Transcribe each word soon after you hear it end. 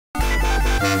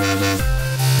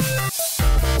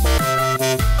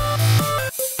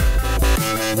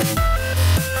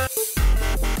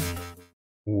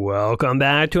Welcome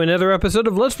back to another episode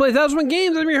of Let's Play 1001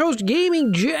 Games. I'm your host,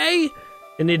 Gaming Jay,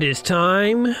 and it is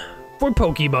time for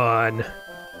Pokemon.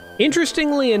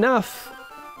 Interestingly enough,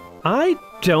 I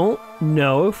don't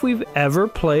know if we've ever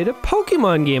played a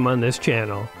Pokemon game on this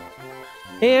channel.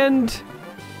 And,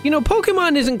 you know,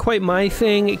 Pokemon isn't quite my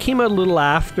thing. It came out a little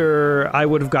after I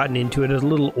would have gotten into it. I was a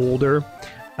little older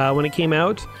when it came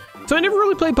out. So I never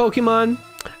really played Pokemon,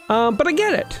 but I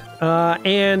get it.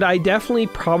 And I definitely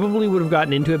probably would have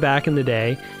gotten into it back in the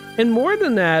day. And more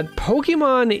than that,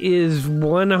 Pokemon is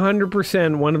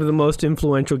 100% one of the most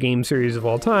influential game series of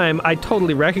all time. I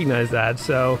totally recognize that,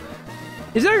 so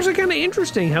it's actually kind of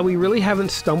interesting how we really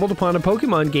haven't stumbled upon a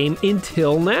Pokemon game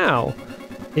until now.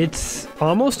 It's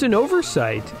almost an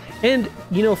oversight. And,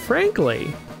 you know,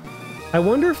 frankly, I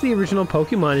wonder if the original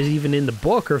Pokemon is even in the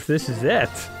book or if this is it.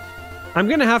 I'm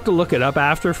gonna have to look it up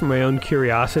after for my own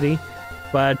curiosity.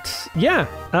 But yeah,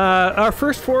 our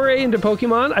first foray into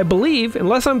Pokemon, I believe,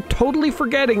 unless I'm totally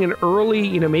forgetting an early,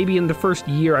 you know, maybe in the first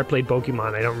year I played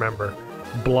Pokemon, I don't remember.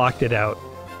 Blocked it out.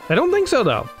 I don't think so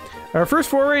though. Our first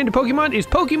foray into Pokemon is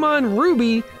Pokemon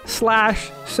Ruby /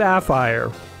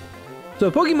 Sapphire. So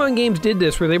Pokemon games did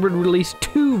this where they would release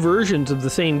two versions of the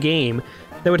same game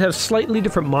that would have slightly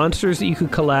different monsters that you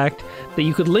could collect, that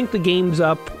you could link the games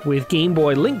up with Game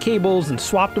Boy link cables and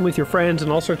swap them with your friends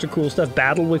and all sorts of cool stuff,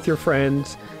 battle with your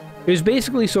friends. It was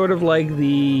basically sort of like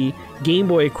the Game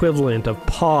Boy equivalent of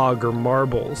Pog or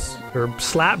marbles, or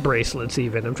slap bracelets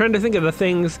even. I'm trying to think of the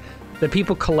things that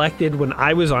people collected when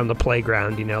I was on the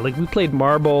playground, you know, like we played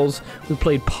marbles, we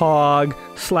played Pog,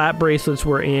 slap bracelets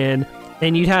were in,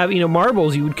 and you'd have, you know,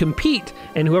 marbles, you would compete,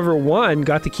 and whoever won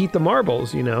got to keep the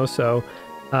marbles, you know, so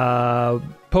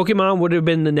Pokemon would have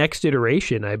been the next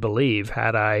iteration, I believe,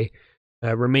 had I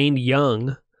remained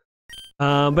young.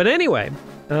 But anyway,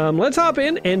 let's hop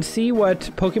in and see what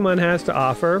Pokemon has to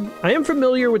offer. I am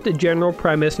familiar with the general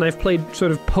premise, and I've played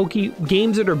sort of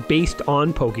games that are based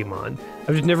on Pokemon.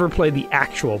 I've just never played the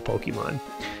actual Pokemon.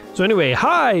 So anyway,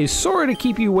 hi, sorry to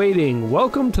keep you waiting.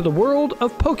 Welcome to the world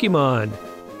of Pokemon.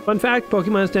 Fun fact,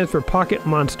 Pokemon stands for Pocket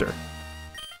Monster.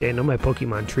 Yeah, I know my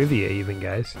Pokemon trivia even,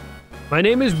 guys. My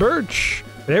name is Birch,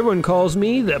 but everyone calls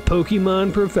me the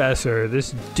Pokemon Professor.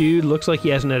 This dude looks like he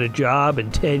hasn't had a job in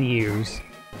 10 years.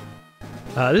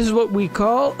 This is what we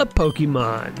call a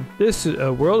Pokemon. This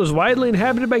world is widely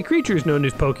inhabited by creatures known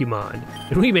as Pokemon,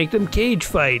 and we make them cage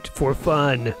fight for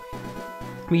fun.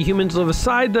 We humans live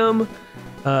aside them,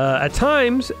 at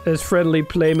times as friendly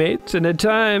playmates, and at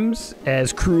times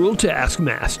as cruel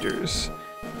taskmasters.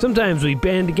 Sometimes we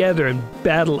band together and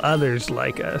battle others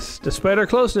like us. Despite our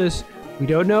closeness, we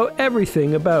don't know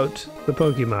everything about the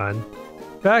Pokemon.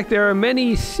 In fact, there are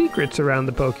many secrets around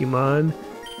the Pokemon.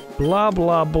 Blah,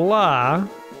 blah, blah.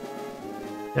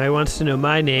 Now he wants to know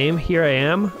my name. Here I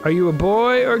am. Are you a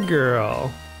boy or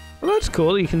girl? Well, that's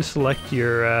cool. You can select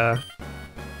your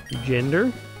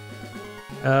gender.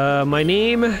 My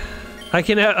name, I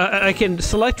can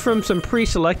select from some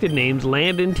pre-selected names: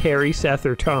 Landon, Terry, Seth,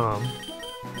 or Tom.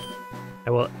 I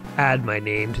will add my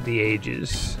name to the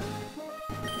ages.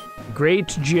 Great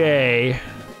Jay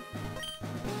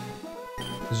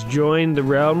has joined the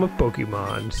realm of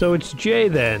Pokemon. So it's Jay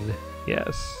then.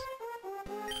 Yes.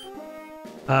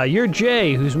 You're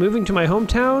Jay, who's moving to my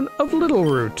hometown of Little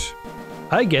Root.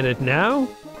 I get it now.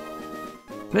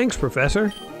 Thanks,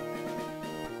 Professor.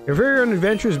 Your very own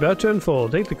adventure is about to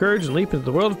unfold. Take the courage and leap into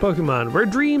the world of Pokemon, where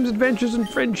dreams, adventures, and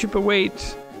friendship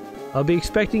await. I'll be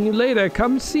expecting you later.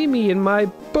 Come see me in my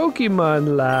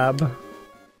Pokemon lab.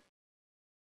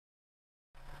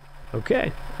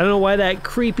 Okay. I don't know why that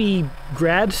creepy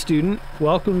grad student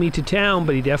welcomed me to town,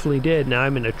 but he definitely did. Now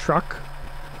I'm in a truck.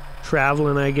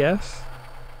 Traveling, I guess.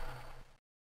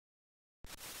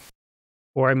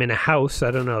 Or I'm in a house.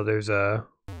 I don't know. There's a...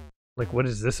 Like, what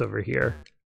is this over here?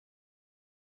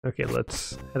 Okay,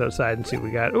 let's head outside and see what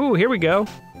we got. Ooh, here we go.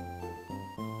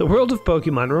 The world of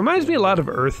Pokemon reminds me a lot of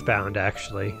Earthbound,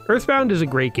 actually. Earthbound is a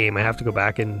great game. I have to go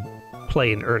back and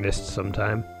play in earnest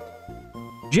sometime.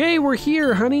 Jay, we're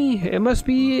here, honey. It must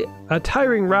be a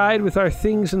tiring ride with our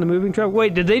things in the moving truck.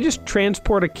 Wait, did they just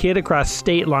transport a kid across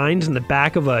state lines in the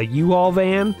back of a U-Haul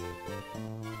van?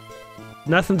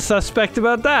 Nothing suspect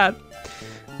about that.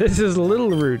 This is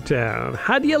Little Root Town.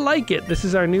 How do you like it? This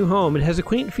is our new home. It has a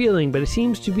quaint feeling, but it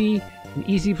seems to be an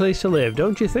easy place to live,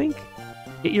 don't you think?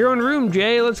 Get your own room,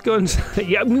 Jay. Let's go inside.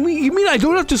 Yeah, you mean I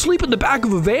don't have to sleep in the back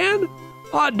of a van?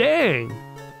 Aw, dang.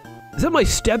 Is that my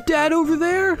stepdad over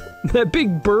there? That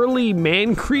big burly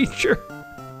man creature?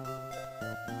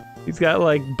 He's got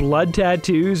like blood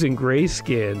tattoos and gray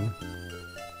skin.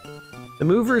 The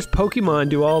movers Pokemon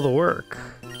do all the work.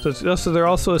 So they're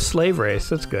also a slave race.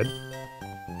 That's good.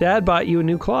 Dad bought you a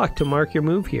new clock to mark your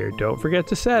move here. Don't forget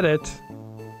to set it.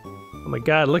 Oh my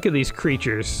god, look at these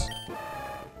creatures.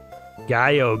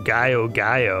 Gaio, Gaio,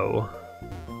 Gaio.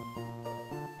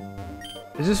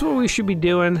 Is this what we should be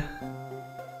doing?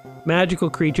 Magical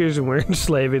creatures and we're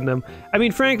enslaving them. I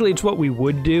mean, frankly, it's what we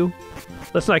would do.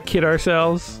 Let's not kid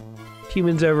ourselves. If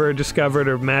humans ever discovered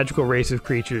a magical race of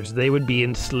creatures, they would be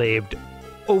enslaved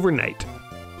overnight.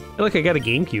 Hey, look, I got a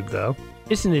GameCube, though.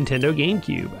 It's a Nintendo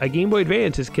GameCube. A Game Boy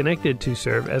Advance is connected to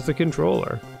serve as the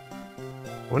controller.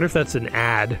 I wonder if that's an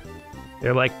ad.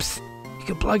 They're like, psst, you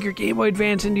can plug your Game Boy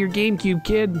Advance into your GameCube,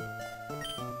 kid.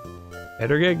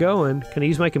 Better get going. Can I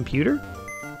use my computer?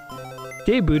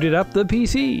 Jay booted up the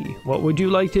PC. What would you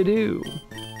like to do?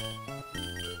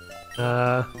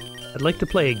 I'd like to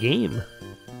play a game.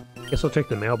 Guess I'll check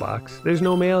the mailbox. There's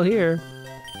no mail here.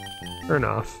 Turn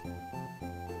off.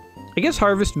 I guess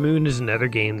Harvest Moon is another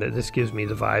game that this gives me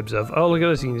the vibes of. Oh, look at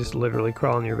this. You can just literally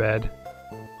crawl in your bed.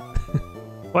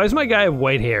 Why does my guy have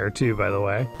white hair, too, by the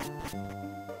way?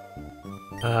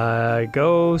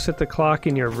 Go set the clock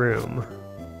in your room.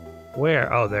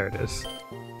 Where? Oh, there it is.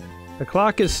 The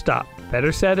clock is stopped.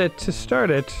 Better set it to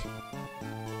start it.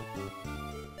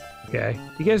 Okay.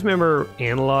 Do you guys remember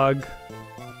analog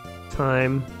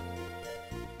time?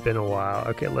 Been a while.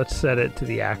 Okay, let's set it to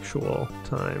the actual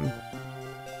time.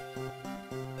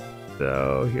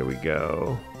 So, here we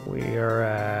go. We are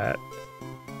at...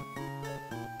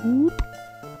 Whoop.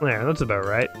 There, that's about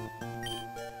right.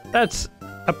 That's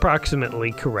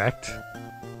approximately correct.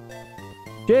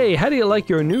 Jay, how do you like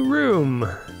your new room?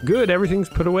 Good, everything's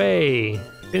put away.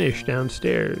 Finished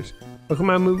downstairs.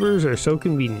 Pokemon movers are so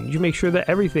convenient. You make sure that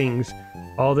everything's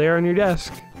all there on your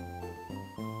desk.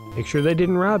 Make sure they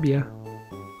didn't rob you.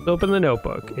 Open the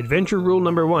notebook. Adventure rule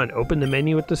number 1. Open the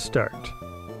menu at the start.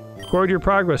 Record your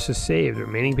progress is saved. The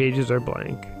remaining pages are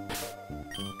blank.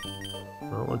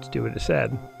 Well, let's do what it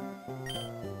said.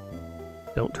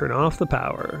 Don't turn off the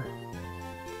power.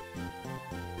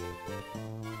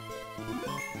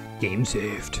 Game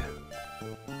saved.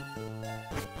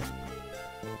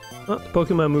 Oh, the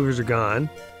Pokemon movers are gone.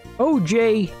 Oh,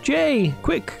 Jay,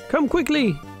 quick, come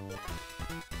quickly.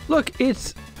 Look,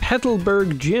 it's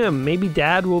Petalburg Gym. Maybe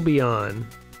Dad will be on.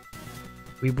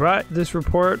 We brought this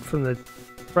report from the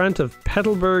front of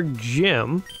Petalburg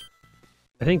Gym.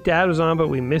 I think Dad was on, but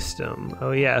we missed him.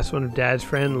 Oh yes, one of Dad's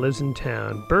friends lives in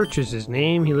town. Birch is his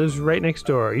name. He lives right next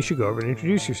door. You should go over and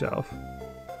introduce yourself.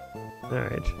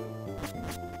 Alright.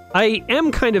 I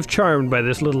am kind of charmed by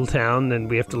this little town, and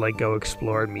we have to like go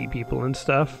explore and meet people and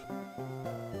stuff.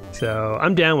 So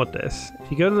I'm down with this.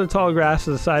 If you go to the tall grass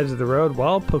to the sides of the road,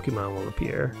 well, Pokemon will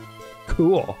appear.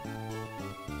 Cool.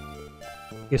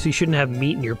 Guess you shouldn't have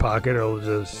meat in your pocket or it'll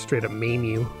just straight up maim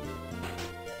you.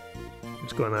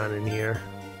 What's going on in here?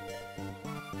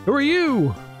 Who are you?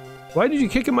 Why did you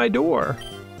kick in my door?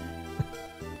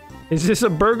 Is this a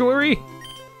burglary?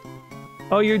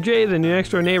 Oh, you're Jay, the new next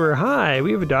door neighbor. Hi,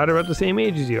 we have a daughter about the same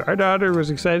age as you. Our daughter was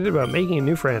excited about making a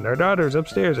new friend. Our daughter is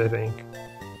upstairs, I think.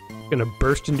 Gonna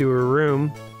burst into her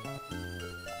room.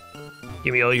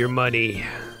 Give me all your money.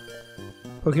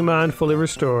 Pokemon fully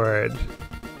restored.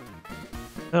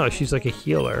 Oh, she's like a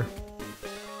healer.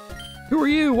 Who are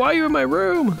you? Why are you in my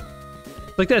room?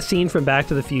 Like that scene from Back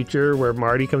to the Future where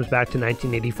Marty comes back to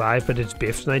 1985, but it's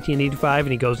Biff's 1985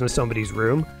 and he goes into somebody's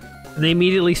room. And they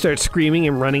immediately start screaming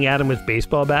and running at him with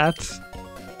baseball bats.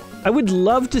 I would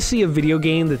love to see a video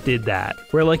game that did that.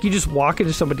 Where like you just walk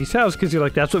into somebody's house because you're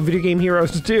like, that's what video game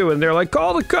heroes do. And they're like,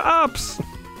 call the cops!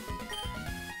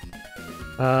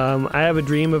 I have a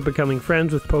dream of becoming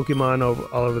friends with Pokemon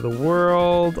all over the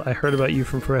world. I heard about you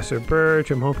from Professor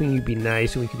Birch. I'm hoping you'd be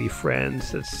nice and we could be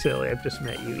friends. That's silly. I've just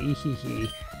met you. Ehehe.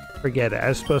 Forget it. I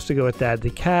was supposed to go with Dad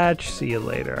to catch. See you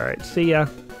later. Alright, see ya.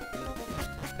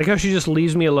 Like how she just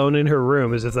leaves me alone in her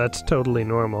room as if that's totally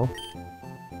normal.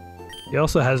 He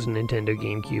also has a Nintendo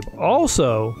GameCube.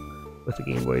 Also with a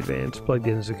Game Boy Advance plugged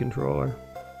in as a controller.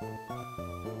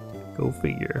 Go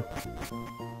figure.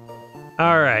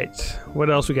 Alright,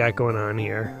 what else we got going on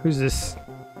here? Who's this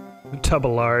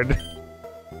Tubalard?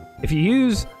 If you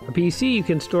use a PC, you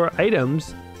can store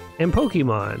items and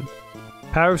Pokemon.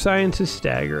 Power of science is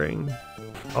staggering,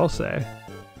 I'll say.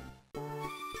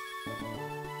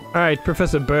 Alright,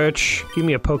 Professor Birch, give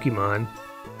me a Pokemon.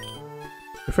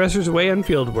 Professor's away on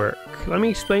field work. Let me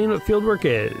explain what field work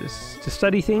is. To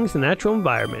study things in the natural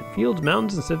environment. Fields,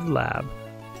 mountains, instead of lab.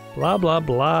 Blah, blah,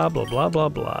 blah, blah, blah, blah,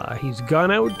 blah. He's gone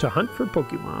out to hunt for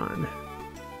Pokemon.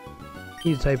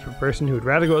 He's the type of person who would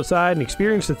rather go outside and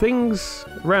experience the things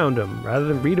around him rather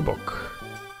than read a book.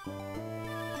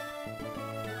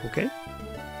 Okay.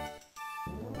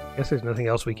 Guess there's nothing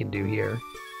else we can do here.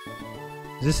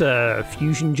 Is this a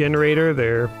fusion generator?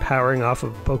 They're powering off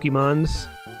of Pokemons.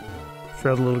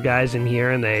 Throw the little guys in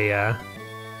here and they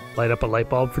light up a light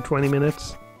bulb for 20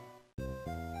 minutes.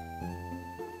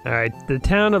 Alright, the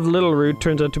town of Little Root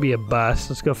turns out to be a bust.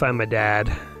 Let's go find my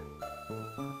dad.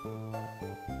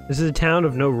 This is a town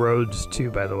of no roads too,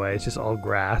 by the way. It's just all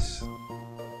grass.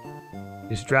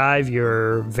 Just drive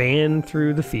your van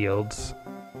through the fields.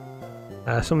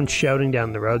 Someone's shouting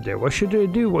down the road there. What should I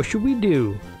do? What should we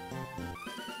do?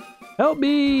 Help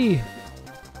me!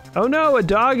 Oh no, a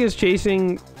dog is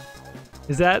chasing...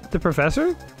 Is that the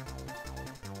professor?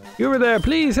 You over there,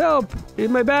 please help!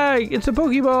 In my bag, it's a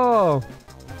Pokeball!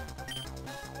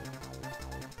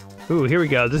 Ooh, here we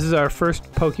go. This is our first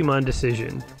Pokemon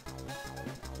decision.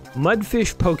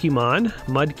 Mudfish Pokemon,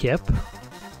 Mudkip.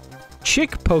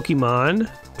 Chick Pokemon,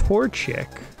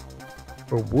 Torchic.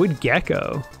 Or Wood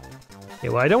Gecko. Okay,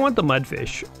 well, I don't want the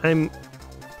Mudfish. I'm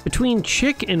between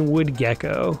Chick and Wood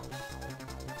Gecko.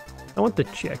 I want the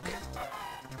Chick.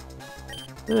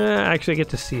 Actually, I get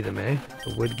to see them, eh?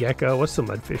 The Wood Gecko. What's the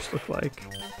Mudfish look like?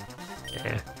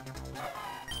 Eh.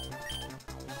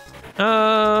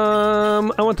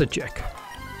 I want the Chick.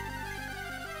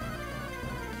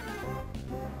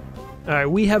 Alright,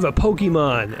 we have a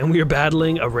Pokemon, and we are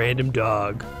battling a random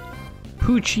dog.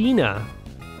 Poochina.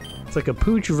 It's like a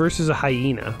pooch versus a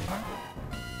hyena.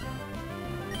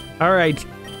 Alright,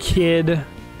 kid.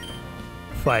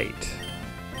 Fight.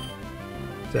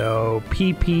 So,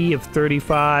 PP of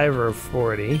 35 or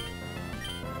 40.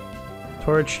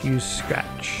 Torch, use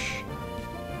scratch.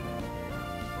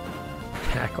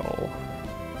 Tackle.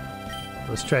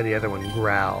 Let's try the other one,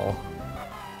 growl.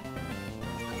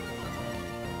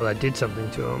 Well, that did something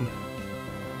to him.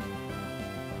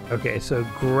 Okay, so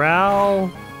growl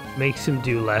makes him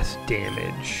do less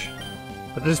damage.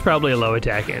 But this is probably a low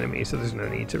attack enemy, so there's no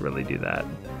need to really do that.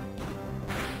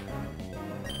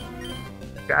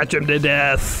 Scratch him to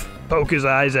death! Poke his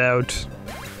eyes out!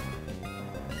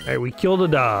 Alright, we killed a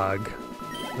dog.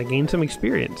 I gained some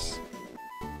experience.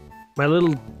 My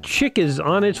little chick is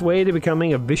on its way to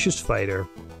becoming a vicious fighter.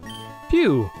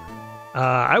 Phew!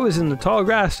 I was in the tall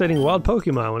grass studying wild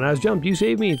Pokemon. When I was jumped, you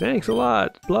saved me. Thanks a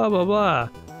lot. Blah, blah, blah.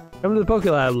 Come to the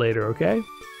Pokélab later, okay?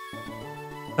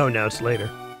 Oh, no, it's later.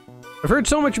 I've heard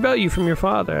so much about you from your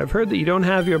father. I've heard that you don't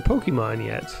have your Pokemon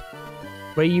yet.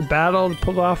 The way you battled,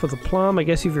 pulled off with a plum, I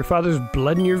guess you have your father's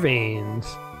blood in your veins.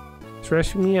 To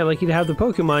rescue me, I'd like you to have the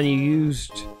Pokemon you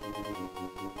used.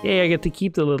 Yay, I get to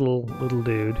keep the little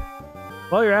dude.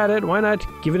 While you're at it, why not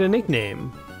give it a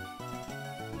nickname?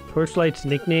 Torchlight's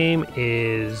nickname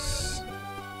is...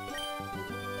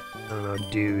 I don't know,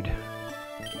 Dude.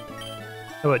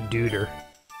 How about Duder?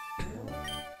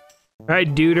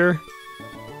 Alright, Duder.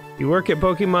 You work at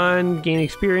Pokemon, gain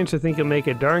experience, I think you'll make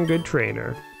a darn good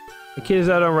trainer. The kid is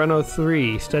out on Run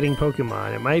 03, studying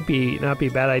Pokemon. It might not be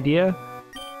a bad idea.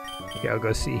 Okay, I'll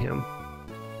go see him.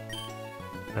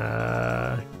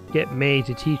 Get May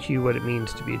to teach you what it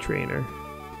means to be a trainer.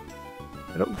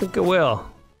 I don't think I will.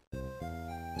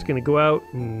 Just gonna go out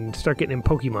and start getting in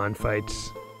Pokemon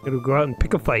fights. Gonna go out and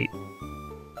pick a fight.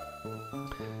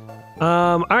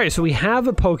 Alright, so we have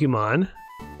a Pokemon.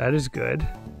 That is good.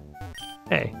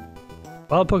 Hey.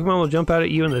 Wild Pokemon will jump out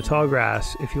at you in the tall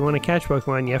grass. If you want to catch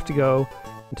Pokemon, you have to go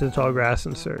into the tall grass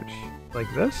and search.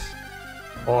 Like this?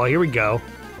 Oh, here we go.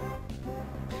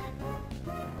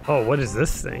 Oh, what is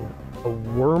this thing? A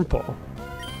Wurmple.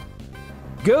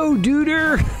 Go,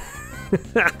 Duder!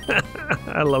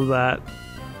 I love that.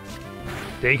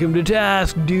 Take him to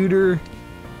task, Duder.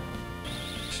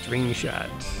 String shot.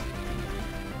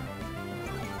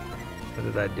 What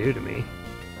did that do to me?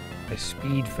 My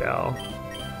speed fell.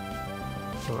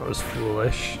 Oh, that was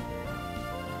foolish.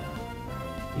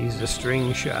 Used a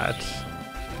string shot.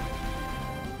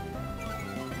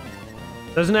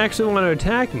 Doesn't actually want to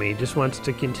attack me, just wants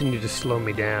to continue to slow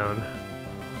me down.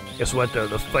 Guess what though,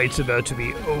 the fight's about to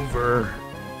be over.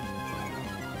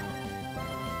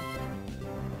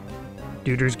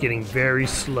 Duder's getting very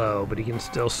slow, but he can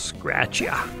still scratch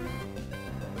ya.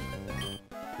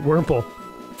 Wurmple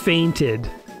fainted.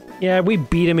 Yeah, we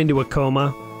beat him into a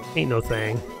coma. Ain't no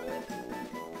thing.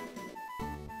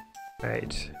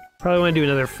 Right. Probably want to do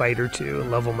another fight or two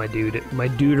and level my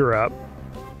Duder up.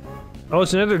 Oh,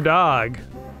 it's another dog.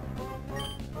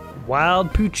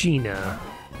 Wild Poochina.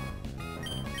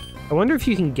 I wonder if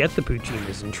you can get the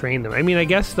Poochinas and train them. I mean, I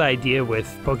guess the idea with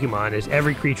Pokemon is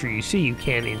every creature you see you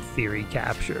can, in theory,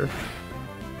 capture.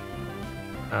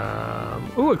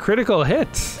 Ooh, a critical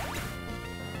hit.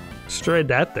 Destroyed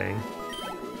that thing.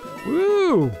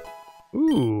 Woo!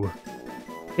 Ooh.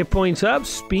 Hit points up,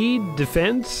 speed,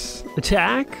 defense,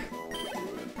 attack.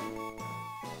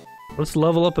 Let's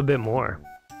level up a bit more.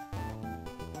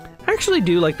 I actually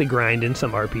do like the grind in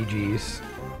some RPGs.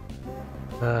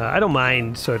 I don't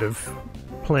mind sort of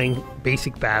playing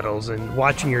basic battles and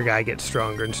watching your guy get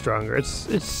stronger and stronger.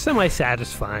 It's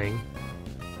semi-satisfying.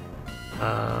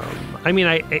 I mean,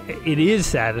 it is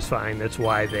satisfying. That's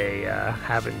why they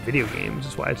have it in video games.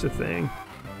 That's why it's a thing.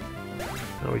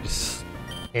 Oh, we just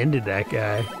ended that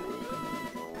guy.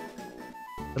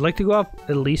 I'd like to go up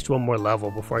at least one more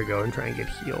level before I go and try and get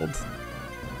healed.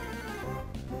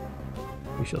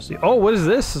 We shall see. Oh, what is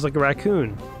this? It's like a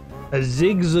raccoon. A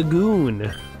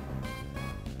zigzagoon.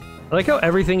 I like how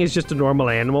everything is just a normal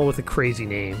animal with a crazy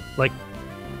name. Like,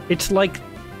 it's like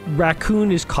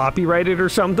raccoon is copyrighted or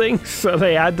something, so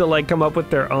they had to like come up with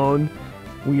their own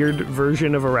weird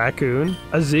version of a raccoon.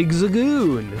 A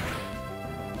zigzagoon.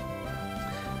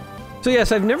 So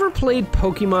yes, I've never played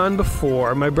Pokemon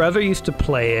before. My brother used to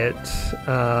play it.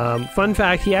 Fun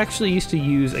fact, he actually used to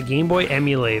use a Game Boy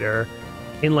emulator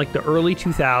in like the early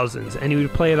 2000s, and he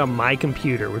would play it on my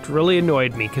computer, which really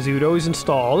annoyed me because he would always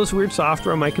install all this weird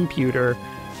software on my computer,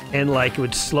 and like it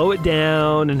would slow it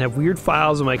down and have weird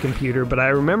files on my computer. But I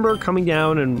remember coming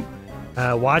down and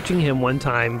watching him one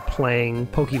time playing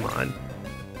Pokemon,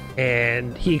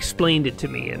 and he explained it to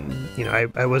me, and you know,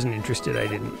 I wasn't interested. I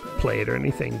didn't play it or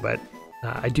anything, but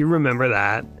I do remember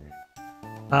that.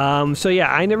 So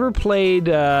yeah, I never played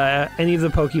any of the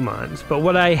Pokemons, but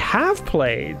what I have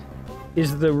played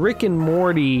is the Rick and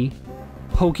Morty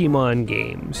Pokemon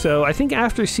game. So I think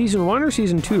after season 1 or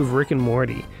season 2 of Rick and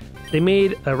Morty, they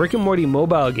made a Rick and Morty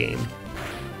mobile game.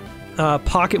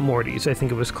 Pocket Mortys, I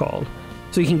think it was called.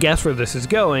 So you can guess where this is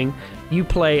going. You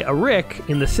play a Rick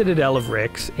in the Citadel of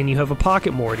Ricks, and you have a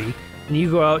Pocket Morty, and you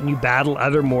go out and you battle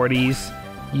other Mortys.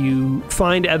 You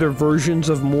find other versions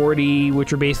of Morty,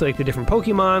 which are basically like the different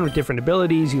Pokemon with different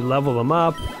abilities. You level them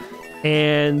up,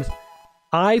 and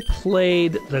I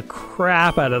played the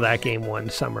crap out of that game one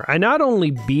summer. I not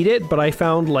only beat it, but I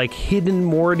found like hidden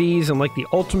Mortys and like the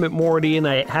ultimate Morty, and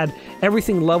I had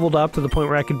everything leveled up to the point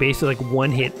where I could basically like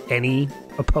one-hit any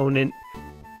opponent.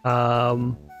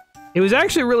 It was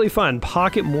actually really fun.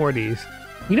 Pocket Mortys.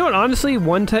 You know what? Honestly,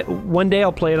 one day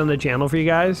I'll play it on the channel for you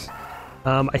guys.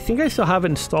 I think I still have it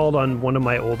installed on one of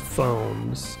my old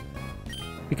phones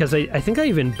because I think I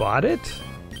even bought it.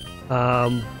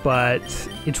 But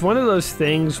it's one of those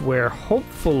things where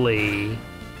hopefully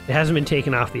it hasn't been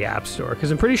taken off the App Store,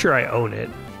 because I'm pretty sure I own it.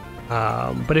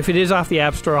 But if it is off the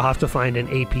App Store, I'll have to find an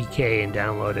APK and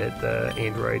download it, the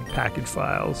Android package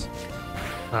files,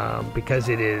 because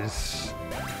it is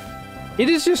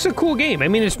just a cool game. I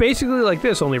mean, it's basically like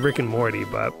this, only Rick and Morty,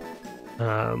 but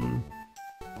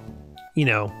you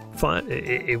know, fun.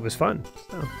 It was fun.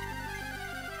 So.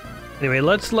 Anyway,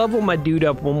 let's level my dude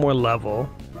up one more level.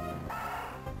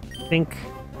 I think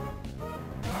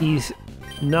he's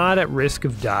not at risk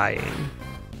of dying.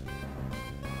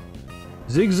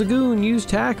 Zigzagoon, use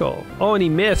tackle. Oh, and he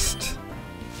missed.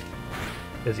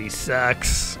 Because he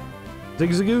sucks.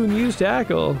 Zigzagoon, use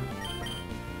tackle.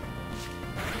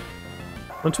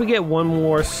 Once we get one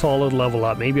more solid level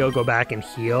up, maybe I'll go back and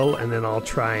heal, and then I'll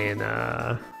try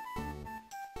and,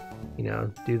 you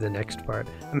know, do the next part.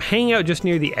 I'm hanging out just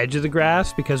near the edge of the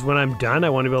grass because when I'm done, I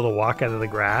want to be able to walk out of the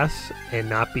grass and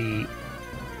not be...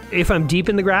 If I'm deep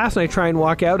in the grass and I try and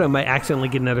walk out, I might accidentally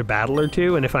get another battle or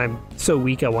two, and if I'm so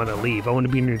weak I want to leave. I want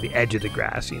to be near the edge of the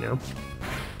grass, you know?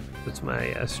 That's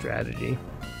my strategy.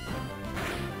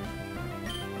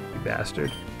 You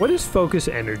bastard. What is focus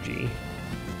energy?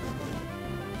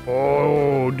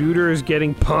 Oh, Duder is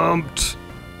getting pumped.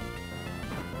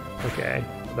 Okay,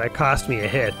 that cost me a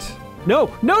hit.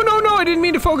 No, no, no, no, I didn't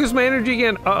mean to focus my energy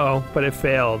again. Uh-oh, but it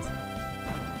failed.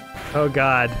 Oh,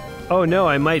 God. Oh, no,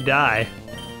 I might die.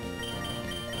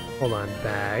 Hold on,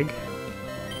 bag.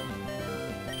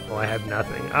 Oh, I have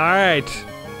nothing. All right.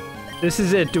 This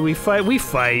is it. Do we fight? We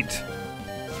fight.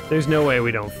 There's no way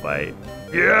we don't fight.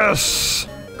 Yes!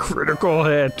 Critical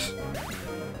hit.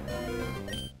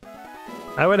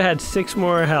 I would have had 6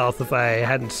 more health if I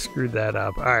hadn't screwed that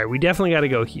up. All right, we definitely got to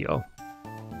go heal.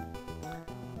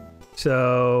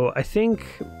 So, I think...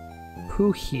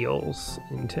 Who heals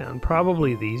in town?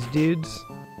 Probably these dudes.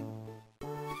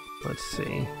 Let's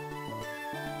see.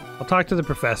 I'll talk to the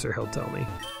professor, he'll tell me.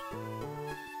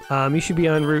 You should be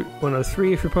on Route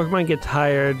 103. If your Pokemon get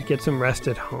tired, get some rest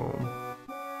at home.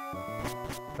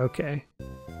 Okay.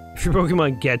 If your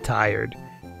Pokemon get tired.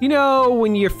 You know,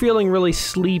 when you're feeling really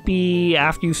sleepy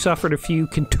after you suffered a few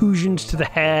contusions to the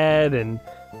head and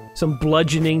some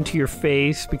bludgeoning to your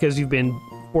face because you've been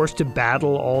forced to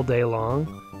battle all day long.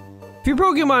 If your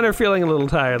Pokemon are feeling a little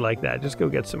tired like that, just go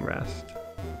get some rest.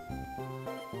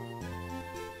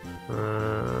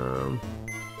 I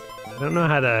don't know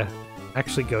how to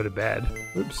actually go to bed.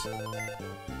 Oops.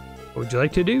 What would you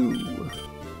like to do?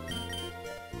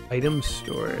 Item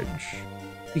storage.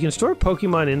 You can store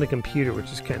Pokemon in the computer, which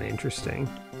is kind of interesting.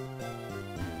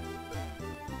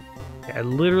 I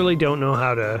literally don't know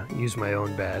how to use my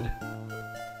own bed.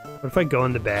 What if I go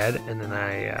in the bed and then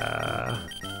I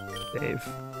save?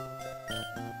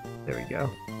 There we go.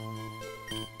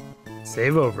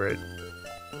 Save over it.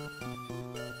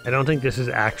 I don't think this is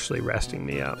actually resting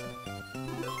me up.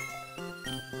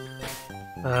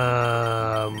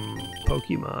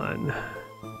 Pokemon.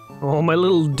 Oh, my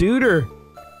little duder.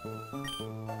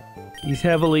 He's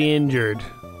heavily injured.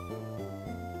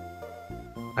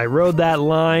 I rode that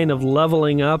line of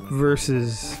leveling up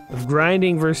versus... of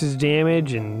grinding versus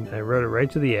damage, and I rode it right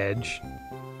to the edge.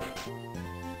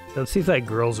 Let's see if that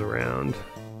girl's around.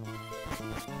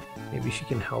 Maybe she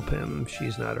can help him.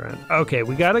 She's not around. Okay,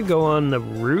 we gotta go on the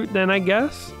route then, I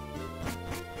guess?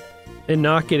 And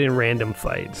not get in random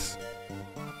fights.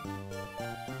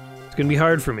 It's gonna be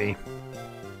hard for me.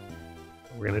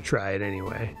 We're gonna try it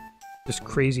anyway. Just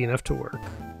crazy enough to work.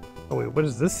 Oh wait, what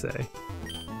does this say?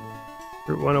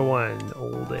 Route 101,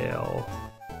 Old Ale.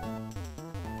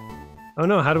 Oh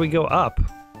no, how do we go up?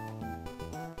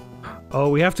 Oh,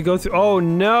 we have to go through. Oh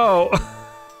no!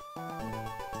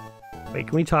 Wait,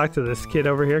 can we talk to this kid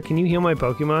over here? Can you heal my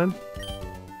Pokemon?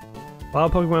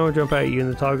 Wild Pokemon will jump out at you in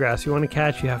the tall grass. If you want to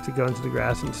catch, you have to go into the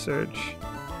grass and search.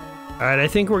 Alright, I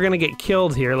think we're gonna get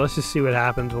killed here. Let's just see what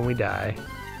happens when we die.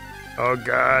 Oh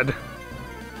god.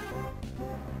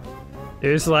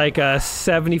 There's like a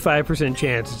 75%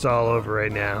 chance it's all over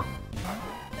right now.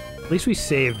 At least we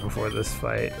saved before this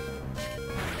fight.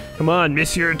 Come on,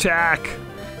 miss your attack!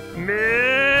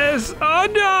 Miss! Oh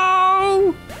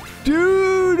no!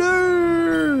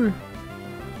 Duder!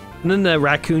 And then the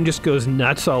raccoon just goes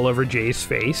nuts all over Jay's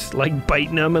face, like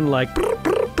biting him and like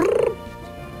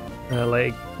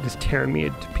just tearing me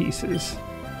into pieces.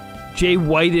 Jay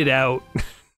whited out.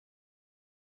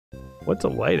 What's a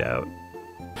whiteout?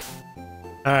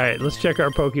 Alright, let's check our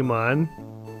Pokemon.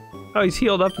 Oh, he's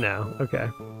healed up now. Okay.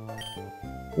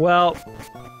 Well,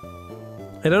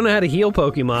 I don't know how to heal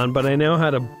Pokemon, but I know how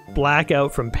to black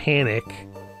out from panic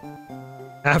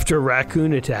after a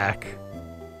raccoon attack.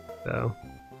 So,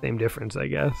 same difference, I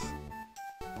guess.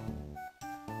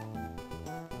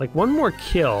 Like, one more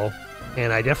kill,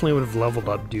 and I definitely would have leveled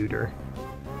up Duder.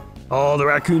 Oh, the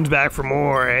raccoon's back for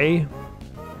more, eh?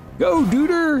 Go,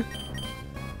 Duder!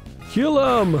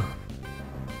 Kill him!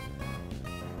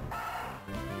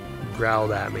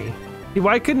 Growled at me. See,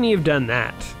 why couldn't he have done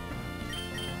that?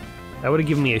 That would have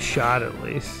given me a shot at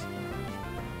least.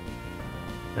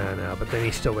 No, no, but then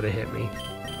he still would have hit me.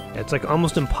 Yeah, it's like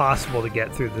almost impossible to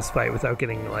get through this fight without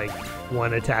getting like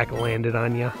one attack landed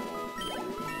on you.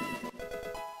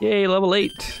 Yay, level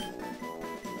 8.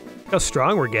 Look how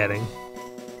strong we're getting.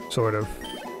 Sort of.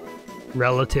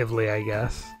 Relatively, I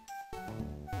guess.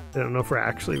 I don't know if we're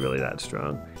actually really that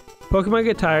strong. Pokemon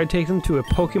get tired, take them to a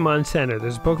Pokemon Center.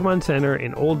 There's a Pokemon Center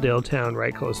in Old Dale Town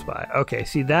right close by. Okay,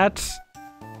 see that's...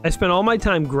 I spent all my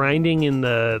time grinding in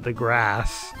the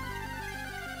grass.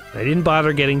 I didn't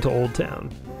bother getting to Old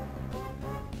Town.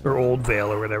 Or Old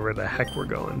Vale or whatever the heck we're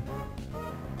going.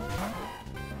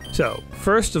 So,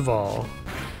 first of all...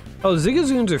 Oh,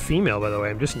 Zigazoons are female, by the way.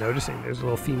 I'm just noticing there's a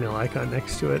little female icon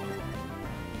next to it.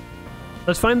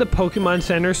 Let's find the Pokemon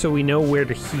Center so we know where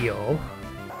to heal.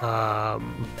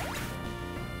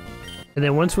 And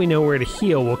then once we know where to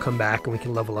heal, we'll come back and we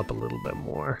can level up a little bit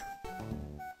more.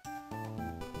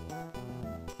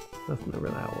 Nothing over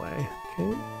that way.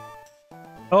 Okay.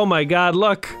 Oh my god,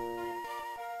 look!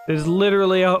 There's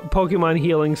literally a Pokemon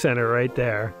Healing Center right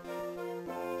there.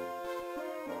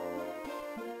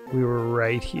 We were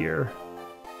right here.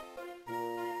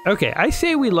 Okay, I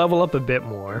say we level up a bit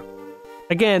more.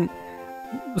 Again,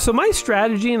 so my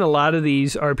strategy in a lot of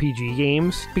these RPG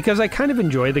games, because I kind of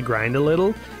enjoy the grind a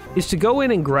little, is to go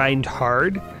in and grind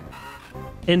hard.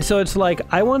 And so it's like,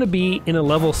 I want to be in a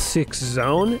level 6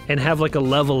 zone and have like a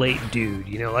level 8 dude,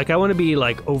 you know? Like, I want to be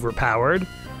like overpowered.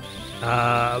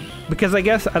 Because I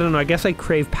guess, I don't know, I guess I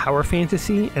crave power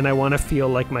fantasy and I want to feel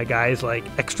like my guy's like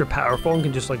extra powerful and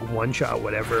can just like one-shot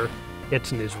whatever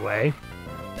gets in his way.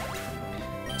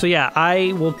 So yeah,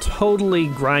 I will totally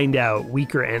grind out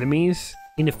weaker enemies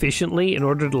inefficiently in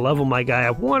order to level my guy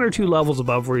up 1 or 2 levels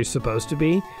above where he's supposed to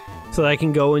be, so that I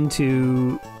can go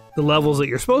into the levels that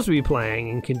you're supposed to be playing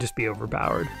and can just be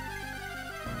overpowered.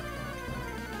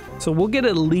 So we'll get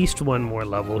at least 1 more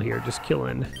level here, just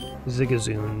killing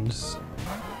Zigazoons.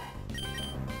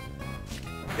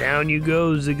 Down you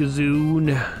go,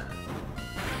 Zigazoon.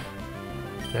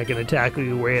 Not gonna tackle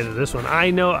your way out of this one. I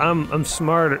know I'm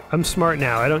smart. I'm smart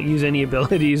now. I don't use any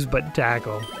abilities but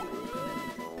tackle.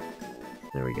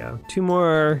 There we go. 2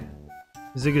 more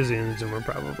Zigazoons and we're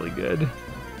probably good.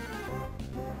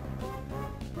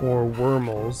 Or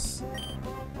Wormles.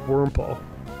 Wurmple.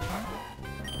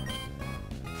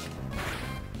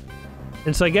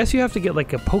 And so I guess you have to get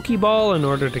like a Pokeball in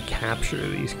order to capture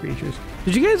these creatures.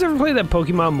 Did you guys ever play that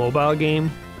Pokemon mobile game?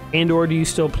 And or do you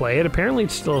still play it? Apparently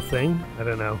it's still a thing. I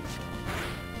don't know.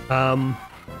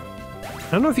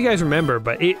 I don't know if you guys remember,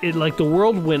 but it like the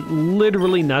world went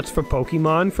literally nuts for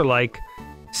Pokemon for like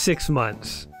 6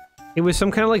 months. It was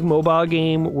some kind of like mobile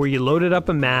game where you loaded up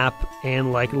a map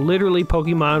and like literally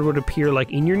Pokemon would appear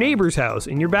like in your neighbor's house,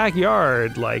 in your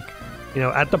backyard, like, you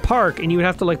know, at the park, and you would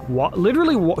have to like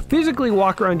physically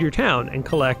walk around your town and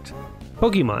collect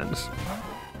Pokemons.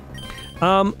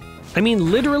 I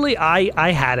mean, literally,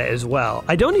 I had it as well.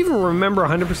 I don't even remember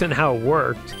 100% how it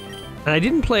worked, and I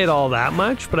didn't play it all that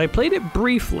much, but I played it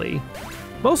briefly,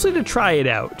 mostly to try it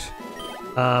out,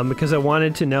 because I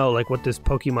wanted to know like what this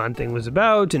Pokemon thing was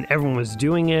about, and everyone was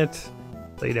doing it.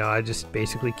 So, you know, I just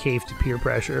basically caved to peer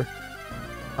pressure.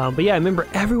 But yeah, I remember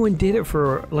everyone did it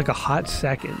for like a hot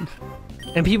second.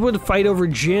 And people would fight over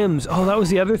gyms. Oh, that was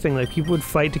the other thing. Like, people would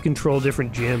fight to control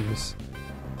different gyms.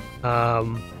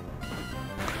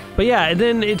 But yeah, and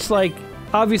then it's like,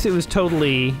 obviously it was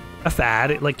totally a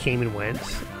fad. It like came and went.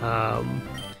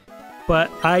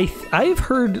 But I've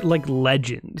heard like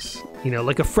legends, you know,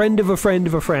 like a friend of a friend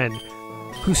of a friend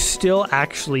who still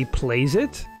actually plays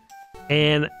it.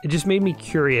 And it just made me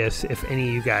curious if any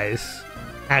of you guys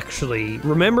actually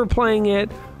remember playing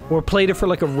it or played it for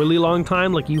like a really long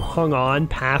time, like you hung on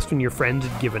past when your friends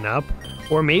had given up,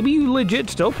 or maybe you legit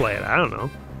still play it. I don't know.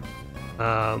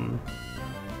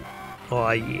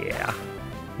 Oh yeah.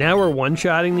 Now we're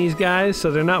one-shotting these guys,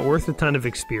 so they're not worth a ton of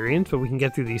experience, but we can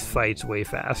get through these fights way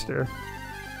faster.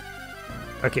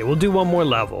 Okay, we'll do 1 more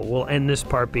level. We'll end this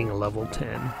part being a level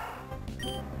 10.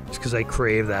 Just because I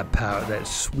crave that power, that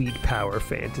sweet power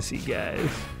fantasy, guys.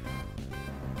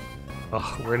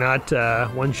 Oh, we're not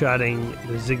one-shotting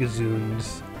the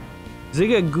Zigazoons.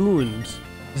 Zigagoons.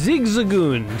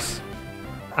 Zigzagoons.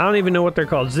 I don't even know what they're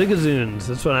called. Zigazoons.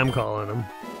 That's what I'm calling them.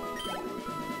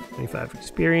 25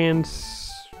 experience.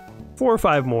 4 or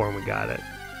 5 more and we got it.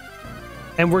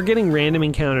 And we're getting random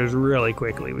encounters really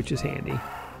quickly, which is handy.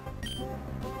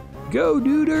 Go,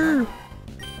 duder!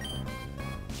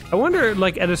 I wonder,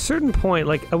 like, at a certain point,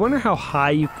 like, I wonder how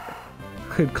high you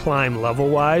could climb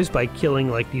level-wise by killing,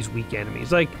 like, these weak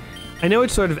enemies. Like, I know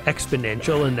it's sort of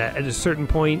exponential in that at a certain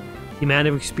point, the amount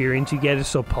of experience you get is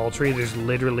so paltry, there's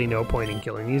literally no point in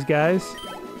killing these guys.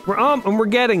 And we're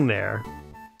getting there.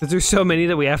 Because there's so many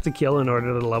that we have to kill in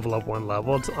order to level up 1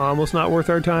 level. It's almost not worth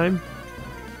our time.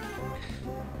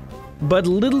 But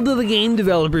little do the game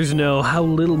developers know how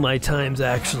little my time's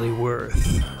actually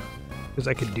worth. Because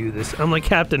I could do this. I'm like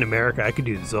Captain America, I could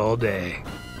do this all day.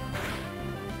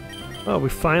 Oh, we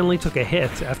finally took a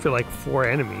hit after like 4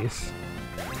 enemies.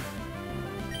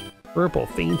 Purple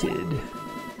fainted.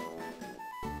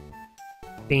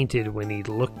 Fainted when he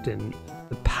looked in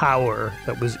the power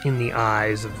that was in the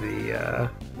eyes of the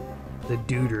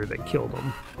duder that killed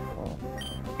him.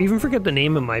 I even forget the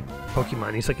name of my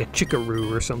Pokemon. He's like a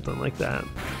Chikaroo or something like that.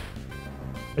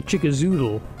 A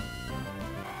Chikazoodle.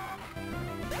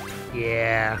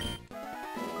 Yeah.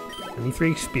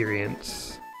 23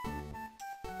 experience.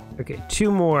 Okay, 2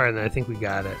 more and I think we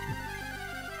got it.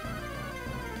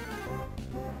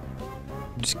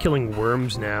 I'm just killing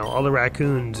worms now. All the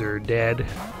raccoons are dead.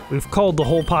 We've culled the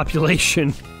whole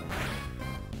population.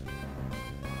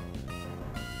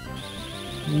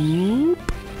 Whoop.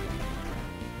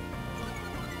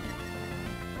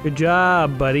 Good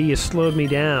job, buddy. You slowed me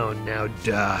down. Now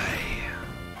die.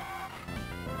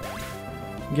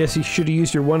 Guess you should have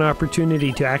used your one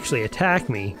opportunity to actually attack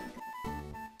me,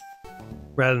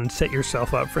 rather than set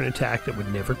yourself up for an attack that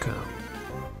would never come.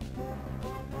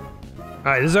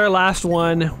 Alright, this is our last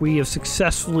one. We have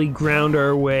successfully ground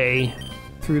our way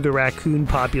through the raccoon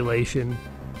population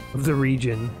of the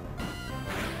region.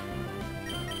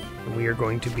 And we are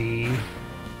going to be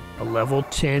a level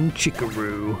 10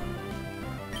 Chikaroo.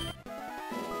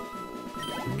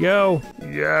 Go!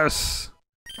 Yes!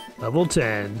 Level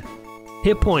 10.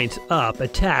 Hit points up,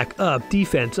 attack up,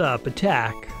 defense up,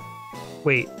 attack.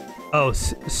 Wait. Oh,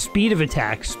 speed of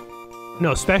attacks.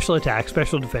 No, special attack,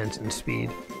 special defense, and speed.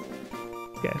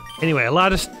 Okay. Anyway, a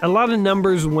lot of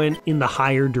numbers went in the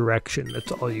higher direction.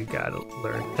 That's all you gotta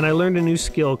learn. And I learned a new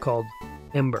skill called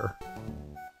Ember.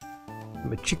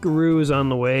 Machikaroo is on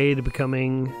the way to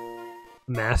becoming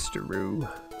Masteroo.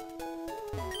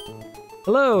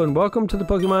 Hello and welcome to the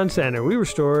Pokemon Center. We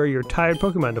restore your tired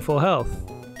Pokemon to full health.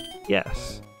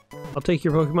 Yes. I'll take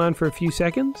your Pokemon for a few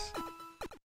seconds.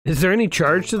 Is there any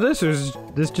charge to this, or is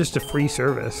this just a free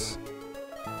service?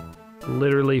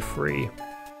 Literally free.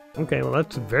 Okay, well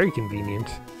that's very convenient.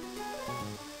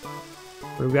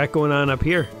 What do we got going on up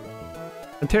here?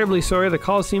 I'm terribly sorry, the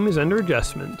Coliseum is under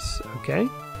adjustments. Okay.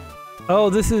 Oh,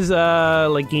 this is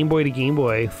like Game Boy to Game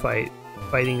Boy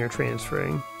fighting or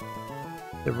transferring.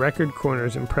 The record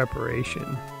corner's in preparation.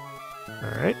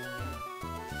 Alright.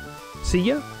 See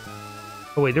ya.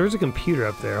 Oh wait, there was a computer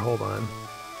up there. Hold on.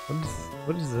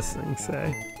 What does this thing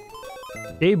say?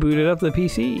 They booted up the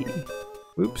PC.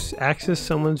 Oops, access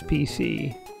someone's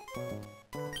PC.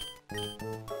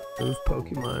 Move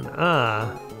Pokemon.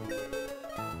 Ah.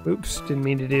 Oops, didn't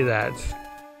mean to do that.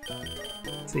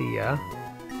 See ya.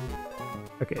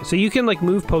 Okay, so you can like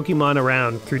move Pokemon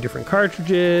around through different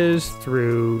cartridges,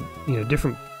 through, you know,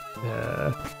 different,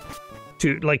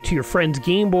 to your friends'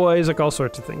 Game Boys, like all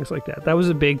sorts of things like that. That was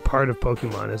a big part of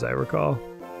Pokemon, as I recall.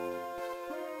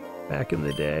 Back in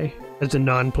the day. As a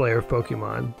non-player of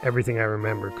Pokemon, everything I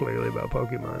remember clearly about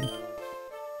Pokemon.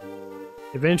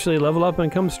 Eventually level up and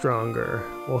become stronger.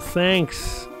 Well,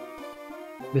 thanks,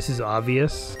 Mrs.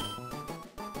 Obvious.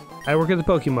 I work at the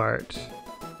Pokemart.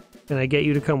 Can I get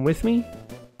you to come with me?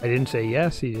 I didn't say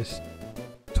yes, he just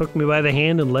took me by the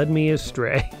hand and led me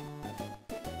astray.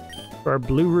 For our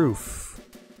blue roof.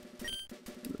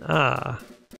 Ah.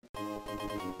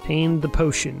 Obtained the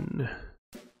potion.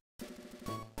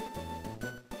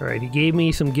 Alright, he gave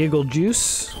me some giggle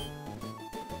juice.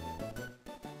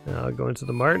 Now I'll go into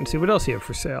the mart and see what else you have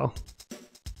for sale.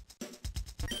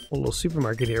 A little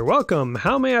supermarket here. Welcome!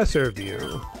 How may I serve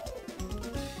you?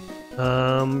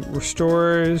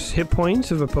 Restores hit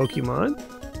points of a Pokemon.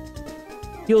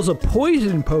 Heals a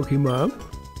poison Pokemon.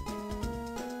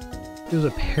 Heals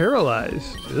a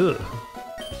paralyzed. Ugh.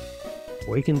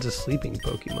 Awakens a sleeping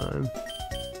Pokemon.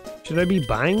 Should I be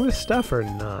buying this stuff or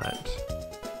not?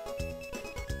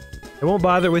 I won't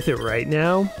bother with it right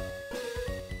now,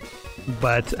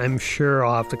 but I'm sure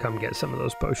I'll have to come get some of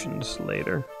those potions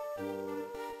later.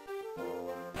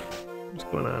 What's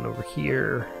going on over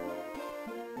here?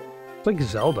 It's like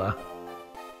Zelda.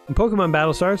 When Pokemon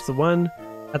battle starts, the one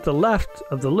at the left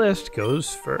of the list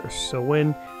goes first. So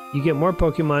when you get more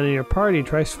Pokemon in your party,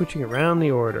 try switching around the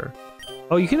order.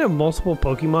 Oh, you can have multiple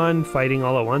Pokemon fighting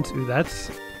all at once? Ooh, that's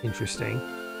interesting.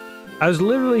 I was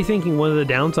literally thinking one of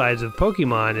the downsides of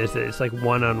Pokemon is that it's like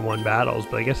one-on-one battles,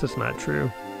 but I guess that's not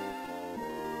true.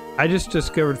 I just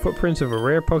discovered footprints of a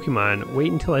rare Pokemon.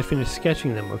 Wait until I finish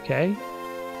sketching them, okay?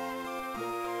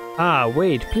 Ah,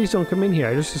 wait, please don't come in here.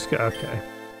 I just okay.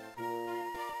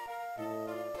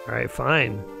 Alright,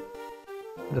 fine.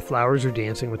 The flowers are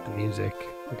dancing with the music.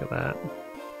 Look at that.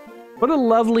 What a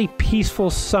lovely,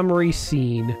 peaceful, summery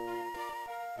scene.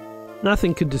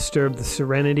 Nothing could disturb the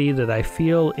serenity that I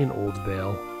feel in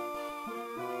Oldvale.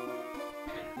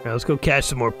 Alright, let's go catch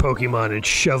some more Pokemon and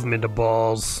shove them into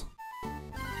balls.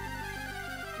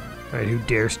 Alright, who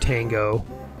dares Tango?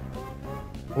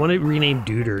 I want to rename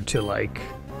Duder to, like,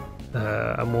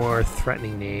 a more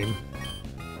threatening name.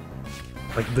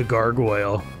 Like the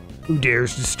Gargoyle. Who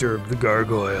dares disturb the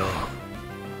Gargoyle?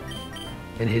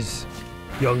 And his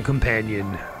young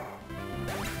companion.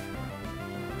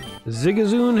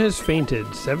 Zigzagoon has fainted.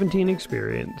 17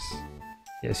 experience.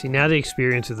 Yeah, see, now the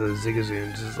experience of the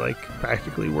Zigzagoons is, like,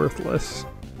 practically worthless.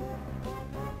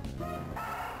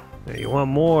 Now, you want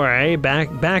more, eh?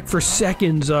 Back for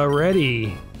seconds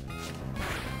already.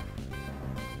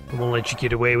 I won't let you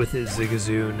get away with it,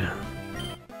 Zigzagoon.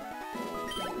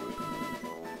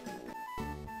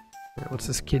 What's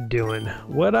this kid doing?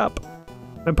 What up?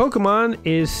 My Pokemon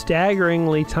is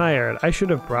staggeringly tired. I should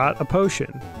have brought a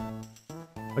potion.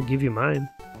 I'll give you mine.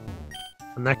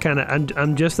 I'm that kind of.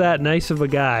 I'm just that nice of a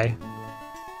guy.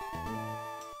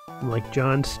 I'm like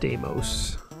John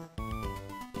Stamos.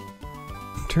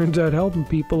 Turns out helping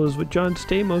people is what John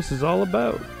Stamos is all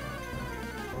about.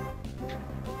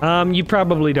 You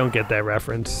probably don't get that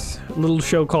reference. A little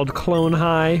show called Clone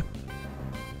High.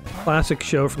 Classic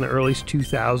show from the early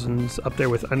 2000s, up there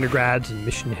with Undergrads and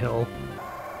Mission Hill.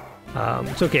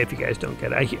 It's okay if you guys don't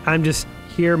get it. I'm just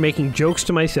here making jokes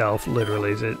to myself,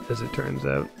 literally, as it turns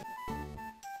out.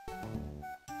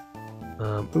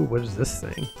 Ooh, what is this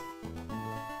thing?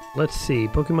 Let's see.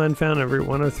 Pokemon found on Route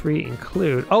 103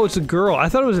 include... Oh, it's a girl. I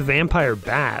thought it was a vampire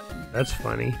bat. That's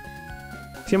funny.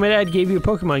 See, my dad gave you a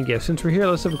Pokemon gift. Since we're here,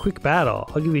 let's have a quick battle.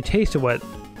 I'll give you a taste of what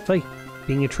it's like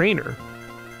being a trainer.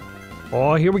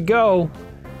 Oh, here we go.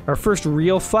 Our first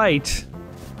real fight.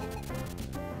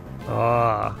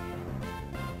 Ah.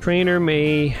 Trainer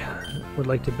would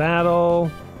like to battle.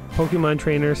 Pokemon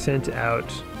trainer sent out.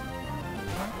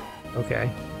 Okay.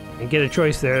 And get a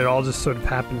choice there. It all just sort of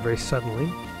happened very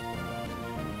suddenly.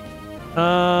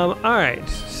 Alright.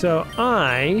 So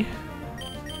I'm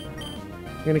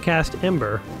gonna cast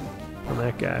Ember on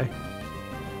that guy.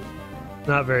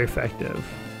 Not very effective.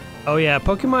 Oh yeah,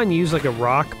 Pokemon use like a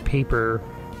rock, paper,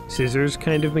 scissors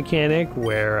kind of mechanic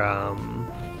where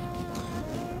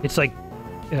it's like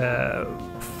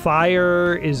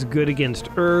fire is good against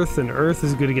earth and earth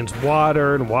is good against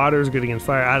water and water is good against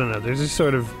fire. I don't know. There's just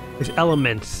sort of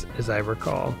elements as I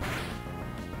recall.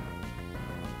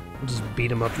 We'll just beat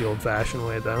them up the old-fashioned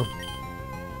way though.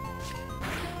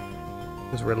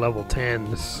 Because we're level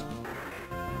 10s.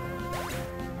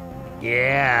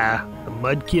 Yeah, the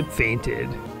Mudkip fainted.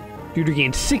 Shooter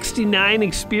gained 69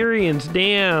 experience,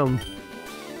 damn.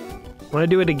 Want to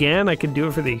do it again? I could do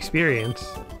it for the experience.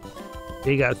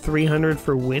 They got 300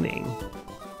 for winning.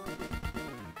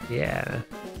 Yeah.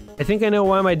 I think I know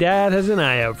why my dad has an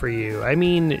eye out for you. I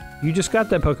mean, you just got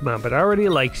that Pokemon, but already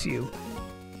likes you.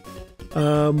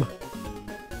 So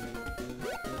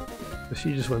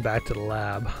she just went back to the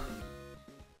lab.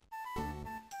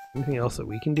 Anything else that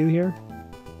we can do here?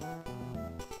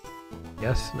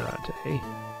 Guess not, eh?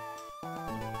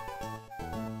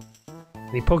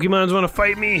 Any Pokemons want to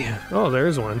fight me? Oh,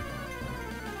 there's one.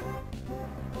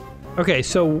 Okay,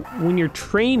 so when you're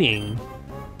training,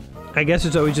 I guess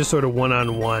it's always just sort of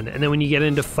one-on-one, and then when you get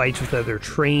into fights with other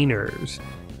trainers,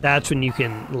 that's when you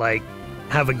can, like,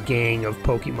 have a gang of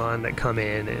Pokemon that come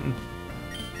in and,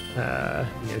 you know,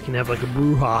 you can have, like, a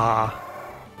brouhaha.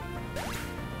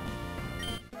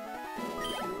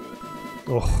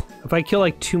 Oh, if I kill,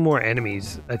 like, 2 more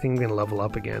enemies, I think I'm gonna level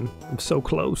up again. I'm so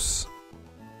close.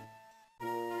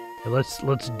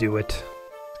 Let's do it.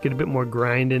 Let's get a bit more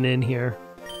grinding in here.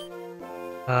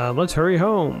 Let's hurry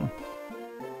home.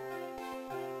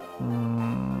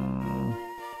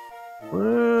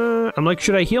 I'm like,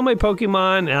 should I heal my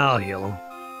Pokemon? I'll heal him.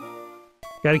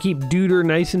 Gotta keep Duder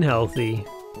nice and healthy.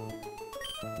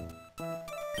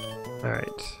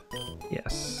 Alright.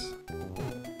 Yes.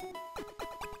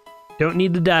 Don't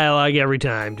need the dialogue every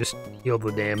time. Just heal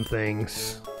the damn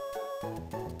things.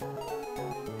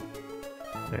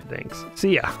 Alright, thanks.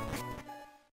 See ya.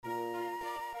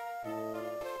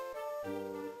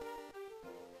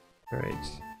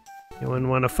 Alright. Anyone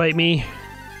want to fight me?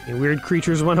 Any weird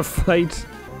creatures want to fight?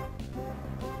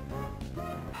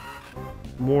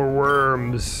 More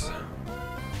worms.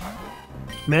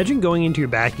 Imagine going into your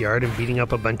backyard and beating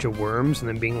up a bunch of worms and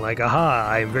then being like, aha,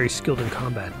 I am very skilled in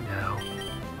combat now.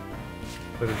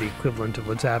 Sort of the equivalent of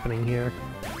what's happening here.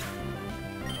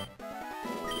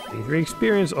 23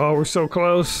 experience. Oh, we're so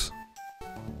close.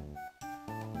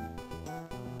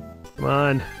 Come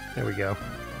on. There we go.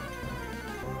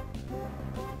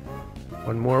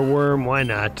 One more worm, why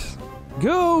not?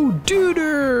 Go,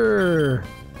 Duder!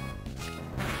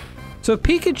 So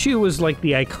Pikachu was like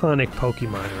the iconic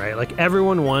Pokemon, right? Like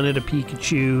everyone wanted a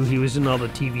Pikachu. He was in all the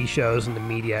TV shows and the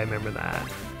media, I remember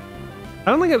that.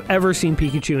 I don't think I've ever seen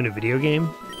Pikachu in a video game.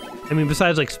 I mean,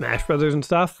 besides like Smash Brothers and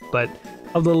stuff, but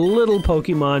of the little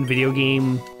Pokemon video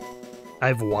game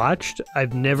I've watched,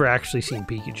 I've never actually seen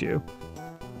Pikachu.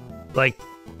 Like,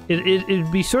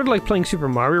 it'd be sort of like playing Super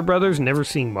Mario Brothers and never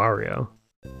seeing Mario.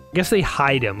 I guess they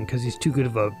hide him because he's too good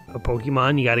of a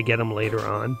Pokemon. You got to get him later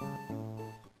on.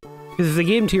 Because if they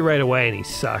gave him to you right away and he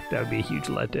sucked, that would be a huge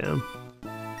letdown.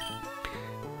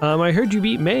 I heard you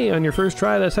beat May on your first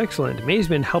try. That's excellent. May's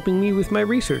been helping me with my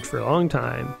research for a long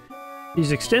time.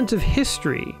 His extensive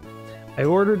history. I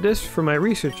ordered this for my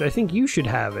research. I think you should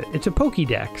have it. It's a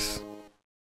Pokédex.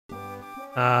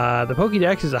 The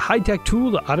Pokédex is a high-tech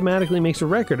tool that automatically makes a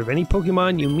record of any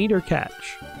Pokemon you meet or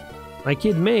catch. My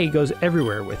kid May goes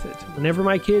everywhere with it. Whenever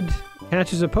my kid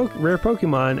catches a rare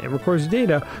Pokemon and records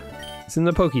data, it's in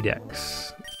the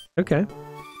Pokédex. Okay.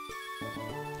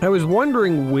 I was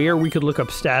wondering where we could look up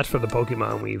stats for the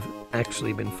Pokemon we've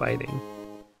actually been fighting.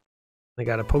 I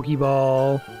got a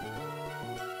Pokeball.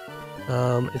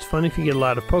 It's fun if you get a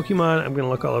lot of Pokemon. I'm going to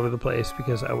look all over the place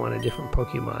because I want a different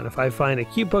Pokemon. If I find a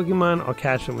cute Pokemon, I'll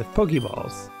catch them with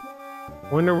Pokeballs.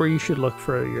 I wonder where you should look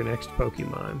for your next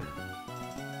Pokemon.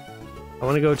 I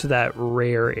want to go to that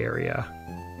rare area.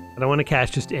 I don't want to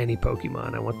catch just any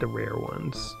Pokemon. I want the rare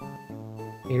ones.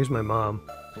 Here's my mom.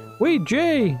 Wait,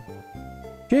 Jay!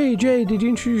 Jay, did you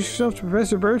introduce yourself to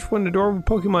Professor Birch? What an adorable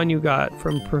Pokemon you got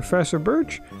from Professor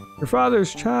Birch? Your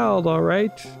father's child,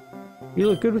 alright. You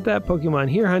look good with that Pokemon.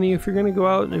 Here, honey, if you're gonna go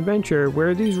out and adventure,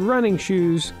 wear these running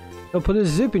shoes. They'll put a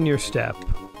zip in your step.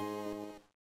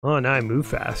 Oh, now I move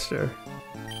faster.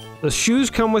 The shoes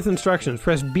come with instructions.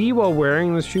 Press B while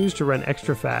wearing the shoes to run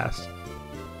extra fast.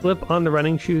 Flip on the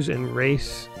running shoes and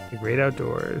race the great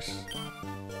outdoors.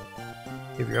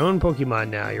 You have your own Pokemon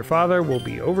now. Your father will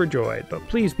be overjoyed, but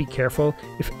please be careful.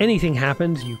 If anything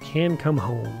happens, you can come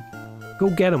home. Go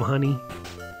get him, honey.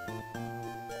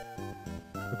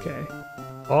 Okay.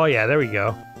 Oh yeah, there we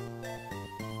go.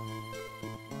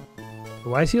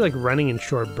 Why is he like running in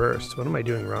short bursts? What am I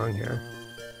doing wrong here?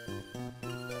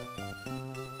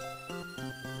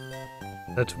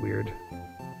 That's weird.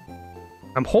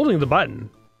 I'm holding the button.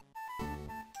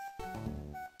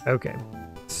 Okay.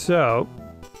 So,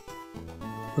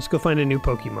 let's go find a new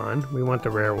Pokemon. We want the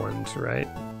rare ones, right?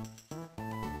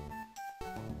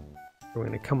 We're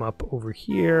gonna come up over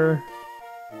here.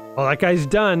 Oh, that guy's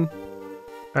done.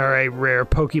 Alright, rare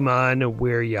Pokemon,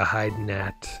 where you hiding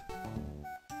at?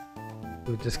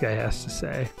 See what this guy has to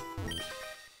say.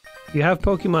 If you have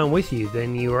Pokemon with you,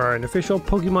 then you are an official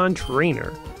Pokemon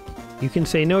trainer. You can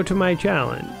say no to my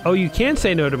challenge. Oh, you can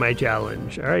say no to my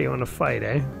challenge. Alright, you wanna fight,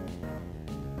 eh?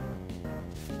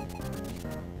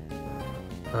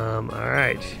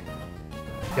 Alright.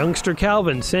 Youngster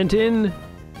Calvin sent in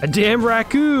a damn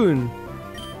raccoon!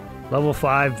 Level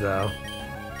 5, though.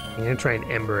 I'm gonna try and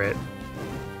ember it.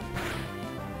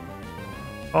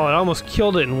 Oh, it almost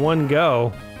killed it in one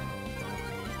go.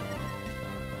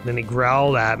 Then he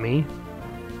growled at me.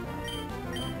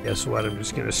 Guess what? I'm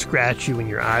just gonna scratch you in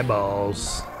your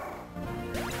eyeballs.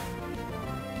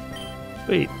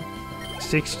 Wait,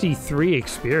 63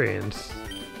 experience.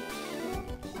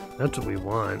 That's what we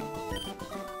want.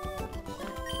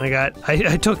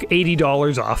 I took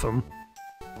 $80 off him.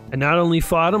 I not only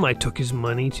fought him, I took his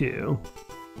money too.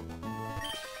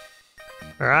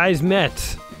 Our eyes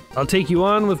met. I'll take you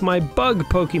on with my bug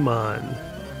Pokemon.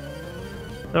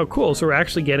 Oh cool, so we're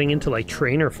actually getting into like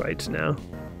trainer fights now.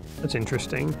 That's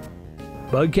interesting.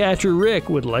 Bugcatcher Rick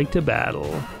would like to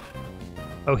battle.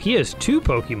 Oh, he has 2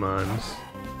 Pokemons.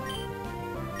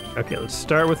 Okay, let's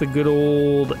start with a good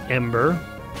old Ember.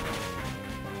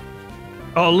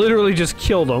 Oh, literally just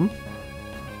killed him.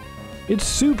 It's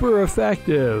super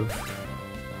effective.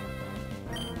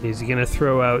 Is he gonna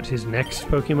throw out his next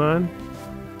Pokemon?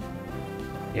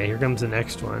 Yeah, here comes the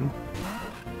next one.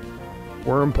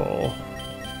 Wurmple.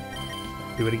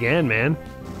 Do it again, man.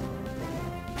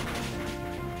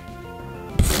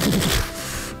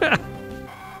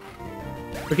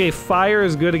 Okay, fire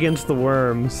is good against the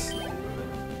worms.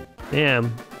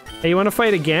 Damn. Hey, you wanna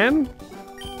fight again?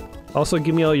 Also,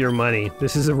 give me all your money.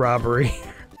 This is a robbery.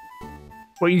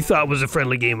 What you thought was a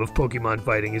friendly game of Pokemon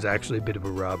fighting is actually a bit of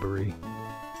a robbery.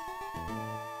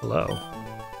 Hello.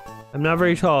 I'm not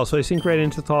very tall, so I sink right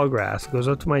into tall grass. It goes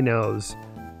up to my nose.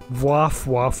 Waff,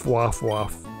 waff, waff,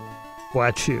 waff.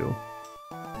 Wachu.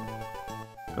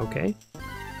 Okay.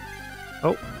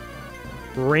 Oh.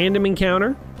 Random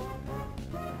encounter.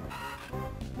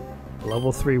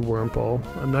 Level 3 Wurmple.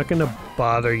 I'm not gonna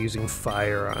bother using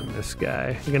fire on this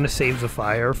guy. I'm gonna save the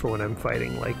fire for when I'm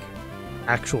fighting, like,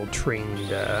 actual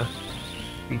trained,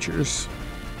 creatures.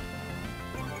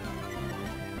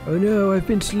 Oh no, I've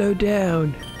been slowed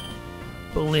down.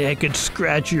 If only I could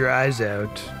scratch your eyes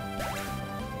out.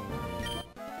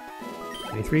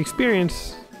 23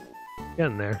 experience.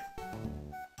 Getting there.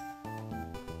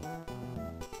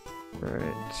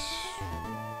 Alright.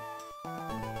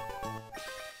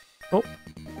 Oh,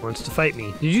 wants to fight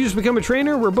me. Did you just become a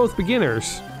trainer? We're both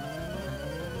beginners.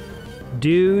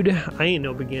 Dude, I ain't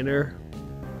no beginner.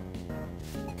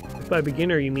 If by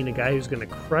beginner you mean a guy who's gonna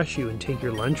crush you and take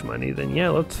your lunch money, then yeah,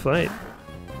 let's fight.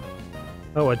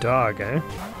 Oh, a dog, eh?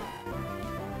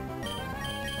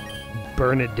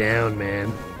 Burn it down,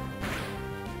 man.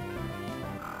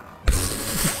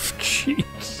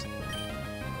 Jeez.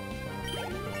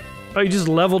 Oh, you just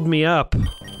leveled me up.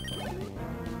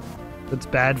 That's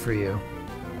bad for you.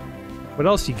 What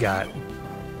else you got?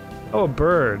 Oh, a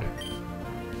bird.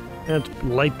 Let's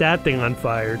light that thing on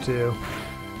fire, too.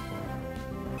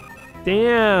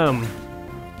 Damn!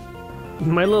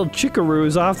 My little Chikaroo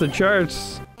is off the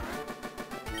charts.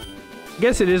 I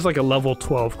guess it is like a level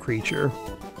 12 creature.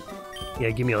 Yeah,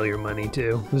 give me all your money,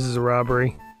 too. This is a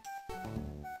robbery.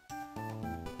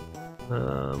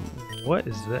 What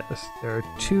is this? There are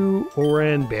 2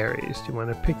 Oran berries. Do you want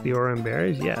to pick the Oran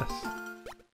berries? Yes.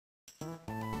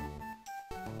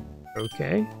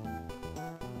 Okay.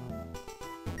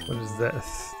 What is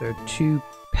this? There are 2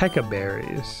 Pekka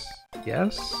berries.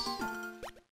 Yes.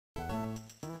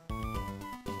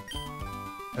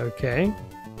 Okay.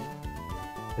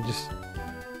 I just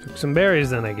took some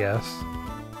berries then, I guess.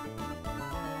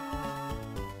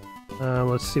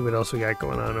 Let's see what else we got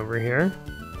going on over here.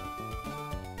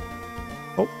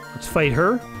 Oh, let's fight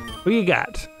her. What you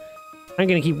got? I'm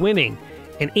gonna keep winning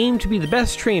and aim to be the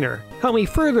best trainer. Help me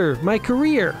further my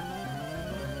career.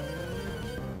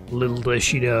 Little does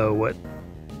she know what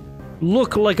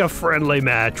looked like a friendly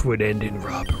match would end in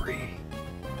robbery.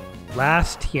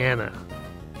 Last Tiana.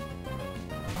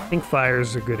 I think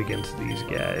fires are good against these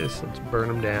guys. Let's burn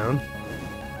them down.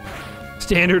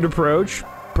 Standard approach.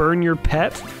 Burn your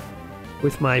pet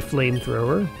with my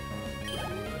flamethrower.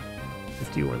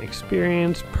 51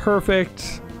 experience.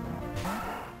 Perfect.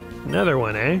 Another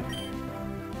one, eh?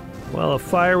 Well, if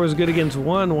fire was good against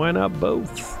one, why not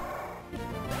both?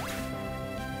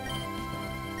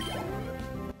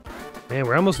 Man,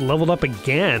 we're almost leveled up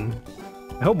again.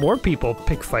 I hope more people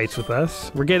pick fights with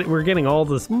us. We're getting all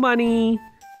this money.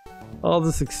 All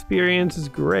this experience is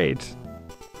great.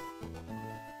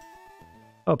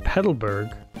 Oh,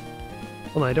 Petalburg.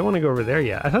 Hold on, I don't want to go over there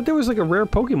yet. I thought there was like a rare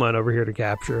Pokemon over here to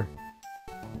capture.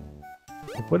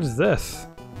 Like, what is this?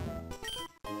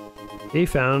 They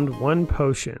found one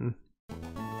potion.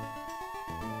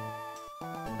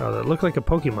 Oh, that looked like a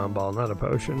Pokemon ball, not a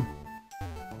potion.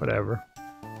 Whatever.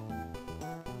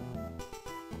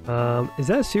 Is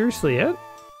that seriously it?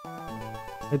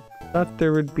 I thought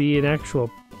there would be an actual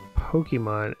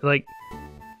Pokemon. Like,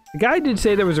 the guy did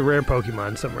say there was a rare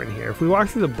Pokemon somewhere in here. If we walk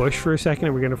through the bush for a second,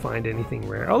 are we gonna find anything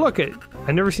rare? Oh, look,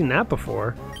 I've never seen that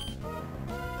before.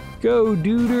 Go,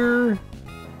 Duder!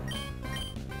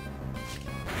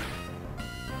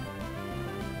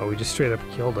 Oh, we just straight up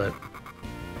killed it.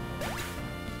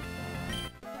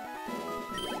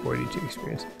 42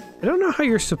 experience. I don't know how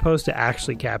you're supposed to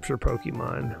actually capture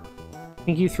Pokemon. I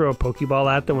think you throw a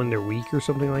Pokeball at them when they're weak or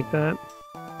something like that.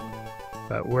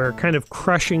 But we're kind of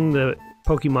crushing the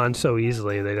Pokemon so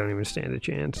easily they don't even stand a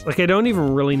chance. Like, I don't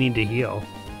even really need to heal.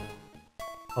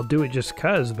 I'll do it just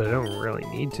cuz, but I don't really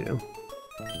need to.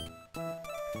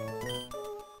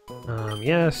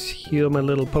 Yes, heal my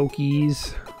little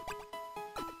Pokies.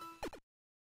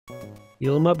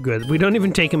 Heal them up good. We don't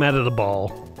even take them out of the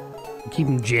ball. We keep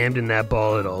them jammed in that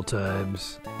ball at all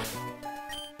times.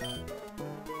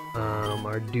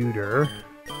 Our Duder.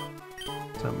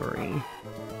 Summary.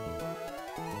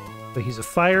 So he's a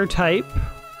fire type.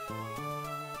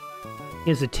 He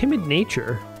has a timid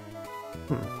nature.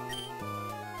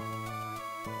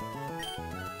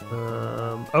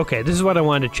 Okay, this is what I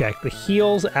wanted to check. The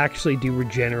heals actually do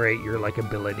regenerate your like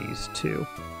abilities too.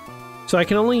 So I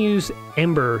can only use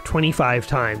Ember 25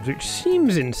 times, which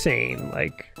seems insane.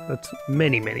 Like, that's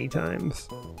many, many times.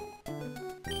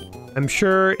 I'm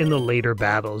sure in the later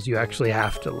battles you actually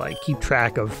have to like keep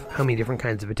track of how many different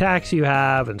kinds of attacks you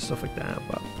have and stuff like that.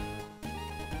 But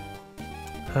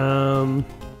oh,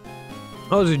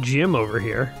 there's a gym over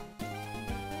here.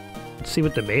 Let's see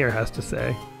what the mayor has to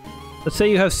say. Let's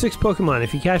say you have 6 Pokemon.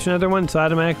 If you catch another one, it's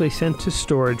automatically sent to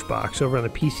storage box over on the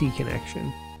PC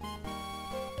connection.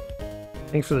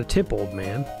 Thanks for the tip, old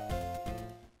man.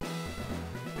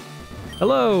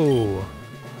 Hello!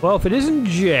 Well, if it isn't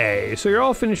Jay, so you're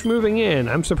all finished moving in.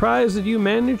 I'm surprised that you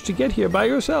managed to get here by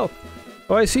yourself.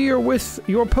 Oh, I see you're with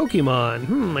your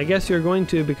Pokemon. I guess you're going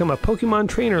to become a Pokemon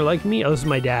trainer like me. Oh, this is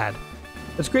my dad.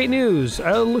 That's great news.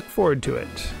 I'll look forward to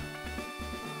it.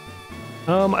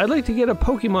 I'd like to get a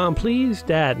Pokemon, please.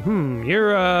 Dad,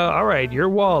 you're, alright, you're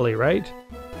Wally, right?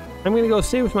 I'm gonna go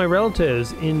stay with my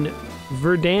relatives in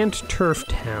Verdant Turf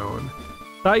Town.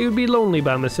 Thought you'd be lonely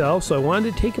by myself, so I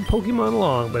wanted to take a Pokemon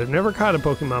along, but I've never caught a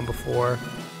Pokemon before.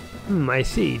 I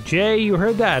see. Jay, you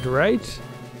heard that, right?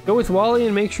 Go with Wally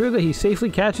and make sure that he safely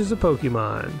catches a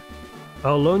Pokemon.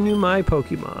 I'll loan you my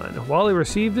Pokemon. Wally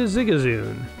received a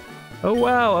Zigzagoon. Oh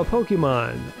wow, a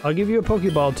Pokemon. I'll give you a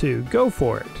Pokeball too. Go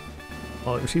for it.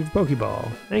 Wally received a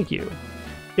Pokeball. Thank you.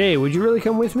 Jay, would you really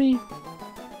come with me?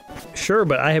 Sure,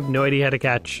 but I have no idea how to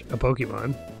catch a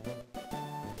Pokemon.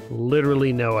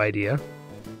 Literally no idea.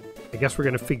 I guess we're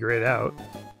gonna figure it out.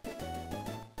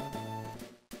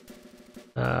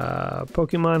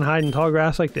 Pokemon hide in tall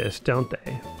grass like this, don't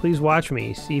they? Please watch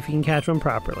me, see if you can catch one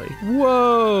properly.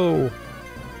 Whoa!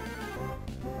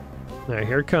 Alright,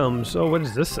 here it comes. Oh, what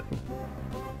is this thing?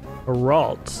 A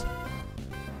Ralts.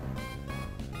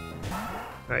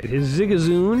 Alright, his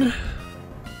Zigzagoon.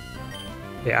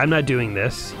 Yeah, I'm not doing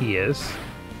this. He is.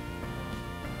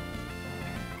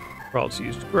 Ralts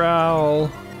used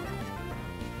Growl.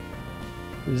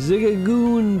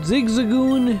 Zigzagoon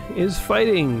is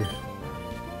fighting.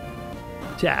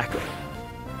 Tackle.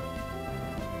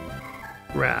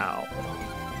 Growl.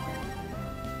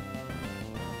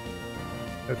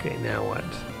 Okay, now what?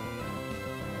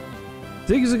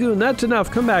 Zigzagoon, that's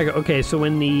enough. Come back. Okay, so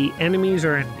when the enemies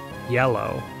are in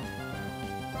yellow,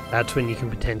 that's when you can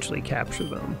potentially capture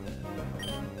them.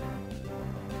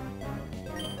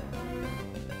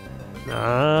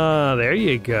 Ah, there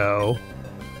you go.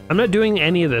 I'm not doing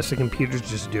any of this. The computer's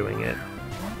just doing it.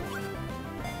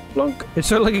 Plunk. It's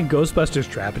sort of like a Ghostbusters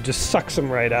trap. It just sucks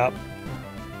them right up.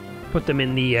 Put them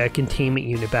in the containment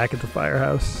unit back at the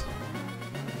firehouse.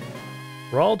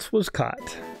 Ralt was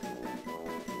caught.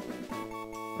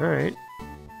 Alright.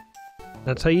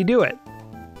 That's how you do it.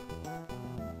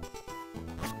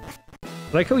 I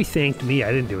like how he thanked me.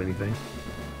 I didn't do anything.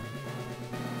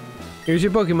 Here's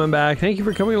your Pokemon back. Thank you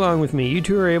for coming along with me. You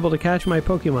two are able to catch my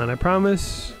Pokemon. I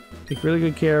promise. Take really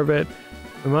good care of it.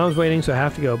 My mom's waiting, so I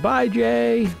have to go. Bye,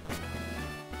 Jay.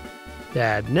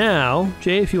 Dad. Now,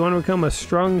 Jay, if you want to become a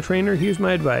strong trainer, here's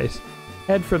my advice.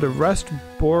 Head for the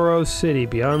Rustboro City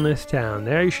beyond this town.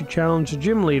 There you should challenge the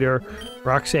gym leader,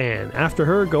 Roxanne. After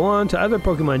her, go on to other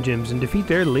Pokemon gyms and defeat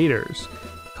their leaders.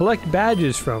 Collect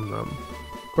badges from them.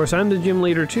 Of course, I'm the gym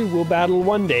leader too. We'll battle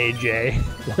one day, Jay.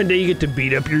 One day you get to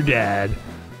beat up your dad.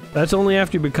 That's only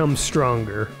after you become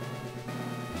stronger.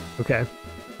 Okay.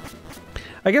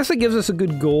 I guess that gives us a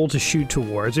good goal to shoot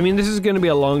towards. I mean, this is going to be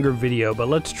a longer video, but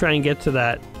let's try and get to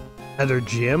that other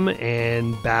gym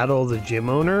and battle the gym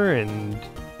owner, and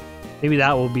maybe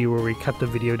that will be where we cut the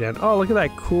video down. Oh, look at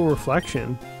that cool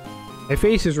reflection. My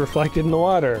face is reflected in the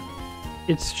water.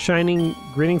 It's shining,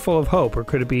 grinning full of hope, or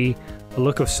could it be a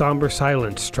look of somber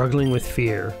silence, struggling with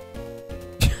fear?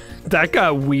 That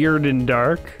got weird and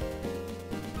dark.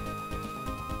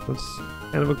 That's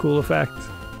kind of a cool effect.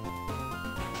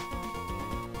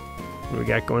 What do we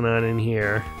got going on in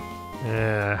here?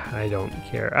 I don't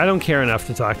care. I don't care enough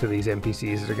to talk to these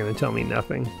NPCs that are going to tell me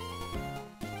nothing.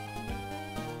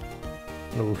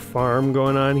 Little farm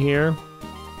going on here.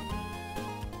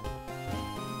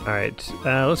 Alright,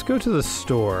 let's go to the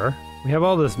store. We have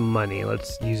all this money.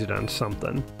 Let's use it on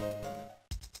something.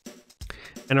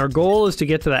 And our goal is to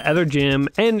get to that other gym.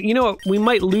 And you know what? We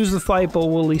might lose the fight, but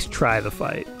we'll at least try the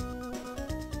fight.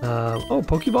 Oh,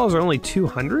 Pokeballs are only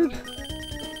 200?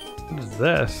 What is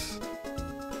this?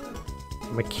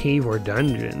 From a cave or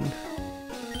dungeon.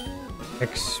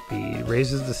 X speed.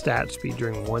 Raises the stat speed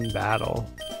during one battle.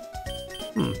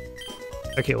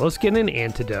 Okay, well, let's get an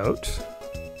antidote.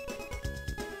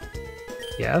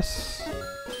 Yes.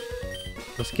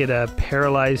 Let's get a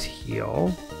paralyze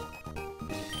heal.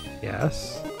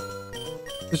 Yes.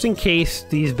 Just in case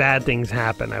these bad things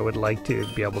happen, I would like to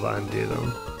be able to undo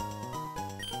them.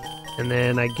 And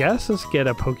then I guess let's get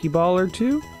a Pokeball or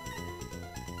two.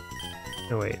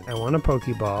 No, wait, I want a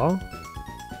Pokeball.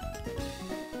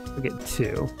 I'll get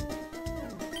 2.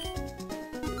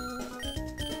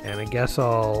 And I guess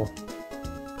I'll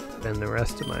spend the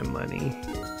rest of my money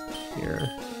here.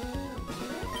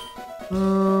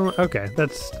 Okay,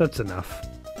 that's enough.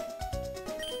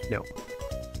 No.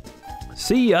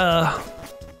 See ya!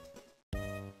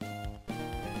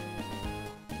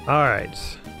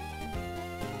 Alright.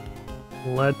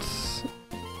 Let's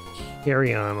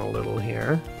carry on a little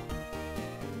here.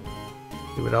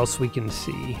 See what else we can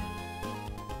see.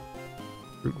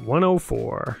 Route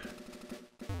 104.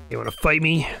 You wanna fight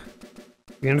me?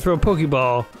 You're gonna throw a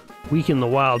Pokeball. Weaken the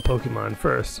wild Pokemon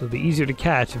first. It'll be easier to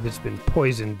catch if it's been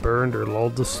poisoned, burned, or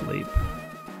lulled to sleep.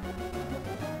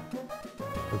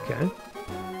 Okay.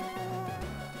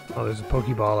 Oh, there's a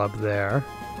Pokeball up there.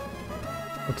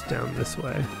 What's down this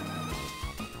way?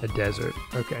 A desert.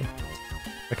 Okay.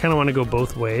 I kind of want to go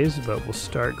both ways, but we'll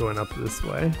start going up this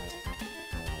way.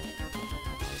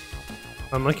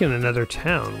 I'm like in another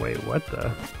town. Wait, what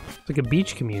the? It's like a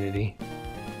beach community.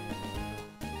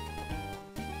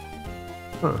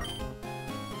 Huh.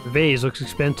 The vase looks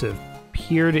expensive.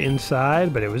 Peered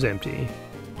inside, but it was empty.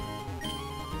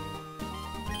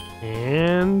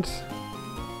 And...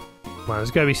 come on,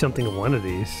 there's gotta be something in one of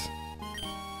these.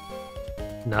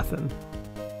 Nothing.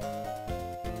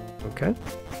 Okay.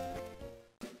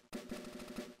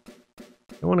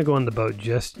 I don't want to go on the boat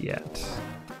just yet.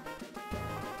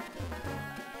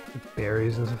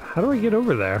 Berries and stuff. How do I get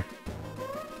over there?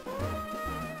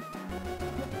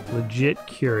 Legit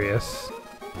curious.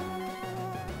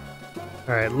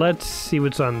 Alright, let's see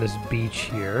what's on this beach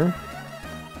here.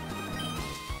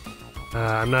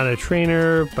 I'm not a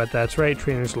trainer, but that's right.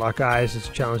 Trainers lock eyes. It's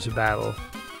a challenge to battle.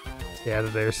 Stay out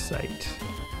of their sight.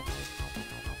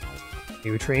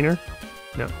 You a trainer?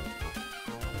 No.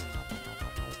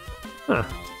 Huh.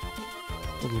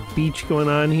 Little beach going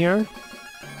on here.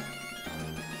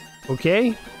 Okay.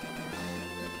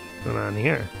 What's going on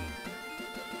here?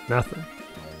 Nothing.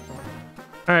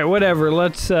 Alright, whatever.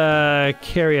 Let's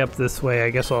carry up this way. I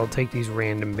guess I'll take these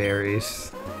random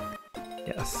berries.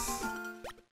 Yes.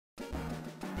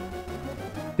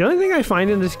 The only thing I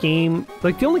find in this game,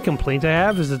 like the only complaint I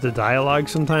have is that the dialogue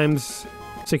sometimes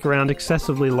stick around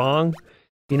excessively long.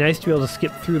 Be nice to be able to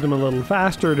skip through them a little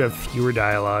faster to have fewer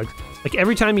dialogues. Like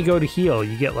every time you go to heal,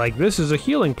 you get like, this is a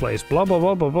healing place, blah, blah,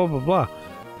 blah, blah, blah, blah, blah.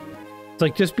 It's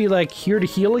like, just be like, here to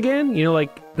heal again? You know,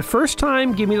 like the first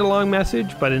time, give me the long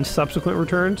message, but in subsequent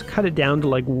returns, cut it down to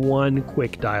like one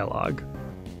quick dialogue.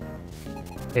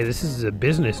 Hey, this is a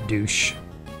business douche.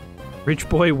 Rich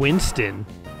boy Winston.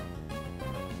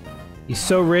 He's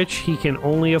so rich, he can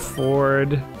only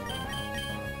afford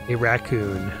a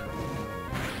raccoon.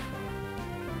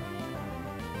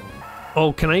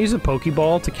 Oh, can I use a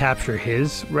Pokeball to capture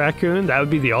his raccoon? That would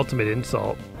be the ultimate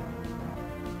insult.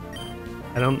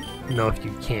 I don't know if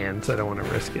you can, so I don't want to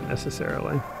risk it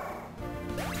necessarily.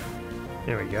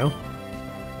 There we go.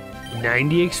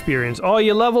 90 experience. Oh,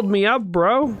 you leveled me up,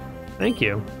 bro. Thank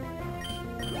you.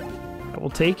 I will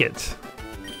take it.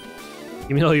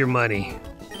 Give me all your money.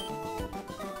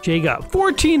 Jay got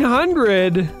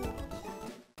 1,400!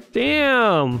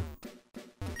 Damn!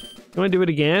 You wanna do it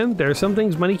again? There are some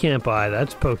things money can't buy.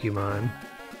 That's Pokemon.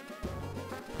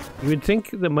 You would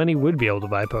think that money would be able to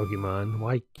buy Pokemon.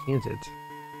 Why can't it?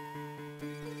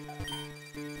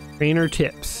 Trainer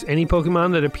tips. Any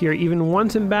Pokemon that appear even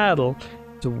once in battle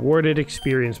is awarded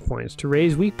experience points. To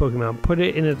raise weak Pokemon, put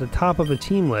it in at the top of a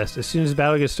team list. As soon as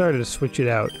battle gets started, switch it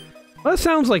out. Well, that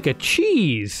sounds like a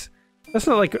cheese! That's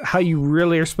not like how you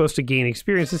really are supposed to gain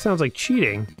experience. It sounds like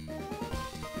cheating.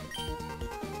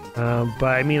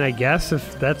 But I mean, I guess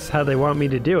if that's how they want me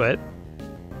to do it.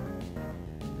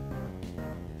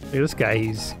 Look at this guy,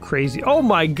 he's crazy. Oh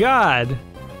my god!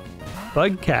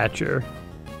 Bug catcher.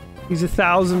 He's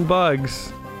 1,000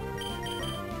 bugs.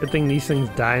 Good thing these things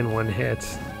die in one hit.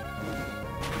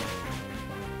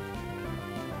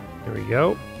 There we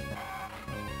go.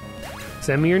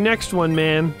 Send me your next one,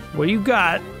 man. What do you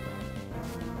got?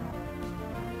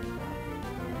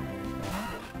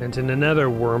 Sent in another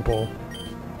Wurmple.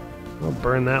 I'll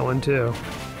burn that one too.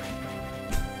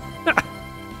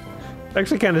 It's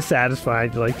actually kind of satisfying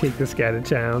to like take this guy to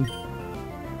town.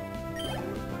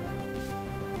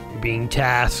 You're being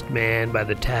tasked, man, by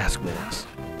the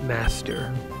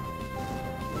taskmaster.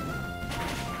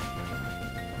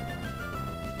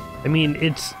 I mean,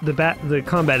 it's the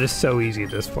combat is so easy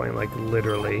at this point, like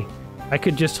literally. I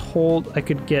could just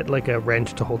get like a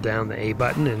wrench to hold down the A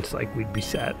button and it's like we'd be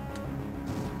set.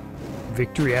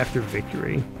 Victory after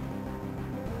victory.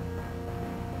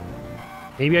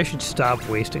 Maybe I should stop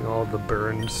wasting all of the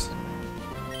burns.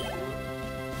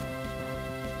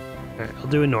 Alright, I'll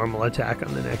do a normal attack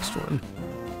on the next one.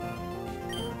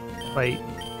 Fight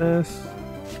this.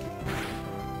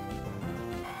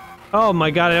 Oh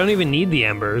my god, I don't even need the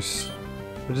embers.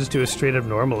 I'll just do a straight up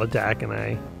normal attack and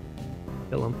I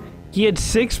kill him. He had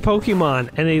 6 Pokemon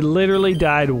and they literally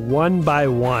died one by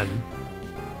one.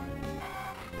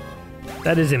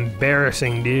 That is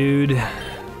embarrassing, dude.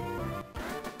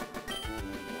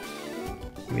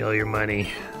 Give me all your money.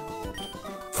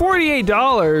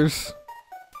 $48!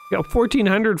 Got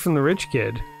 1,400 from the rich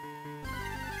kid.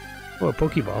 Oh, a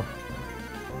Pokeball.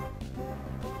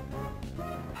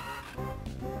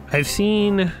 I've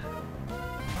seen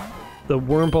the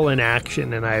Wurmple in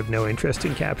action and I have no interest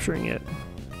in capturing it.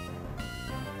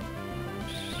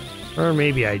 Or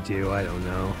maybe I do, I don't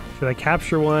know. Should I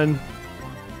capture one?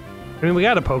 I mean, we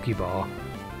got a Pokeball.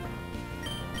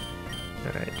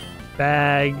 Alright.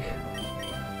 Bag.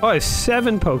 Oh, I have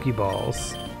 7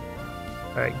 Pokeballs.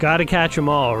 Alright, gotta catch them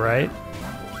all, right?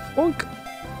 Bonk.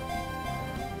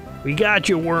 We got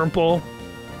you, Wurmple.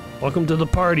 Welcome to the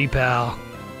party, pal.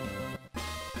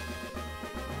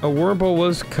 A Wurmple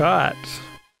was caught.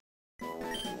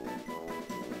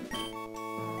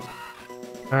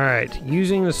 Alright,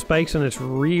 using the spikes on its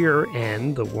rear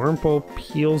end, the Wurmple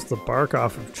peels the bark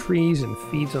off of trees and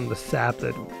feeds on the sap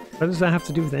that... What does that have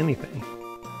to do with anything?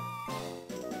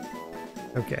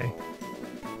 Okay.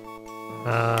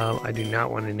 I do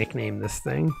not want to nickname this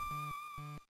thing.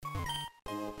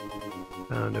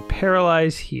 Found a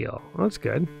paralyzed heal. Oh, that's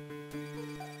good.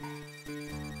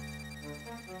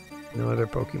 No other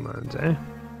Pokemons, eh?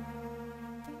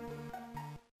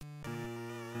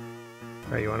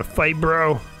 Alright, you wanna fight,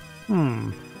 bro?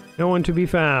 No one to be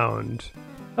found.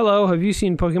 Hello, have you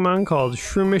seen Pokemon called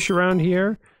Shroomish around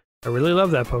here? I really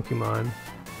love that Pokemon.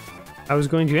 I was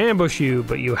going to ambush you,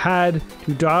 but you had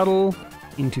to dawdle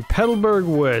into Petalburg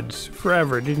Woods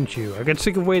forever, didn't you? I got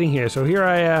sick of waiting here, so here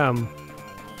I am.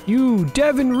 You,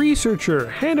 Devon researcher,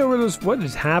 hand over those... What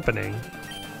is happening?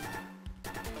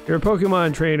 You're a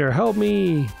Pokemon trainer, help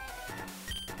me!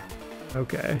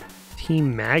 Okay.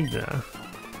 Team Magna.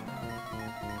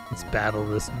 Let's battle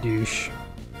this douche.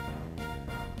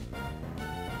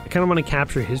 I kind of want to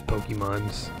capture his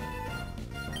Pokemons.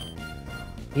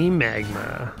 Team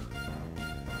Magma.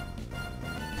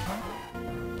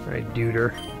 Alright,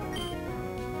 Duder.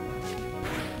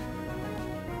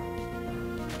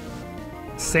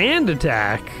 Sand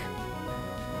attack!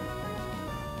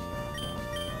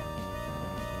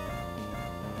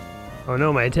 Oh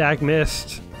no, my attack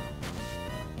missed.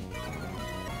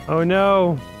 Oh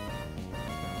no!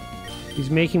 He's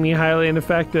making me highly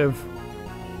ineffective.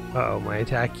 Uh oh, my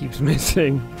attack keeps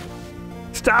missing.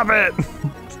 Stop it!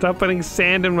 Stop putting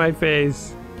sand in my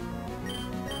face.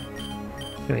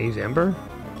 Can I use Ember?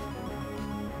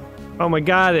 Oh my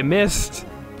god, it missed.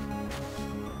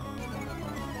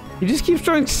 He just keeps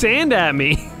throwing sand at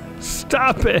me.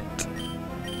 Stop it.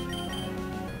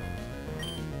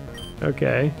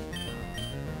 Okay.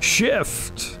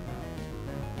 Shift.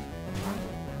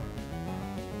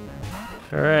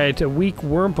 Alright, a weak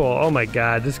Wurmple. Oh my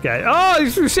god, this guy. Oh, he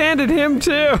threw sand at him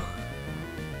too!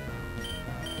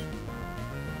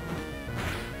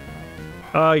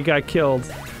 Oh, he got killed.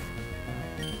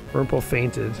 Wurmple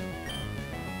fainted.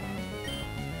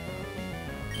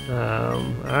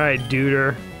 Alright,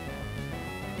 Duder.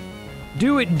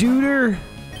 Do it, Duder!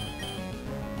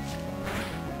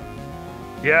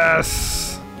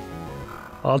 Yes!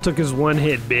 All it took is one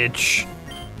hit, bitch.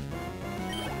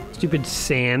 Stupid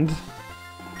sand.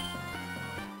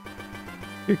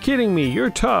 You're kidding me, you're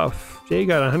tough. Jay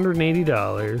got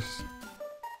 $180.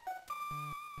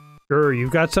 Sure,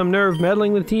 you've got some nerve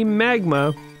meddling with Team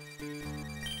Magma.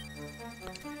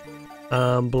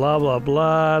 Blah blah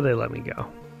blah, they let me go.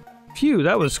 Phew,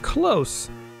 that was close.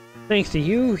 Thanks to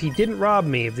you, he didn't rob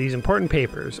me of these important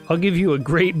papers. I'll give you a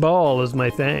great ball as my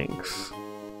thanks.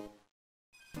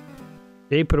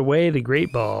 Jay put away the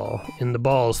great ball in the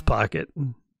ball's pocket.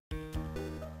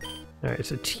 Alright,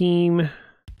 so Team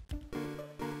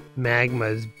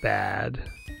Magma's bad.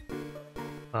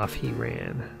 Off he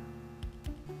ran.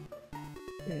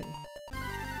 Okay.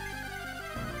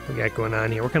 What we got going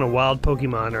on here? What kind of wild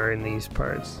Pokemon are in these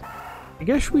parts? I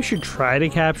guess we should try to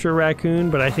capture Raccoon,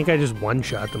 but I think I just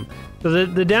one-shot them. So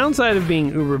the downside of being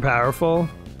uber powerful...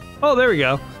 Oh, there we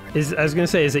go. I was gonna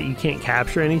say is that you can't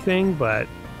capture anything, but...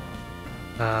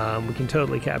 we can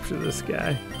totally capture this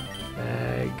guy.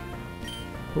 Bag.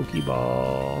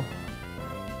 Pokeball.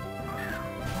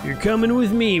 You're coming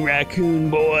with me, Raccoon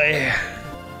boy.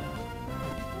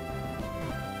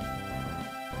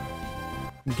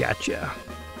 Gotcha.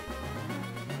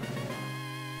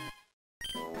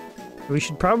 We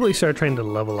should probably start trying to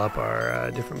level up our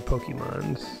different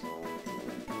Pokemons.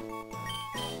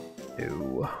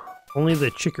 Ew. Only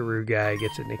the Chikaroo guy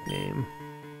gets a nickname.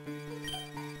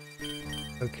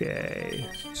 Okay,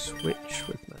 switch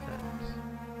with that.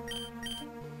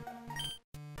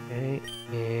 Okay,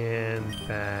 and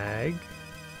bag.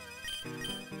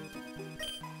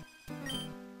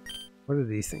 What do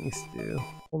these things do?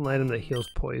 Hold an item that heals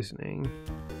poisoning.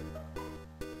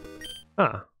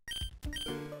 Huh.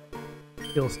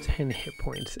 Heals 10 hit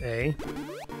points, eh?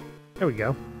 There we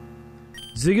go.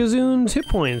 Zigzagoon's hit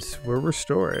points were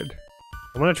restored.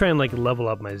 I want to try and like level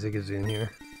up my Zigzagoon here.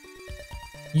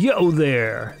 Yo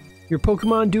there! Your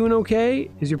Pokemon doing okay?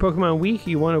 Is your Pokemon weak?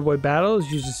 You want to avoid battles?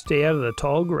 You just stay out of the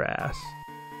tall grass.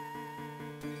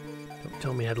 Don't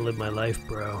tell me how to live my life,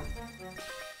 bro.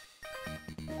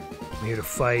 I'm here to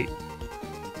fight.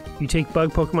 You take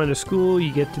bug Pokemon to school,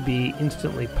 you get to be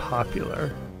instantly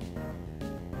popular.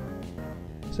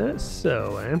 Is that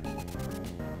so, eh?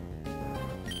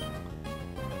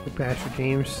 Pastor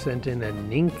James sent in a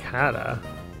Ninkata.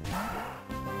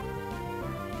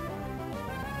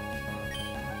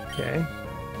 Okay.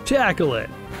 Tackle it!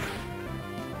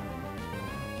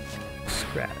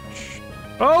 Scratch.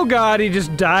 Oh god, he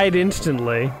just died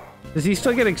instantly. Does he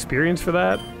still get experience for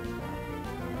that?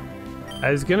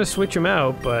 I was gonna switch him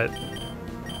out, but...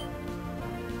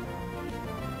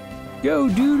 Go,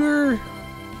 Duder!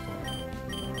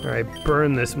 Alright,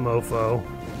 burn this mofo.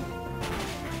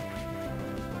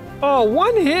 Oh,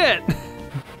 one hit!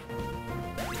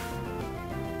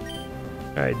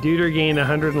 Alright, Duder gained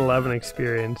 111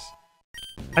 experience.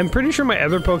 I'm pretty sure my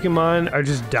other Pokemon are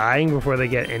just dying before they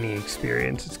get any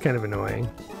experience. It's kind of annoying.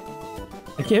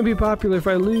 I can't be popular if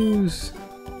I lose.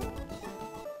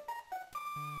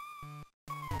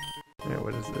 Alright,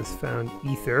 what is this? Found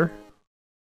Ether.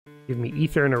 Give me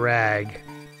Ether and a rag.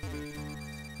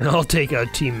 And I'll take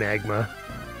out Team Magma.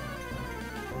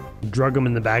 Drug him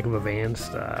in the back of a van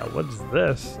style. What's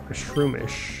this? A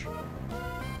Shroomish.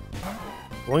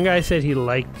 One guy said he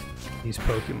liked these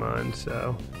Pokemon,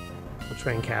 so we'll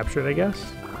try and capture it, I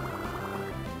guess.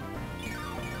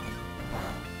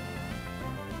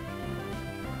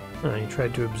 Oh, he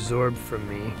tried to absorb from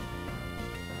me.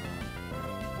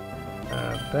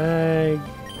 Bag.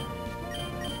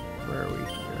 Where are we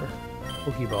here?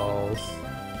 Pokeballs.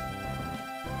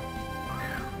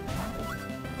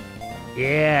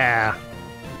 Yeah!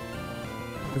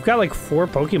 We've got like 4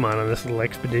 Pokemon on this little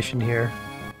expedition here.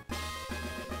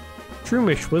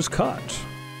 Shroomish was caught.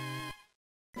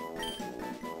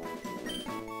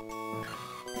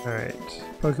 Alright.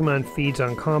 Pokemon feeds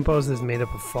on compost that's made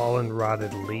up of fallen,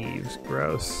 rotted leaves.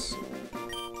 Gross.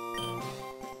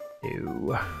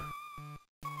 Ew.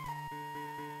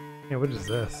 Yeah, what is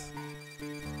this?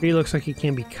 Tree looks like it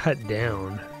can be cut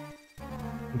down.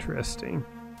 Interesting.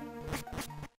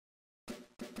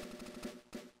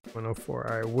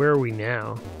 104. Alright, where are we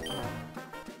now?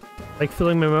 Like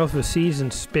filling my mouth with seeds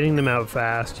and spitting them out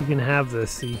fast. You can have this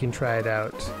so you can try it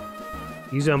out.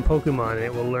 Use it on Pokemon and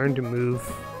it will learn to move.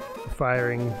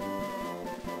 Firing.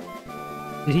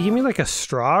 Did he give me like a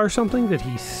straw or something that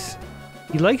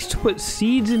he likes to put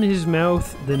seeds in his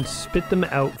mouth then spit them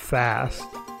out fast?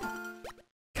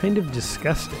 Kind of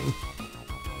disgusting.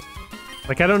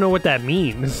 Like I don't know what that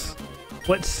means.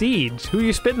 What seeds? Who are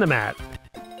you spitting them at?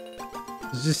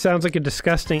 It just sounds like a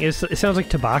disgusting, it sounds like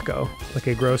tobacco. Like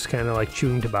a gross kind of like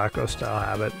chewing tobacco style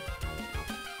habit.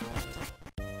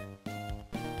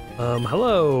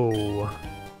 Hello.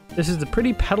 This is the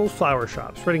Pretty Petal Flower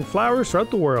Shop, spreading flowers throughout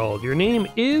the world. Your name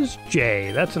is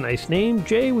Jay. That's a nice name.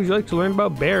 Jay, would you like to learn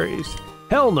about berries?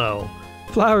 Hell no.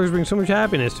 Flowers bring so much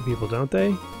happiness to people, don't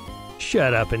they?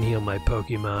 Shut up and heal my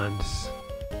Pokemons.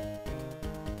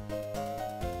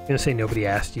 I'm gonna say nobody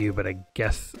asked you, but I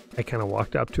guess I kind of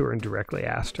walked up to her and directly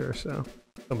asked her, so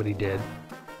somebody did.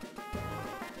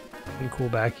 Anything cool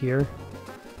back here?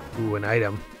 Ooh, an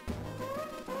item.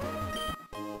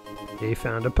 They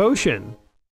found a potion.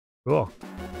 Cool.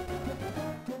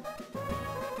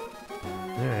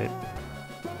 Alright.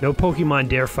 No Pokemon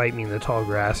dare fight me in the tall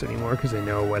grass anymore because they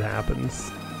know what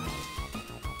happens.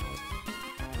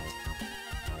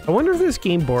 I wonder if this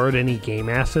game borrowed any game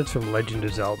assets from Legend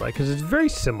of Zelda, because it's very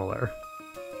similar.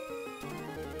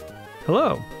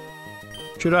 Hello.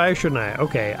 Should I or shouldn't I?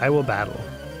 Okay, I will battle.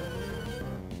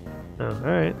 Oh,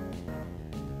 alright.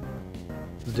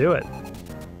 Let's do it.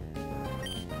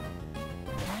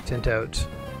 Sent out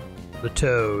the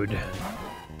Toad.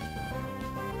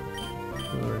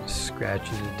 Or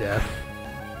scratchy to death.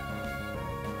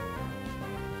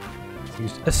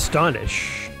 Use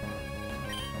Astonish.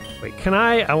 Wait, can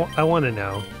I want to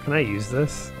know. Can I use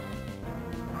this?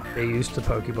 They used the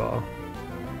Pokeball.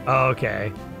 Oh,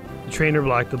 okay. The trainer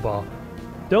blocked the ball.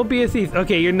 Don't be a thief.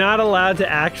 Okay, you're not allowed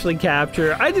to actually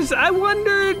capture. I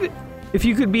wondered if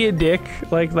you could be a dick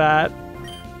like that.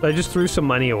 So I just threw some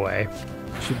money away.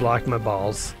 She blocked my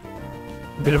balls.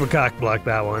 Bit of a cock block,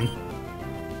 that one.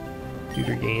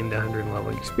 Tutor gained 100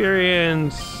 level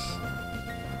experience.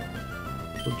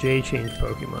 Will Jay change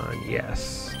Pokemon?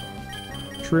 Yes.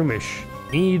 Shroomish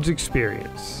needs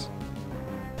experience.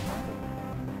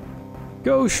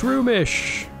 Go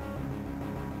Shroomish!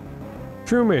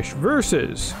 Shroomish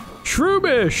versus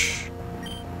Shroomish!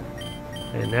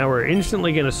 And now we're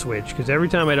instantly gonna switch, because every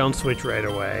time I don't switch right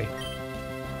away,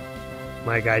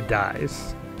 my guy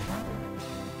dies.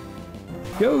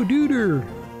 Go Duder!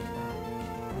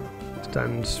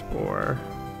 Stun Spore.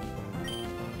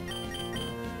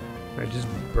 I just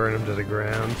burn him to the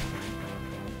ground.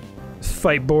 This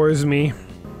fight bores me.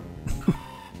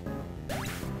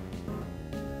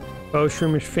 Oh,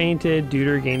 Shroomish fainted.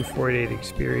 Duder gained 48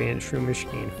 experience. Shroomish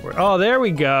gained 4. Oh, there we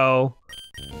go.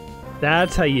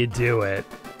 That's how you do it.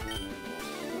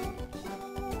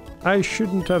 I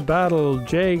shouldn't have battled.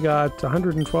 Jay got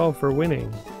 112 for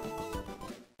winning.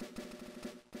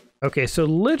 Okay, so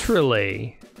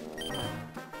literally,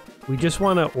 we just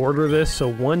want to order this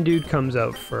so one dude comes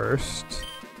out first.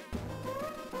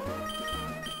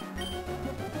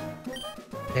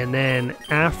 And then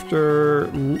after,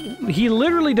 he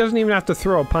literally doesn't even have to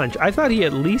throw a punch. I thought he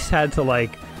at least had to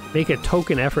like make a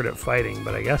token effort at fighting,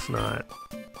 but I guess not.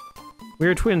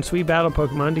 We're twins, we battle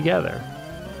Pokemon together.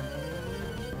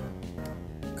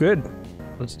 Good,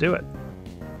 let's do it.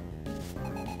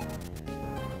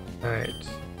 Alright,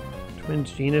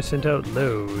 Twins Gina sent out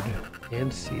load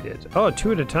and seeded. Oh,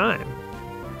 2 at a time.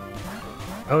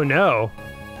 Oh no.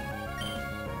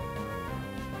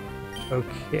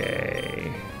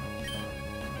 Okay.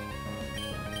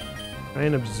 Try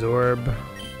and absorb,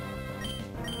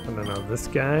 I don't know, this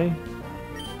guy.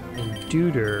 And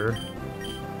Duder,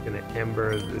 gonna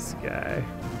Ember this guy.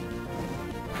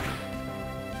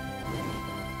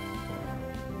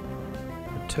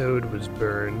 toad was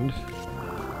burned.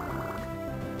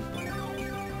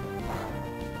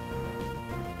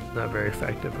 Not very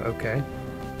effective, okay.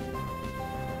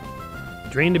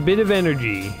 Drained a bit of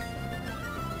energy.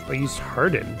 I used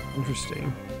harden,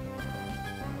 interesting.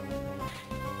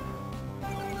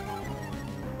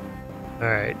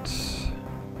 Alright.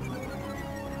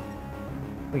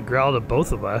 We growled at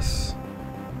both of us.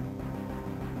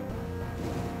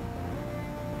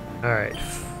 Alright,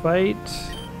 fight,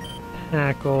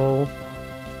 tackle,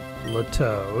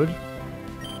 Latoad.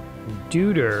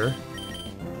 Duder,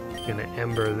 gonna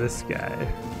ember this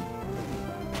guy.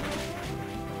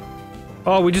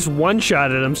 Oh, we just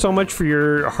one-shotted him. So much for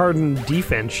your hardened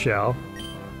defense shell.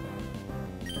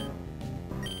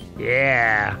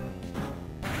 Yeah.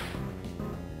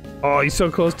 Oh, he's so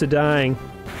close to dying.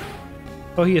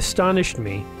 Oh, he astonished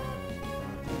me.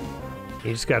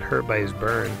 He just got hurt by his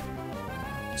burn.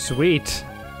 Sweet.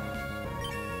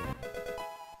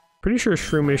 Pretty sure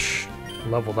Shroomish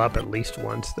leveled up at least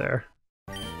once there.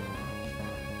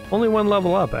 Only one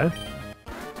level up, eh?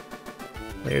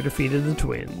 Player defeated the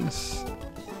twins.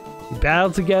 We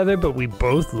battled together, but we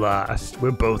both lost.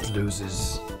 We're both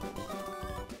losers.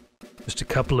 Just a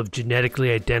couple of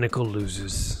genetically identical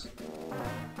losers.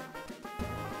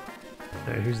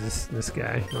 Alright, who's this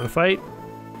guy? You wanna fight?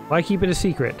 Why keep it a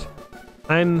secret?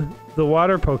 I'm the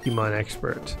water Pokemon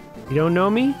expert. You don't know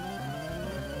me?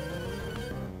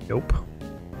 Nope.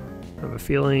 I have a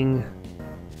feeling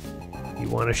you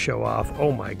want to show off.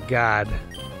 Oh my god.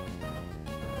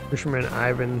 Fisherman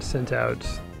Ivan sent out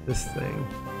this thing.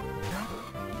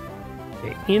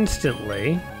 Okay,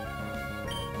 instantly.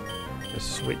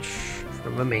 Just switch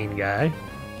from the main guy.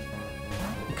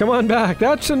 Come on back,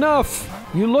 that's enough!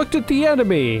 You looked at the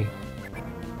enemy!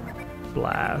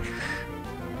 Splash.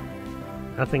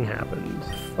 Nothing happens.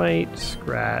 Fight,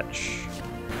 scratch.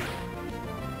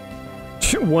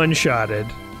 One-shotted.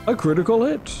 A critical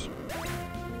hit.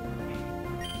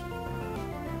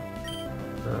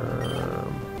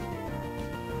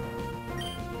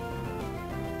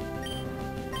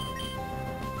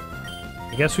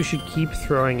 I guess we should keep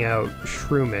throwing out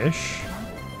Shroomish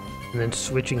and then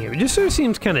switching it. It just sort of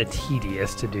seems kind of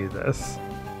tedious to do this.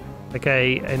 Like,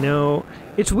 I know...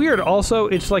 It's weird, also,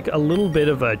 it's like a little bit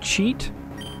of a cheat.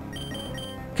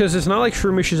 Because it's not like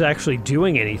Shroomish is actually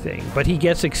doing anything, but he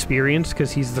gets experience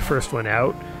because he's the first one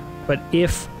out. But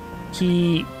if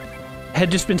he had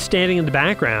just been standing in the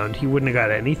background, he wouldn't have got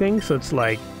anything, so it's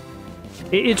like...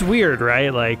 It's weird,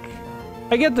 right? Like,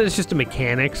 I get that it's just a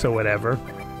mechanic, so whatever.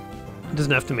 It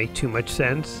doesn't have to make too much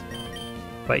sense.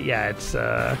 But yeah, it's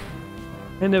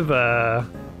kind of an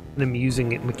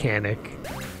amusing mechanic.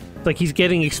 It's like he's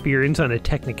getting experience on a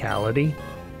technicality.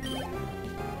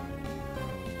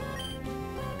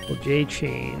 Will J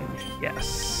change?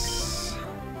 Yes.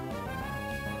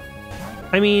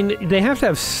 I mean, they have to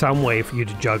have some way for you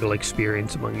to juggle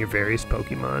experience among your various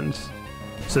Pokemons.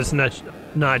 So it's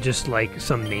not just like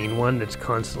some main one that's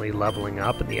constantly leveling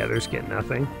up and the others get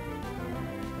nothing.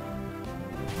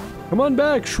 Come on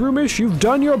back, Shroomish, you've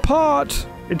done your part!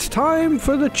 It's time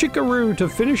for the Chikaroo to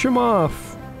finish him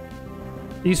off.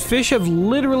 These fish have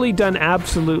literally done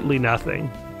absolutely nothing.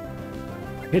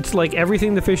 It's like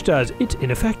everything the fish does, it's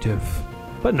ineffective.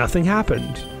 But nothing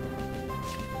happened.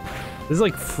 This is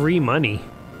like free money.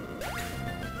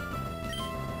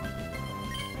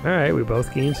 Alright, we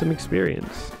both gained some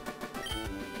experience.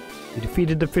 We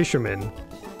defeated the fisherman.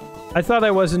 I thought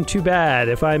I wasn't too bad,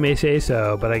 if I may say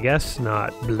so, but I guess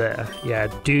not. Bleh. Yeah,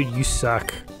 dude, you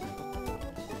suck.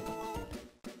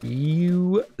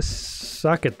 You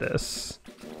suck at this.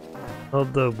 Well,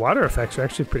 the water effects are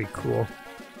actually pretty cool.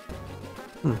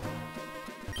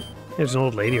 There's an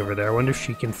old lady over there. I wonder if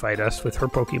she can fight us with her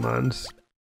Pokemons.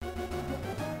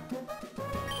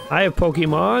 I have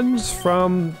Pokemons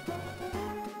from...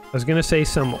 I was gonna say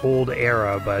some old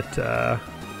era, but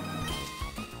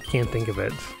can't think of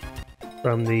it.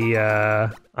 From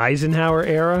the Eisenhower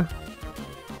era.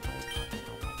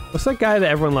 What's that guy that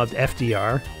everyone loves?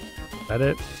 FDR? Is that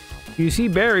it? If you see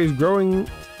berries growing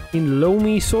in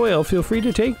loamy soil, feel free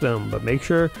to take them, but make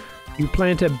sure you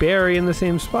plant a berry in the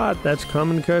same spot. That's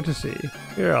common courtesy.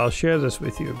 Here, I'll share this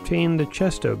with you. Obtain the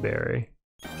Chesto berry.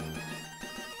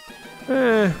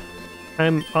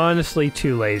 I'm honestly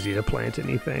too lazy to plant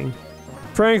anything.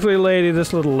 Frankly, lady,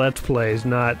 this little Let's Play is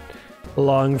not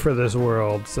long for this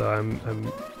world, so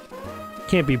I'm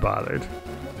can't be bothered.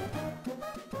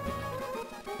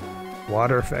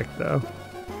 Water effect, though.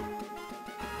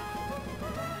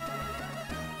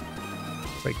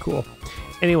 Quite cool.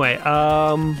 Anyway,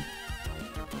 okay,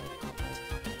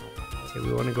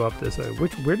 we want to go up this way.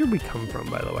 Where did we come from,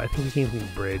 by the way? I think we came from the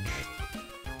bridge.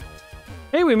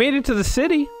 Hey, we made it to the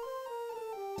city.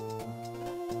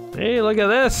 Hey, look at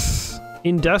this.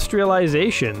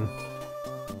 Industrialization.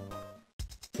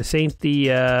 This ain't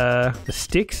the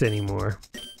sticks anymore.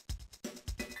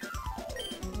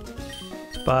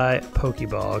 Let's buy a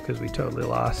Pokeball, because we totally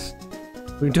lost.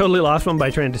 We totally lost one by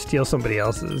trying to steal somebody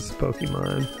else's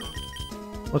Pokemon.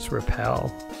 What's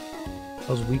Repel?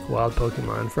 Those weak wild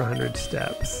Pokemon for 100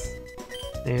 steps.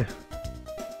 Yeah.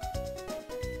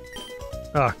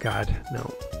 Oh god,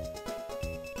 no.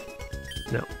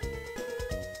 No.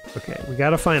 Okay, we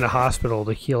gotta find a hospital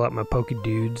to heal up my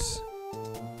Pokedudes.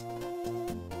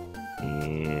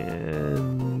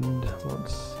 And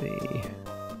let's see.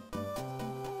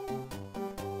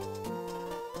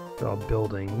 They're all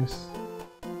buildings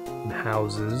and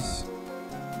houses.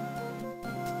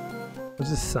 What does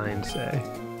this sign say?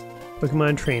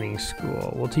 Pokemon Training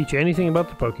School. We'll teach you anything about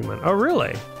the Pokemon. Oh,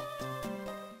 really?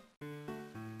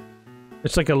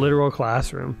 It's like a literal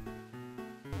classroom.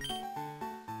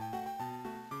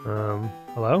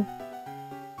 Hello?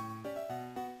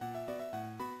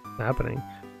 What's happening?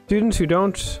 Students who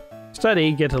don't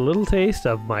study get a little taste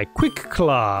of my Quick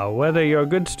Claw. Whether you're a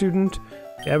good student,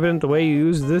 evident the way you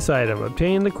use this item.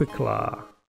 Obtain the Quick Claw.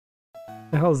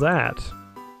 The hell's that?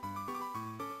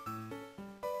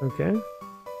 Okay.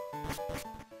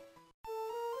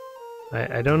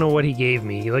 I don't know what he gave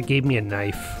me. He like gave me a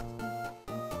knife.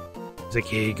 He's like,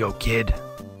 here you go, kid.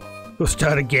 Go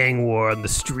start a gang war on the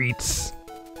streets.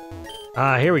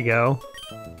 Ah, here we go.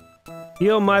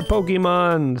 Heal my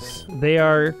Pokemons. They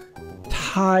are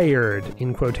tired,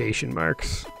 in quotation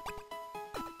marks.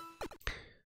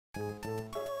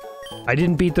 I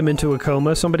didn't beat them into a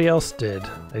coma. Somebody else did.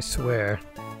 I swear.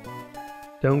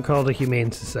 Don't call the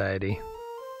Humane Society.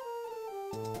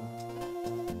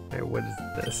 Alright, what is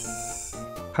this?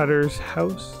 Cutter's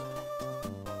house?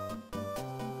 I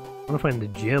want to find the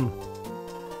gym.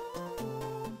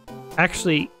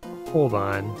 Actually, hold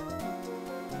on.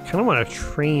 I kind of want to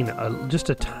train just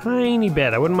a tiny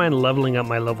bit. I wouldn't mind leveling up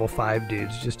my level 5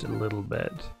 dudes just a little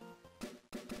bit.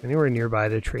 Anywhere nearby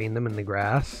to train them in the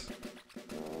grass?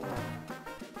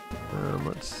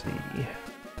 Let's see.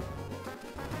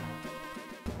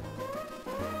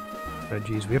 Oh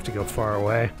geez, we have to go far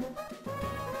away.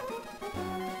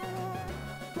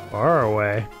 Far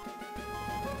away.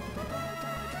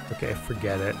 Okay,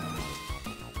 forget it.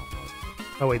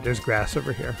 Oh wait, there's grass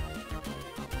over here.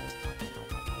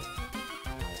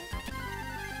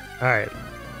 Alright.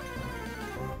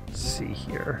 Let's see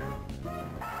here.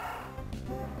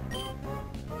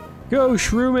 Go,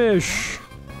 Shroomish!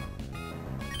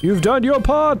 You've done your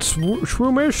part,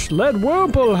 Shroomish! Let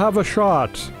Wurmple have a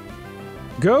shot!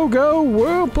 Go, go,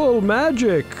 Wurmple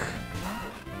magic!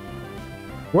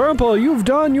 Wurmple, you've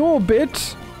done your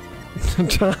bit!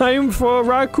 Time for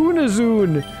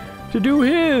Raccoonazoo to do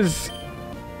his!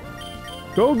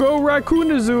 Go, go,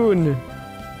 Raccoonazoo!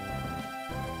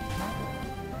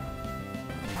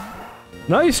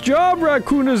 Nice job,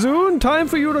 Raccoonazoo! Time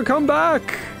for you to come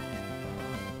back!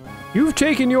 You've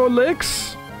taken your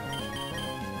licks!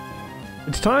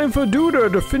 It's time for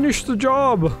Duda to finish the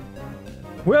job!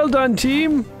 Well done,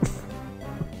 team!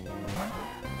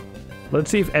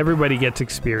 Let's see if everybody gets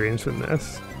experience from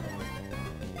this.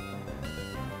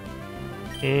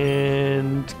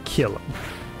 And kill him.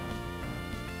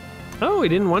 Oh, he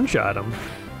didn't one-shot him.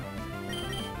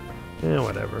 Yeah,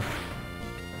 whatever.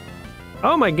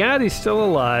 Oh my god, he's still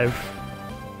alive.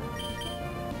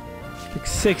 Like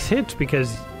 6 hits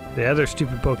because the other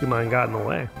stupid Pokemon got in the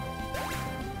way.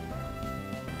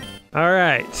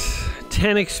 Alright.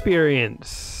 10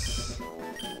 experience.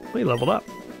 We leveled up.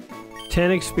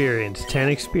 10 experience, 10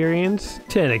 experience,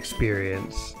 10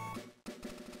 experience.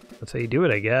 That's how you do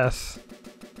it, I guess.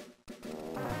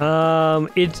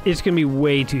 It's gonna be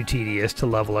way too tedious to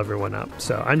level everyone up,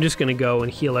 so I'm just gonna go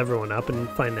and heal everyone up and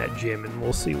find that gym and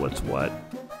we'll see what's what.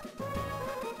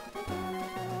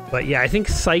 But yeah, I think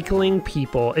cycling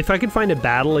people, if I could find a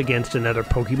battle against another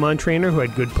Pokemon trainer who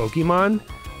had good Pokemon,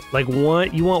 like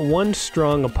you want one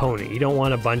strong opponent. You don't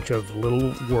want a bunch of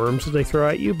little worms that they throw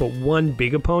at you, but one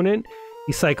big opponent,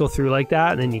 you cycle through like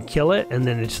that and then you kill it, and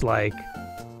then it's like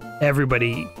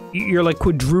everybody, you're like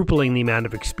quadrupling the amount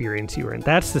of experience you earn.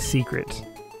 That's the secret.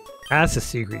 That's the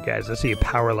secret, guys. That's how you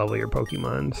power level your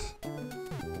Pokemons.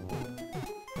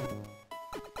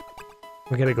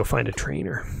 We gotta go find a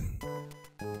trainer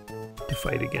to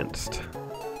fight against.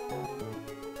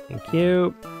 Thank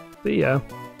you. See ya.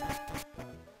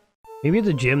 Maybe at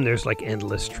the gym there's like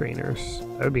endless trainers.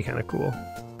 That would be kind of cool.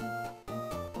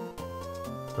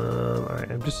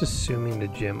 Alright, I'm just assuming the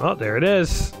gym. Oh, there it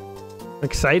is. I'm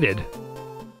excited.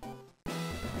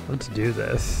 Let's do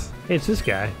this. Hey, it's this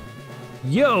guy.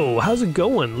 Yo, how's it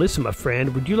going? Listen, my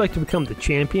friend, would you like to become the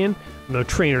champion? No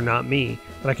trainer, not me,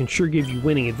 but I can sure give you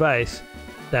winning advice.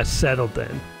 That's settled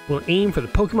then. We'll aim for the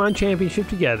Pokemon Championship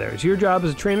together. It's your job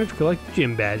as a trainer to collect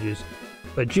gym badges.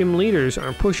 But gym leaders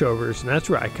aren't pushovers, and that's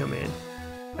where I come in.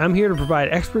 I'm here to provide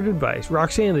expert advice.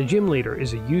 Roxanne, the gym leader,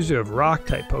 is a user of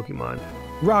Rock-type Pokemon.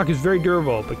 Rock is very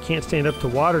durable, but can't stand up to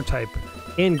Water-type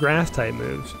and Grass-type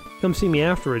moves. Come see me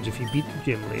afterwards if you beat the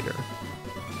gym leader.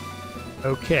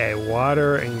 Okay,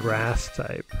 Water and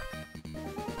Grass-type.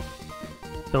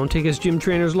 Don't take us gym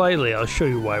trainers lightly. I'll show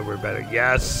you why we're better.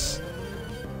 Yes!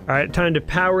 Alright, time to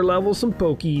power level some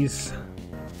Pokies.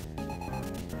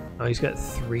 Oh, he's got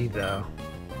 3, though.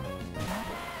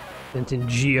 Denton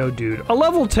Geodude. A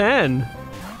level 10!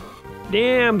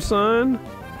 Damn, son!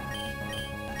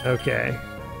 Okay.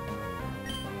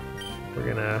 We're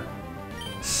gonna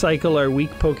cycle our weak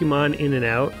Pokemon in and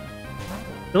out.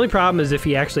 The only problem is if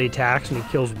he actually attacks and he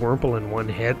kills Wurmple in one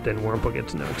hit, then Wurmple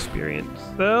gets no experience.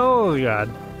 Oh, God.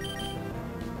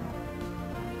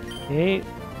 Okay.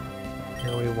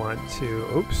 Now we want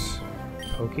to... Oops.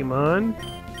 Pokemon.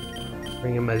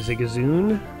 Bring him a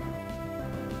Zigzagoon.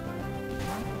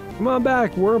 Come on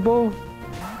back, Wurmple.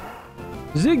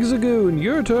 Zigzagoon,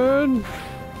 your turn.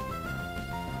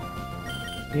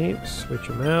 Okay, switch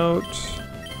him out.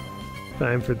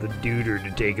 Time for the Duder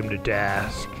to take him to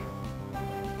task.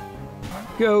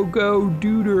 Go, go,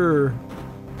 Duder!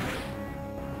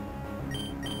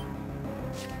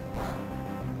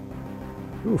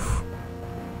 Oof.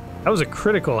 That was a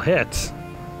critical hit.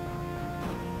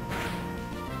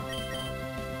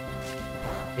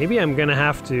 Maybe I'm gonna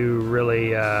have to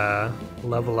really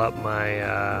level up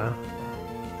my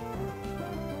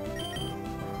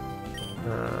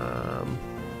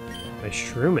my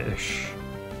Shroomish.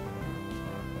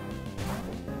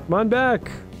 Come on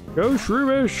back! Go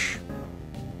Shroomish!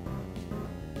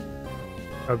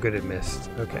 Oh good, it missed.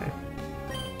 Okay.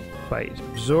 Bite.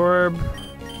 Absorb.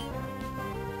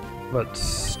 But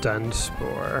Stun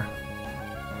Spore.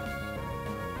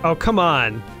 Oh, come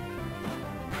on!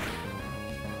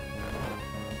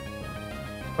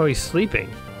 Oh, he's sleeping.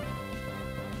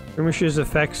 Shroomishes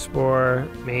Effect Spore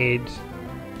made...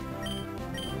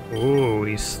 Ooh,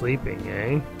 he's sleeping,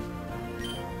 eh?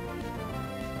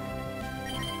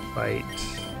 Bite.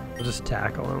 We'll just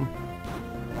tackle him.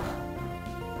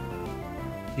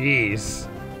 Jeez.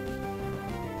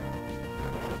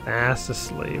 Fast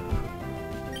asleep.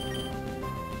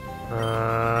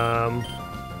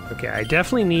 Okay, I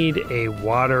definitely need a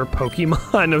water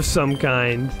Pokemon of some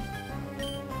kind.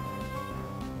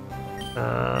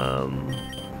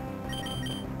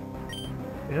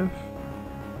 Yeah.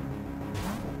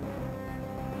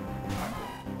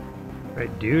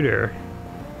 Right, Duder.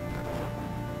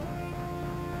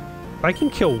 If I can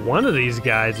kill one of these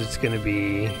guys, it's gonna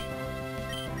be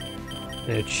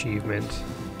an achievement.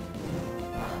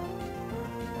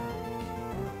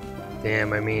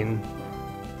 Damn, I mean,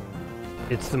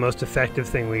 it's the most effective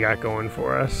thing we got going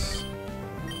for us.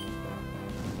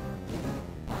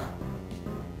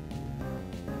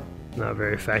 Not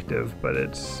very effective, but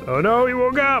it's... Oh no, he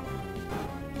woke up!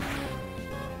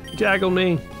 He tackled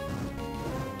me.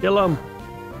 Kill him.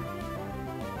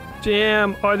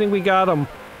 Damn, oh, I think we got him.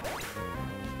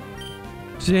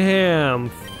 Damn.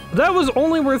 That was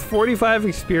only worth 45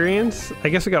 experience? I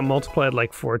guess it got multiplied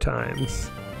like 4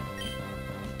 times.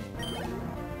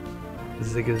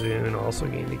 Zigzagoon also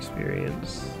gained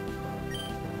experience.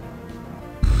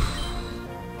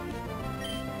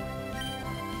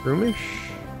 Shroomish?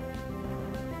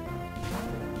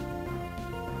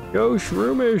 Go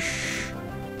Shroomish!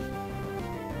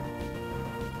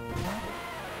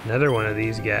 Another one of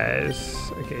these guys.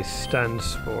 Okay, Stun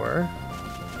Spore.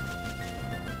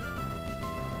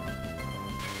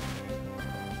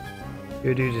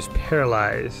 Your dude is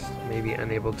paralyzed, maybe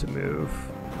unable to move.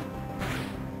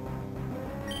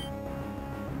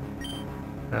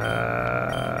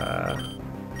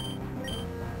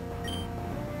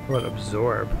 What,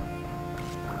 absorb?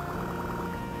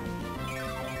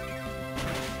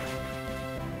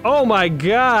 Oh my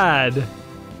god!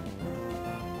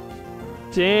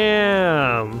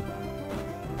 Damn!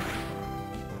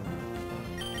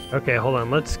 Okay, hold on,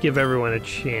 let's give everyone a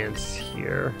chance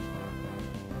here.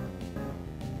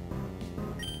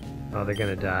 Oh, they're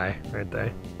gonna die, aren't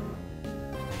they?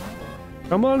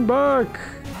 Come on back!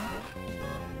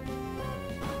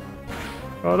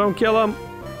 Oh, don't kill him!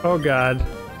 Oh god.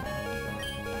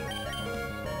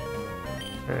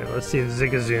 Alright, let's see if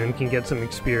Zigzagoon can get some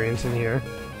experience in here.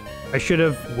 I should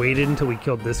have waited until we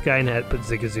killed this guy and had put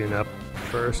Zigzagoon up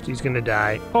first. He's gonna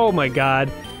die. Oh my god!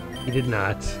 He did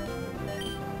not.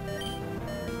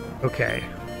 Okay.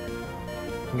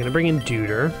 I'm gonna bring in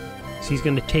Duder. So he's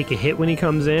gonna take a hit when he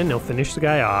comes in. He'll finish the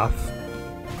guy off.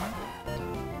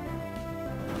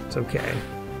 It's okay.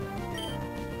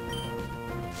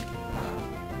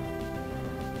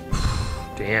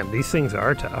 Damn, these things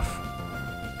are tough.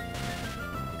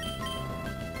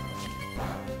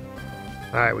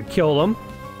 Alright, we killed him.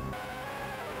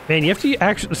 Man, you have to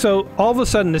actually... So, all of a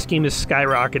sudden, this game is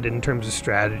skyrocketed in terms of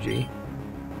strategy.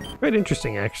 Quite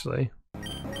interesting, actually.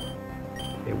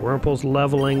 Okay, Wurmple's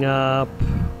leveling up.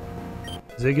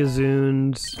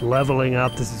 Zigazoon's leveling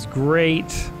up. This is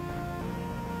great.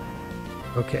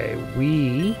 Okay,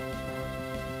 we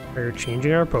are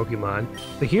changing our Pokemon.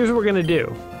 So here's what we're gonna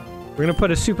do. We're gonna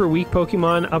put a super weak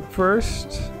Pokemon up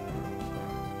first,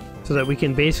 so that we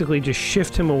can basically just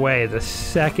shift him away the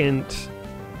second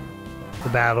the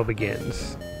battle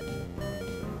begins.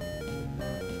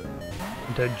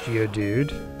 Into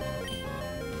Geodude.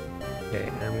 Okay,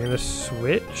 I'm gonna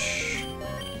switch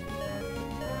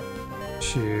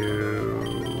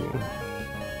to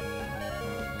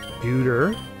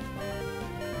Duder.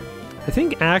 I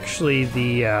think actually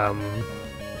the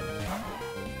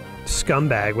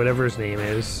scumbag, whatever his name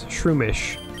is,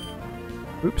 Shroomish.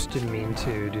 Oops, didn't mean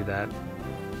to do that.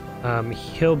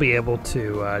 He'll be able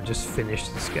to just finish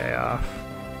this guy off.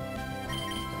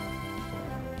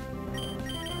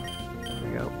 There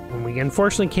we go. And we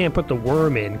unfortunately can't put the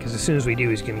worm in, because as soon as we do,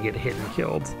 he's going to get hit and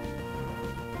killed.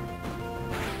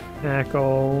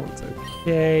 Tackle, it's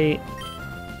okay.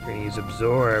 We're going to use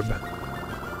Absorb.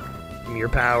 Give me your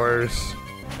powers.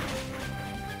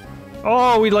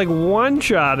 Oh, we like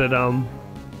one-shotted him.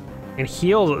 And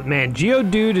healed. Man,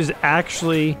 Geodude is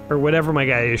actually, or whatever my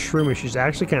guy is, Shroomish, is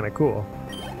actually kind of cool.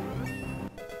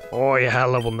 Oh yeah,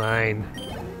 level 9.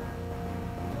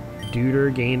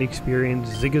 Duder gained experience.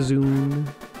 Zigazoon.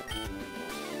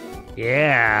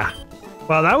 Yeah.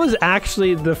 Well, that was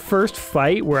actually the first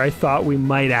fight where I thought we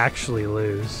might actually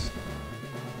lose.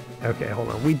 Okay, hold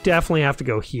on. We definitely have to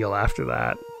go heal after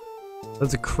that.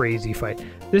 That's a crazy fight.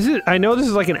 This is, I know this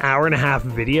is like an hour-and-a-half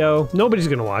video. Nobody's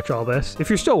gonna watch all this. If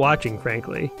you're still watching,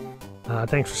 frankly.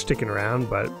 Thanks for sticking around,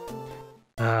 but...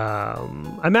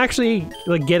 I'm actually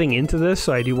like getting into this,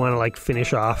 so I do want to like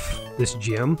finish off this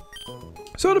gym.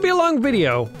 So it'll be a long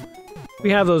video.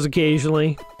 We have those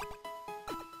occasionally.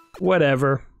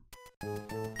 Whatever.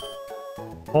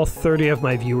 All 30 of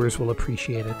my viewers will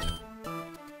appreciate it.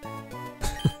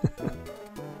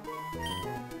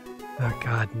 Oh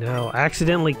god, no. I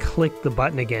accidentally clicked the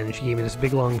button again and she gave me this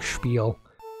big long spiel.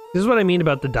 This is what I mean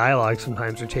about the dialogue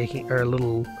sometimes are a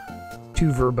little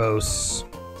too verbose.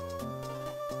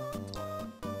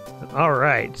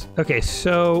 Alright. Okay,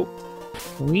 so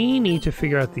we need to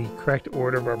figure out the correct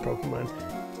order of our Pokemon.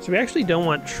 So we actually don't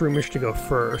want Shroomish to go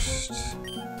first.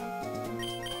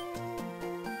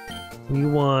 We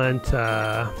want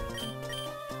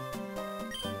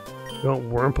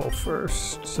Wurmple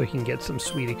first, so he can get some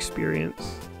sweet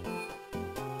experience.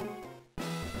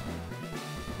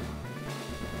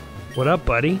 What up,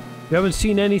 buddy? You haven't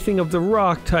seen anything of the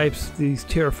rock types, these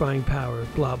terrifying powers,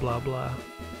 blah blah blah.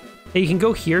 Hey, you can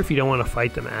go here if you don't want to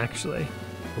fight them, actually.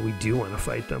 But we do want to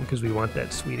fight them, because we want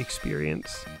that sweet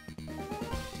experience.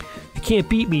 If you can't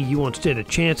beat me, you won't stand a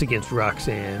chance against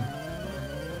Roxanne.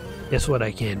 Guess what?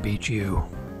 I can't beat you.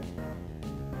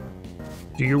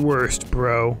 Do your worst,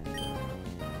 bro.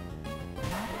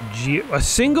 A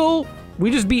single?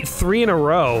 We just beat 3 in a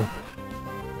row.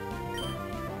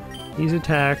 These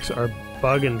attacks are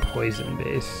bug and poison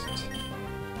based.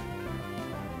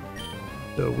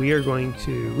 So we are going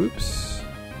to, whoops,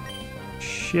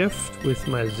 shift with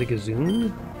my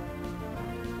Zigazoon.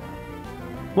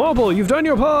 Wobble, you've done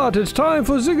your part. It's time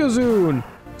for Zigazoon.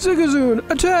 Zigazoon,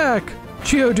 attack.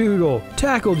 Geodoodle,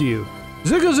 tackled you.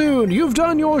 Zigazoon, you've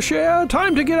done your share.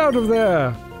 Time to get out of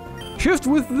there. Shift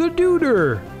with the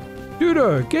Duder.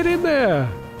 Duder, get in there!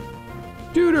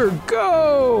 Duder,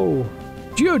 go!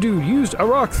 Geodude used a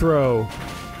rock throw.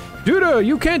 Duder,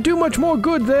 you can't do much more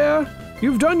good there.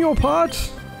 You've done your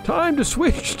part. Time to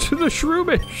switch to the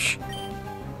Shroomish.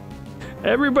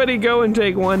 Everybody go and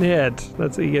take one hit.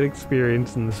 That's how you get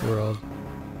experience in this world.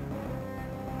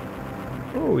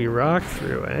 Oh, we rock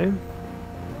through, eh?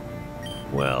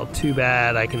 Well, too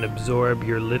bad. I can absorb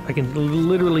your I can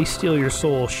literally steal your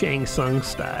soul Shang Tsung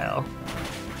style.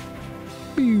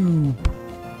 Boop.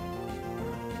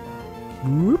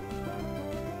 Whoop.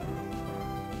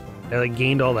 I like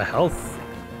gained all the health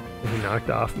that he knocked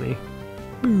off me.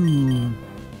 Boop.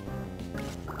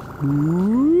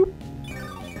 Whoop.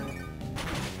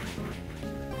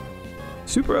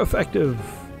 Super effective.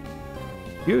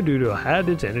 Geodude had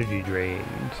its energy drained.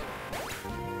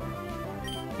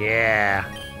 Yeah.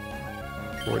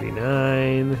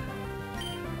 49.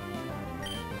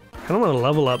 I don't want to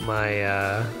level up my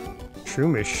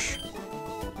Shroomish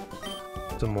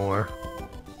some more.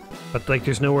 But like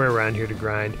there's nowhere around here to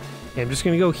grind. Okay, I'm just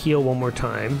gonna go heal one more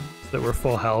time so that we're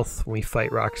full health when we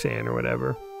fight Roxanne or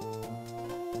whatever.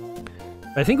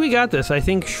 I think we got this. I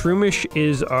think Shroomish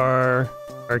is our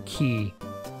key.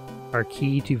 Our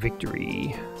key to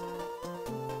victory.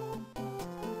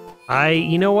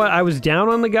 You know what? I was down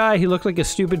on the guy. He looked like a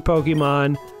stupid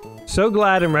Pokemon. So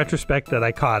glad in retrospect that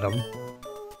I caught him.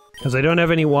 Because I don't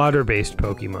have any water-based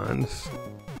Pokemons.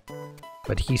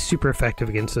 But he's super effective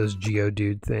against those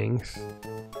Geodude things.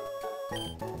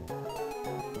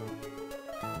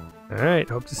 Alright,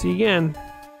 hope to see you again.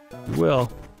 You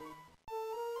will.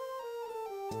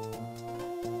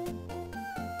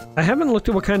 I haven't looked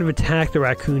at what kind of attack the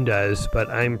raccoon does, but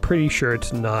I'm pretty sure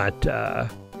it's not,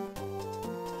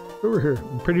 over here.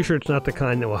 I'm pretty sure it's not the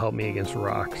kind that will help me against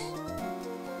rocks.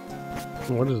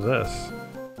 What is this?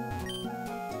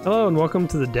 Hello and welcome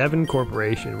to the Devon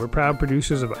Corporation. We're proud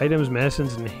producers of items,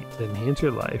 medicines, and that enhance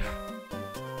your life.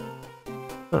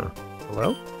 Huh.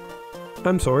 Hello?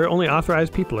 I'm sorry, only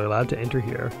authorized people are allowed to enter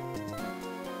here.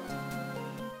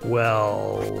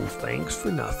 Well, thanks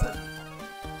for nothing.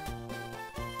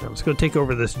 Now, let's go take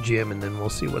over this gym and then we'll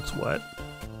see what's what.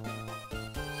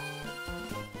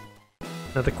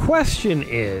 Now the question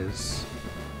is,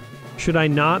 should I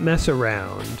not mess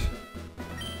around?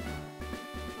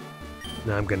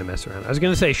 No, I'm gonna mess around. I was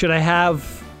gonna say, should I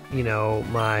have, you know,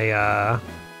 my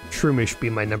Shroomish be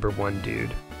my #1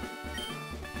 dude?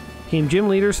 Team gym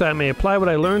leader, so I may apply what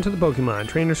I learned to the Pokemon.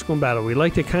 Trainer, school, and battle. We'd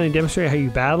like to kind of demonstrate how you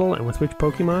battle and with which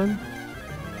Pokemon.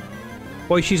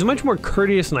 Boy, she's much more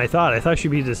courteous than I thought. I thought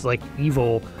she'd be this, like,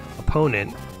 evil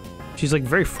opponent. She's, like,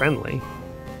 very friendly.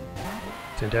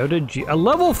 Sent out a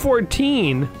level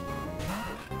 14?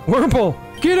 Wurmple,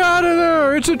 get out of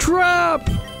there! It's a trap!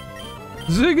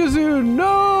 Zigazoo,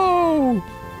 no!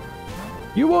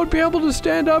 You won't be able to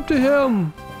stand up to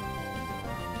him!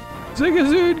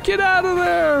 Zigazoo, get out of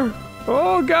there!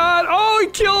 Oh god! Oh, he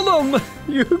killed him!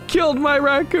 You killed my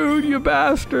raccoon, you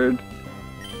bastard!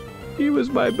 He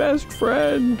was my best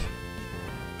friend.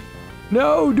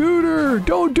 No, Duder!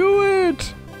 Don't do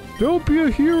it! Don't be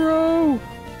a hero!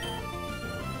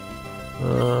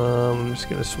 I'm just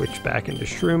gonna switch back into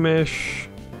Shroomish.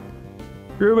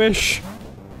 Shroomish!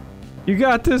 You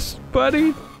got this,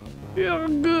 buddy!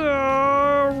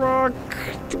 Rock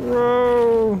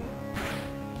throw!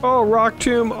 Oh, Rock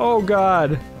Tomb! Oh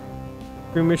god!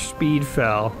 Shroomish speed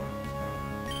fell.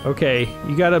 Okay,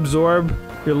 you gotta absorb.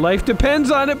 Your life depends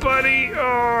on it, buddy!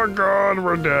 Oh god,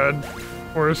 we're dead.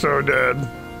 We're so dead.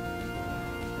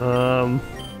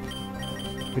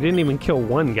 We didn't even kill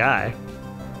one guy.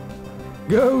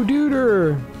 Go,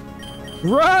 Duder!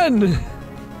 Run!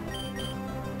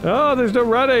 Oh, there's no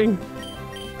running!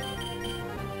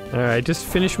 Alright, just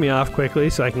finish me off quickly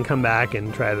so I can come back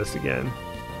and try this again.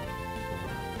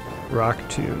 Rock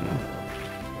Tomb.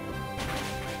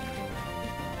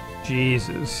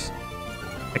 Jesus.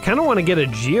 I kind of want to get a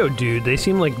Geodude. They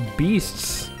seem like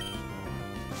beasts.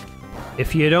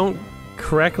 If you don't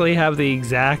correctly have the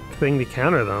exact thing to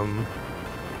counter them,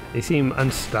 they seem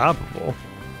unstoppable.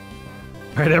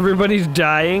 Alright, everybody's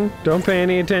dying. Don't pay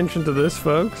any attention to this,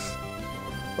 folks.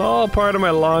 All part of my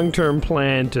long-term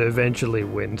plan to eventually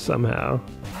win somehow.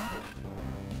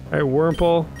 Alright,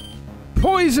 Wurmple.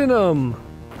 Poison him!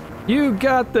 You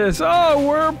got this! Oh,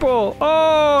 Wurmple!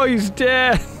 Oh, he's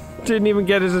dead! Didn't even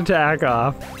get his attack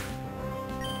off.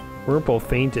 Wurmple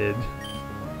fainted.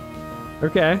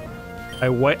 Okay. I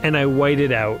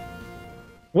whited out.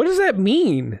 What does that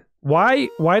mean? Why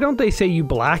don't they say you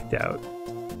blacked out?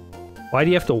 Why do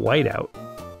you have to white out?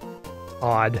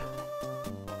 Odd.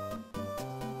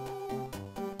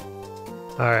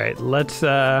 Alright, let's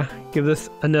give this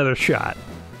another shot.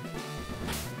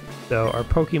 So our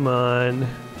Pokemon...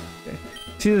 Okay.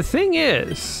 See, the thing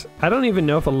is, I don't even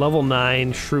know if a level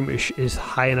 9 Shroomish is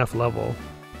high enough level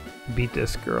to beat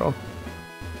this girl.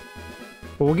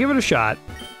 But we'll give it a shot.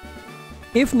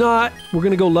 If not, we're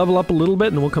gonna go level up a little bit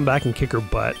and then we'll come back and kick her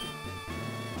butt.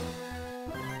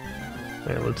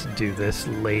 Alright, let's do this,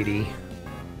 lady.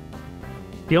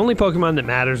 The only Pokemon that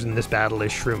matters in this battle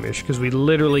is Shroomish, because we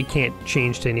literally can't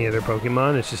change to any other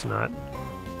Pokemon. It's just not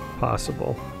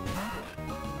possible.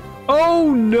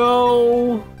 Oh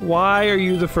no! Why are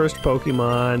you the first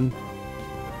Pokemon?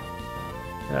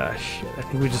 Ah, shit. I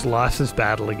think we just lost this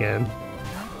battle again.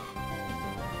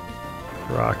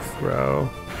 Rock throw.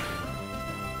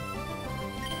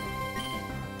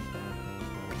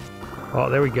 Oh,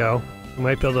 there we go. We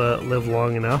might be able to live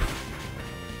long enough.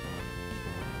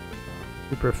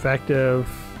 Super effective.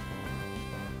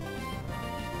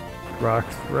 Rock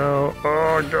throw.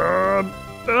 Oh, God.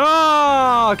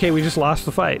 Oh, okay, we just lost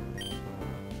the fight.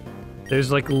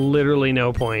 There's like literally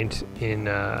no point in,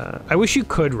 I wish you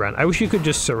could run. I wish you could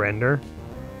just surrender.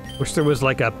 Wish there was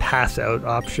like a pass out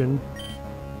option.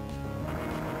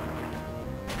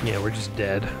 Yeah, we're just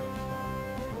dead.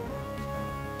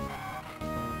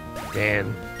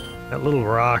 Man, that little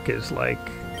rock is like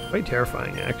quite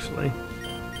terrifying actually.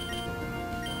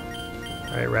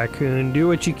 Alright, Raccoon, do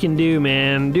what you can do,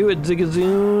 man. Do it,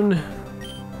 Ziggazoon.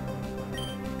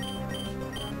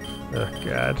 Oh,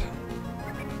 God.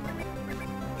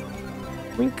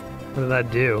 Wink. What did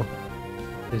that do?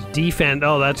 His defense.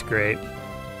 Oh, that's great.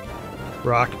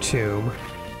 Rock Tomb.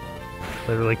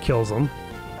 Literally kills him.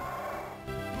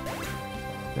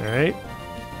 Alright.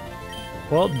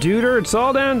 Well, Duder, it's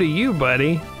all down to you,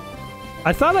 buddy.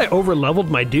 I thought I over-leveled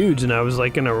my dudes and I was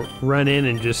like gonna run in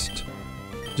and just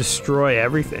destroy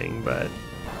everything, but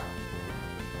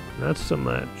not so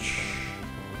much.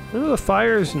 Oh, the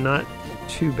fire's not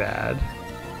too bad.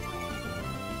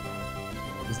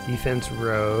 His defense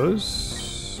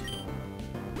rose.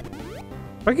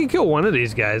 If I could kill one of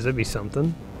these guys, that'd be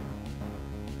something.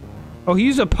 Oh, he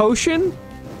used a potion?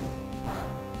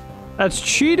 That's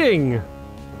cheating!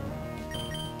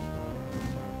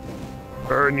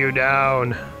 Burn you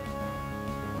down.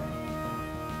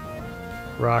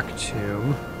 Rock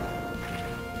Tomb.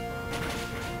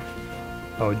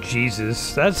 Oh,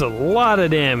 Jesus. That's a lot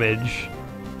of damage.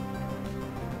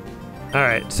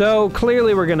 Alright, so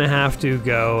clearly we're gonna have to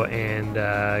go and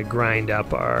grind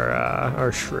up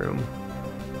our shroom.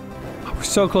 Oh, we're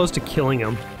so close to killing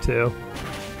him, too.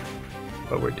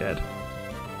 But we're dead.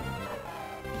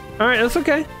 Alright, that's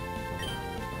okay.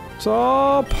 It's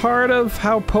all part of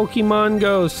how Pokemon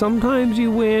goes. Sometimes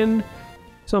you win,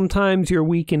 sometimes you're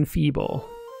weak and feeble.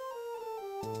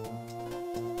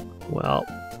 Well,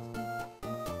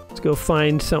 let's go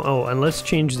find some. Oh, and let's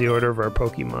change the order of our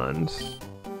Pokemons.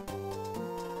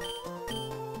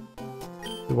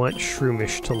 We want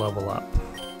Shroomish to level up.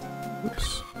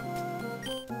 Oops.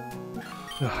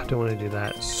 Oh, I don't want to do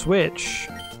that. Switch.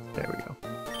 There we go.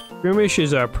 Shroomish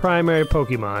is our primary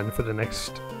Pokemon for the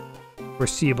next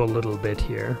foreseeable little bit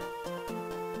here.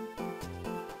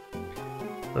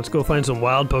 Let's go find some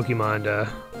wild Pokemon to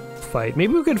fight.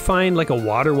 Maybe we could find like a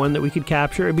water one that we could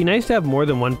capture. It'd be nice to have more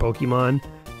than one Pokemon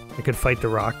that could fight the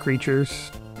rock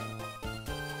creatures.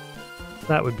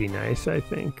 That would be nice, I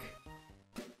think.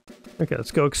 Okay,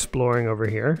 let's go exploring over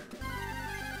here.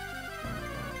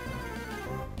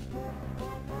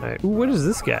 Alright, ooh, what is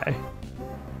this guy?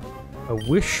 A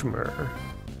Wishmer.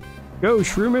 Go,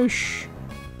 Shroomish!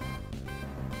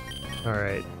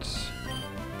 Alright.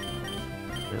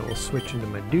 And we'll switch into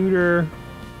my Duder.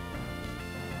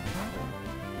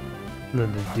 And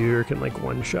then the Duder can like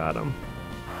one-shot him.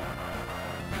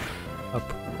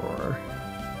 Uproar.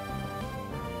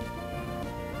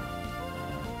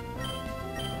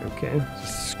 Okay,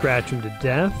 just scratch him to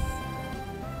death.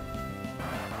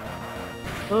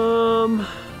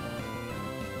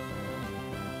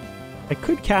 I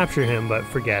could capture him, but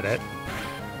forget it.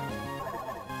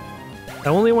 I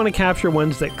only want to capture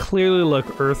ones that clearly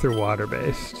look earth or water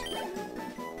based.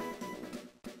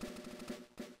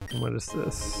 What is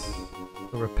this?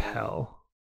 A repel.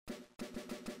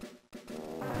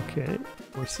 Okay,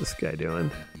 what's this guy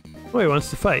doing? Oh, he wants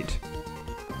to fight.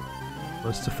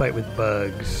 Wants to fight with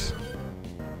bugs.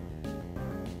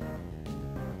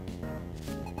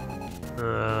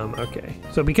 Okay.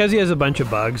 So because he has a bunch of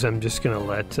bugs, I'm just gonna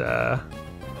let the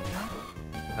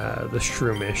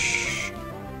Shroomish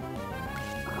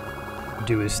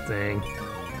do his thing.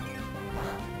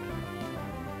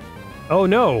 Oh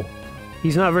no!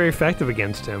 He's not very effective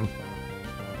against him.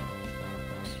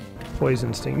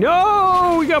 Poison sting.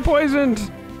 No! We got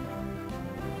poisoned!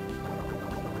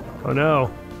 Oh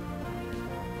no.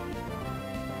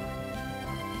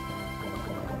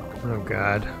 Oh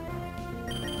god.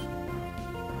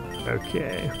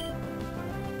 Okay.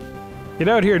 Get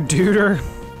out here, Duder!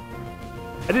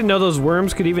 I didn't know those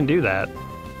worms could even do that.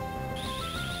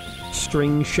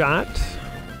 String shot.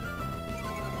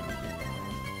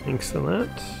 Thanks for that.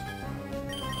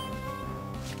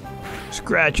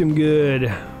 Scratch him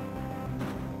good.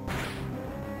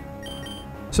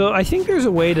 So I think there's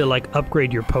a way to like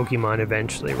upgrade your Pokemon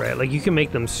eventually, right? Like you can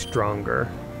make them stronger.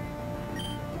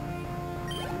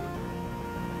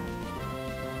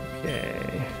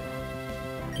 Okay.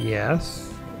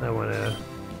 Yes. I want to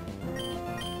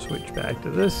switch back to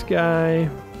this guy.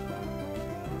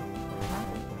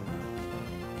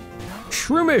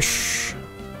 Shroomish!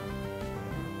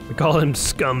 We call him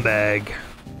Scumbag.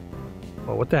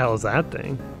 Well, what the hell is that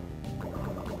thing?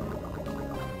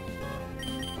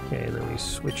 Okay, and then we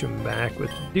switch him back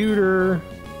with Duder.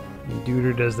 And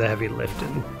Duder does the heavy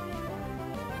lifting.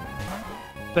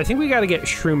 So I think we gotta get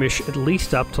Shroomish at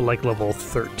least up to like level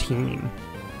 13.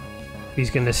 If he's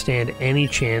gonna stand any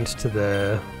chance to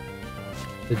the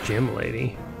gym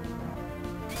lady.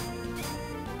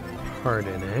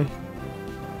 Harden, eh?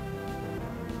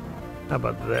 How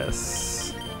about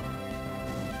this?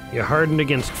 You hardened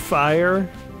against fire?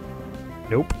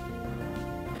 Nope.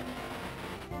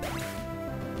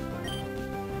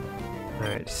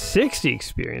 Alright, 60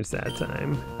 experience that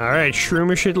time. Alright,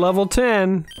 Shroomish at level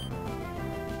 10.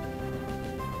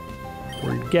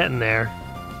 We're getting there.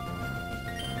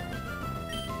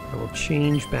 I will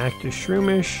change back to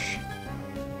Shroomish.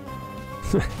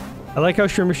 I like how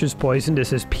Shroomish is poisoned. It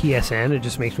says PSN. It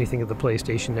just makes me think of the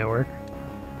PlayStation Network.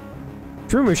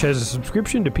 Shroomish has a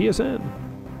subscription to PSN.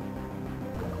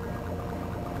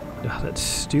 Oh, that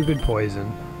stupid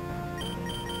poison.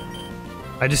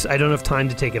 I don't have time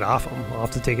to take it off him. I'll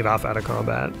have to take it off out of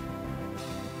combat.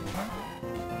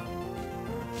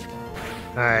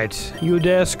 Alright, you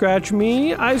dare scratch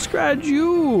me? I scratch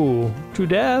you! To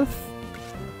death!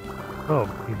 Oh,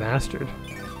 you bastard.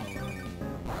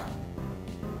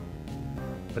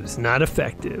 But it's not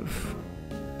effective.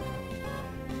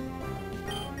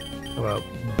 How about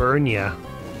burn ya?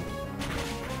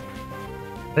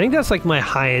 I think that's like my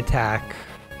high attack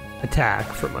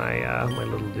for my my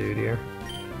little dude here.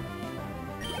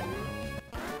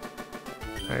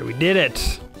 Alright, we did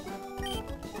it!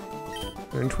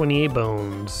 Earned 28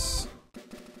 bones.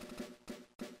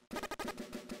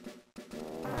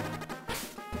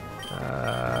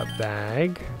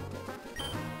 Bag.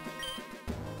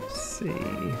 Let's see.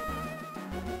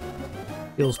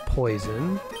 Heals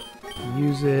poison.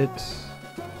 Use it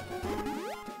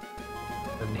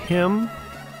on him.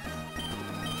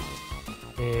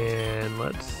 And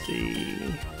let's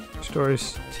see.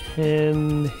 Restores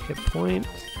 10 hit points.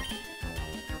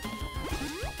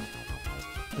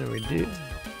 There we do.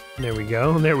 There we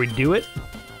go. There we do it.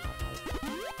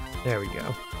 There we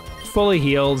go. Fully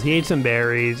healed. He ate some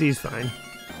berries. He's fine.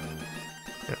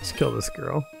 Let's kill this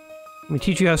girl. Let me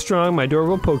teach you how strong my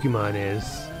adorable Pokemon is.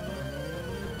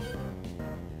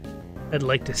 I'd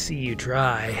like to see you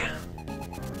try.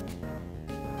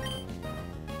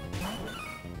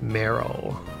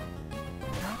 Meryl.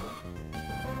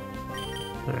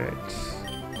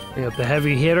 Alright. We got the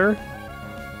heavy hitter.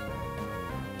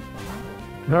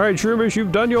 Alright, Shroomish,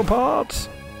 you've done your part.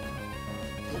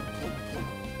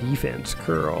 Defense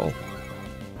curl.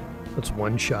 Let's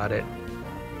one-shot it.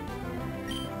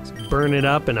 Let's burn it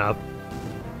up in a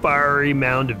fiery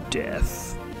mound of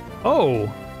death.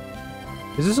 Oh!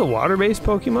 Is this a water-based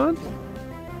Pokemon?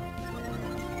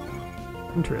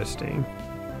 Interesting.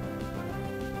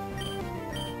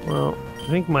 Well, I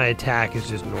think my attack is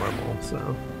just normal,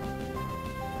 so...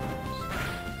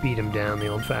 just beat him down the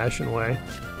old-fashioned way.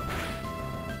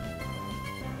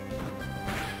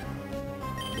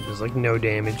 It does, like, no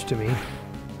damage to me.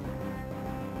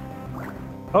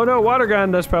 Oh no, water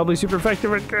gun! That's probably super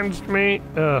effective against me!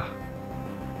 Ugh.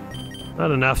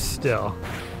 Not enough still.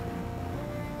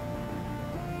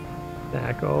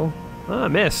 Tackle. Ah,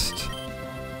 missed.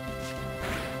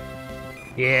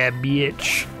 Yeah,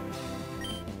 bitch.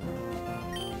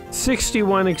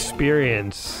 61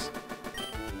 experience.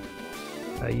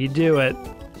 You do it.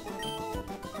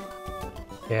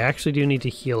 Yeah, I actually do need to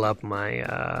heal up my,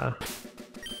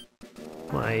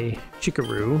 my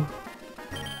Chikaroo.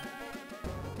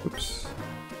 Oops.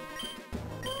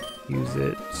 Use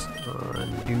it on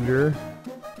Duder.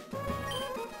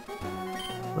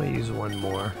 I'll use one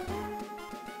more.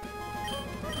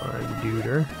 On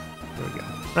Duder. There we go.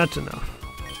 That's enough.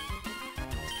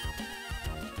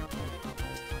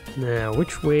 Now,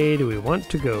 which way do we want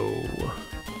to go?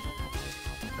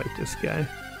 Fight this guy.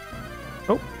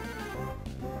 Oh!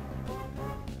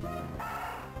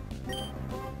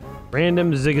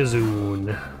 Random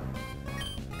Zigzagoon.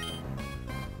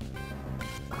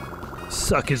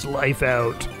 Suck his life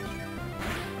out.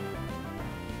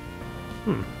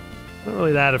 Not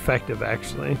really that effective,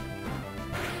 actually.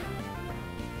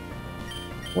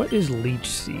 What is Leech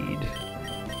Seed?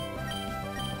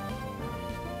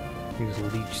 Use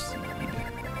Leech Seed.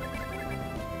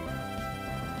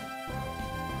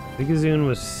 Zigzagoon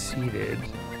was seeded.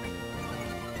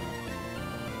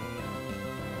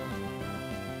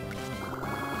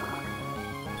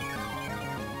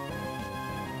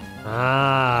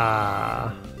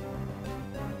 Ah.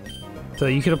 So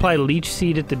you can apply Leech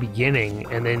Seed at the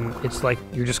beginning, and then it's like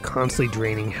you're just constantly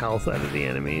draining health out of the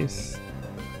enemies.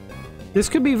 This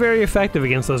could be very effective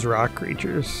against those rock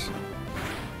creatures.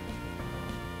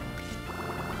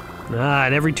 Ah,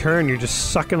 and every turn you're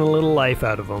just sucking a little life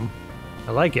out of them.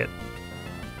 I like it.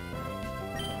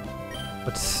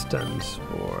 What's stun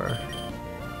spore?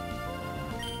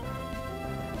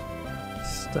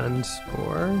 Stun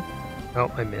spore?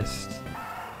 Oh, I missed.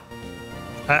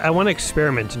 I want to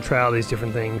experiment and try all these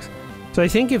different things. So I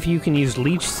think if you can use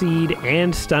Leech Seed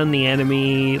and stun the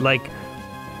enemy, like...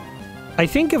 I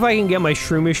think if I can get my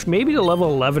Shroomish maybe to level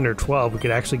 11 or 12, we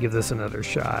could actually give this another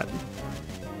shot.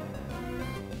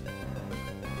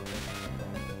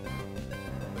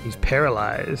 He's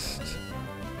paralyzed.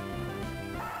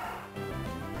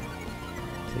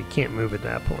 So he can't move at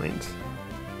that point.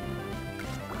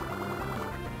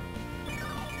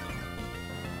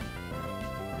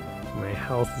 My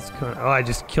health is oh, I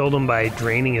just killed him by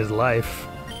draining his life.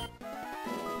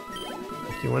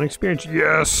 Do you want experience?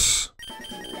 Yes!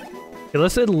 Okay,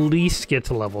 let's at least get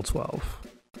to level 12.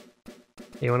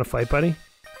 Hey, you want to fight, buddy?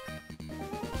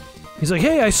 He's like,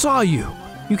 hey, I saw you!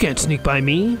 You can't sneak by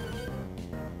me!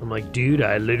 I'm like, dude,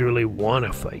 I literally want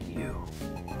to fight you.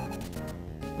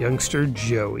 Youngster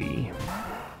Joey.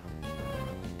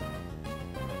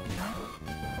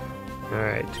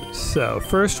 Alright, so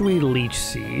first we Leech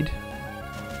Seed.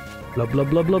 Blub, blub,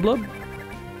 blub, blub, blub.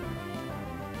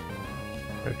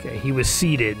 Okay, he was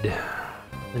seated.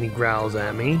 And he growls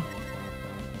at me.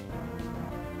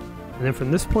 And then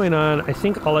from this point on, I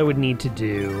think all I would need to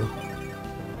do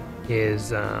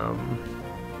is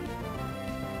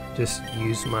just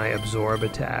use my absorb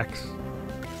attacks.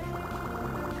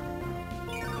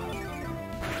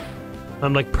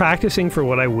 I'm like practicing for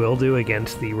what I will do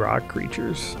against the rock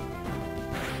creatures.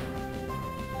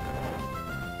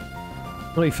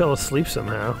 Oh, he fell asleep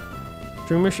somehow.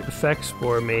 Shroomish Effect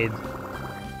Spore made...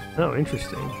 Oh,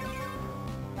 interesting.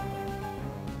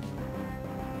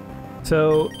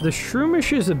 So, the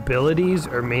Shroomish's abilities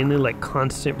are mainly like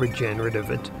constant regenerative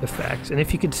effects, and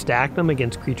if you could stack them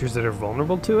against creatures that are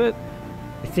vulnerable to it,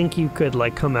 I think you could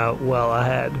like come out well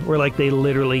ahead, where like they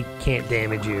literally can't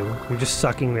damage you. You're just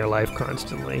sucking their life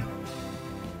constantly.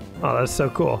 Oh, that's so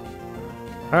cool.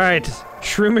 Alright,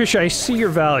 Shroomish, I see your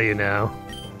value now.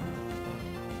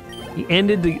 He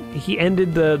ended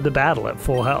the battle at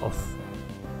full health.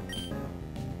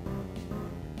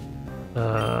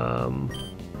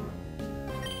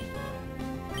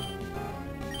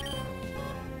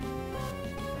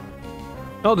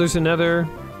 Oh, there's another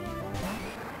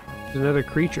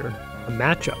creature. A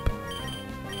matchup.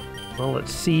 Well,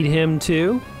 let's seed him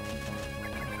too.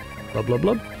 Blub, blub,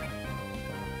 blub.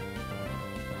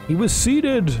 He was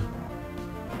seeded!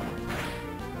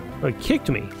 Oh, he kicked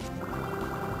me.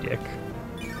 Dick.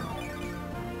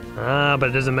 Ah, but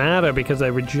it doesn't matter because I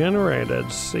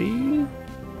regenerated, see?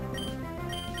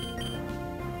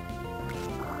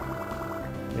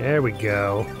 There we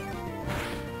go.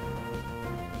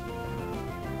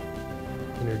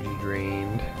 Energy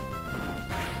drained.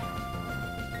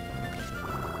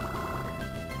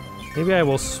 Maybe I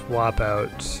will swap out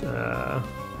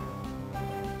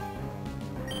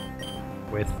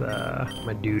with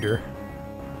my Duder.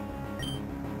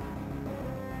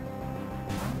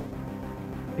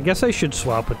 I guess I should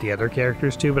swap with the other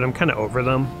characters too, but I'm kind of over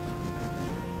them.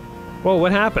 Whoa,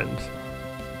 what happened?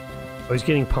 Oh, he's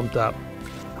getting pumped up.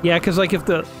 Yeah, because like if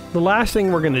the last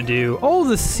thing we're gonna do... Oh,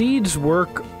 the seeds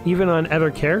work even on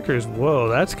other characters. Whoa,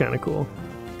 that's kind of cool.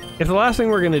 If the last thing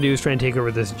we're gonna do is try and take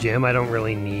over this gym, I don't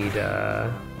really need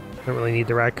the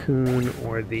raccoon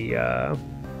or the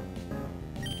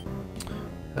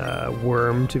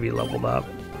worm to be leveled up.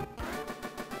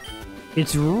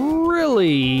 It's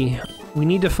really... We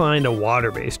need to find a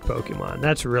water-based Pokemon.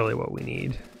 That's really what we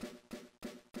need.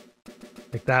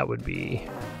 Like, that would be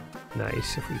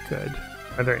nice if we could.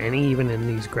 Are there any even in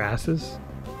these grasses?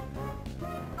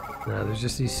 No, there's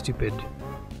just these stupid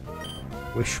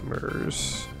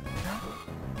Wishmers.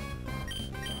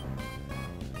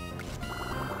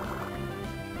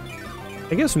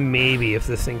 I guess maybe if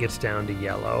this thing gets down to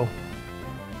yellow,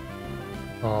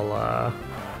 I'll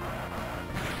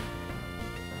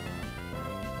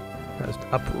cast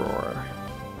Uproar.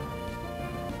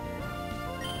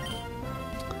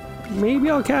 Maybe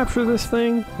I'll capture this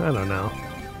thing? I don't know.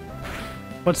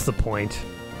 What's the point?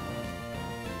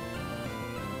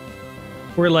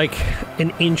 We're like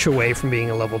an inch away from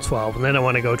being a level 12, and then I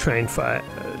want to go try and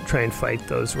fight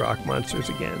those rock monsters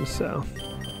again, so...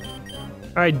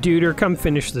 Alright, Duder, come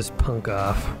finish this punk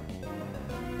off.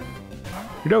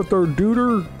 Get out there,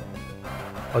 Duder!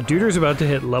 Oh, Duder's about to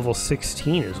hit level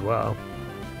 16 as well.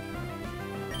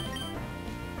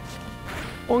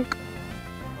 Bonk.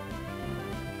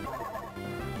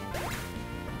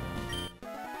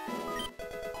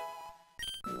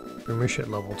 Shroomish at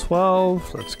level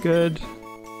 12, that's good.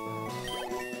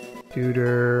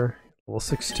 Tutor, level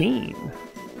 16.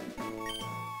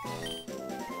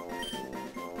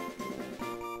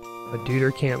 A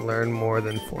Duder can't learn more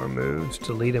than 4 moves.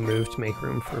 Delete a move to make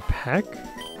room for Peck.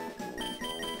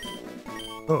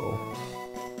 Oh.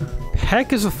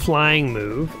 Peck is a flying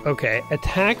move. Okay.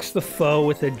 Attacks the foe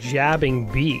with a jabbing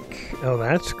beak. Oh,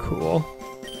 that's cool.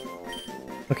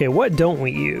 Okay, what don't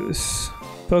we use?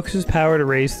 Focuses power to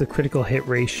raise the critical hit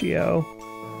ratio.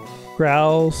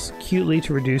 Growls cutely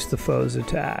to reduce the foe's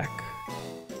attack.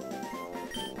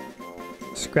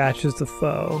 Scratches the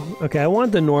foe. Okay, I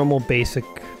want the normal basic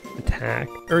attack.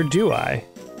 Or do I?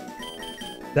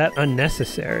 That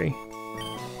unnecessary.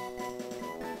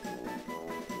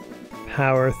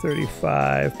 Power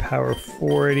 35, power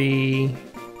 40.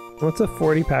 What's a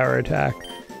 40 power attack?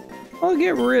 I'll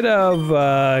get rid of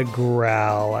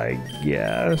Growl, I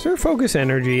guess. Or Focus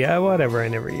Energy. Whatever, I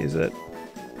never use it.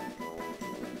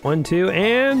 1, 2,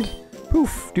 and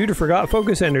poof! Duder forgot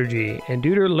Focus Energy, and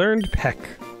Duder learned Peck.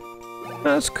 Oh,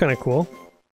 that's kind of cool.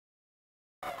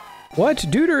 What?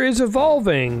 Duder is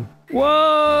evolving!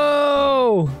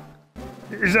 Whoa!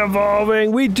 He's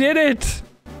evolving! We did it!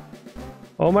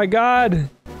 Oh my god!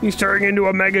 He's turning into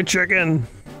a mega chicken!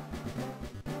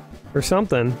 Or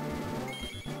something.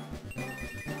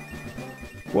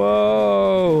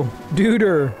 Whoa!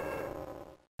 Duder!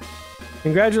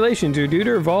 Congratulations, your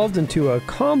Duder evolved into a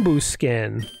Kombu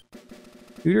skin.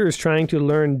 Duder is trying to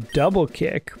learn double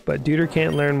kick, but Duder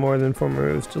can't learn more than 4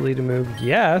 moves. Delete a move.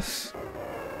 Yes!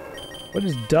 What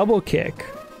is double kick?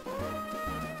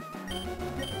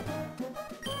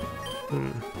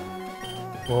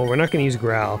 Well, we're not gonna use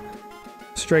Growl.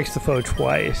 Strikes the foe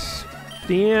twice.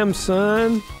 Damn,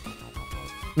 son!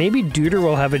 Maybe Duder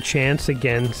will have a chance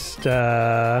against,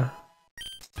 this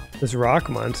rock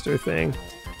monster thing.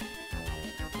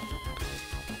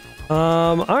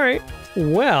 Alright.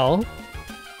 Well,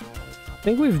 I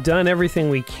think we've done everything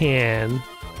we can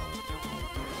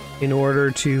in order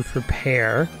to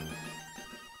prepare.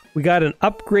 We got an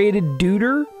upgraded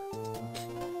Duder.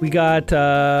 We got,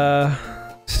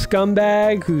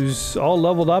 Scumbag, who's all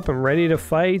leveled up and ready to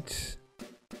fight.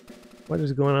 What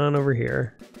is going on over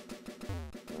here?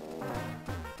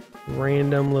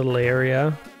 Random little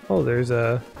area. Oh, there's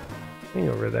a thing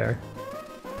over there.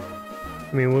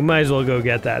 I mean, we might as well go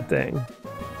get that thing.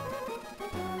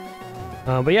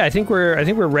 But yeah, I think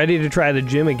we're ready to try the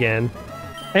gym again.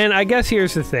 And I guess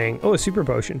here's the thing. Oh, a super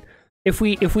potion. If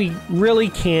we really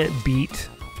can't beat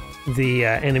the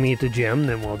enemy at the gym,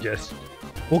 then we'll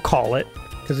call it,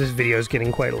 because this video is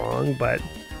getting quite long. But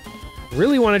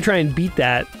really want to try and beat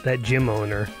that gym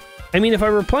owner. I mean, if I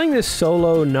were playing this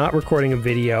solo, not recording a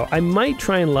video, I might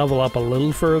try and level up a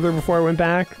little further before I went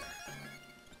back.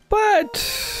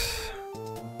 But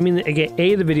I mean, again,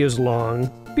 A, the video's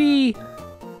long. B,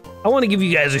 I want to give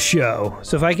you guys a show.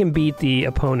 So if I can beat the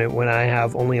opponent when I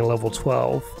have only a level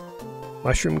 12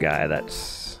 mushroom guy, that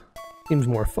seems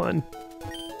more fun.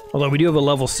 Although we do have a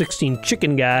level 16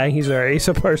 chicken guy. He's our ace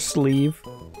up our sleeve.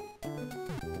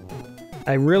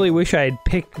 I really wish I had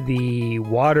picked the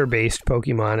water-based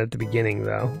Pokemon at the beginning,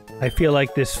 though. I feel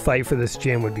like this fight for this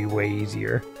gym would be way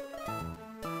easier.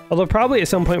 Although probably at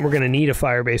some point we're going to need a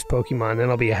fire-based Pokemon, then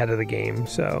I'll be ahead of the game.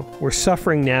 So we're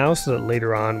suffering now so that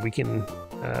later on we can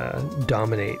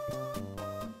dominate.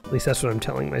 At least that's what I'm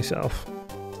telling myself.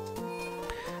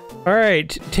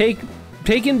 Alright,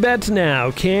 taking bets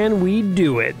now. Can we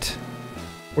do it?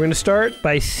 We're going to start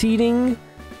by seeding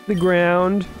the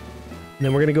ground, and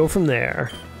then we're going to go from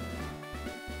there.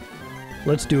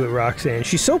 Let's do it, Roxanne.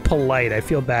 She's so polite, I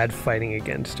feel bad fighting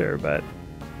against her, but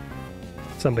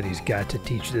somebody's got to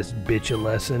teach this bitch a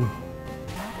lesson.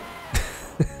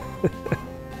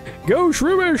 Go,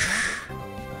 Shroomish!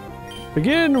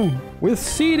 Begin with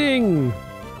seeding!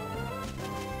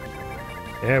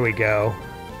 There we go.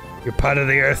 You're part of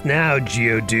the earth now,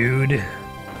 Geodude.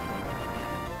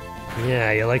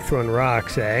 Yeah, you like throwing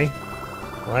rocks, eh?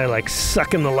 Well, I like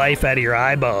sucking the life out of your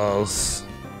eyeballs.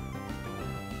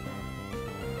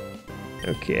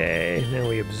 Okay, now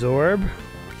we absorb.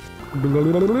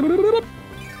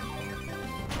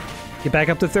 Get back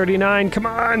up to 39, come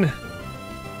on!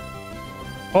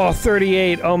 Oh,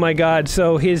 38, oh my god,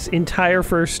 so his entire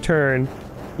first turn,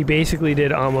 he basically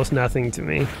did almost nothing to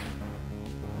me.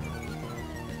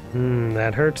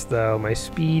 That hurts though, my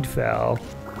speed fell.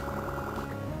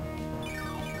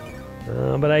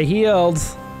 But I healed.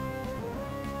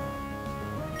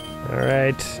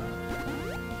 Alright.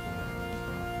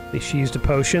 At least she used a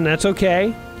potion, that's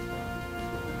okay.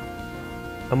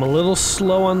 I'm a little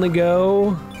slow on the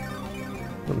go.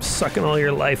 I'm sucking all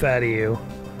your life out of you.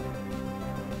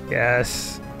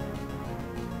 Yes.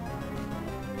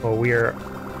 Oh, we are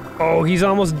Oh, he's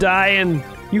almost dying.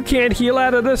 You can't heal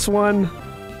out of this one.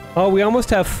 Oh, we almost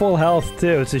have full health,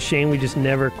 too. It's a shame we just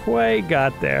never quite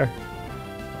got there.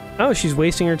 Oh, she's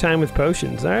wasting her time with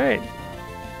potions. All right.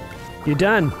 You're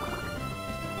done.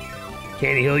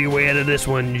 Can't heal your way out of this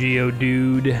one,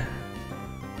 Geodude.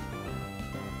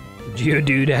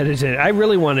 Geodude had his... I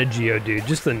really wanted Geodude.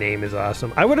 Just the name is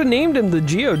awesome. I would have named him the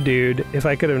Geodude if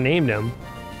I could have named him.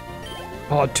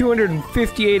 Oh,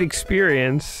 258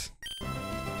 experience.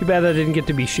 Too bad that didn't get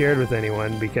to be shared with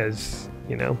anyone because,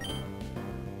 you know.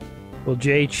 Will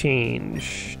Jay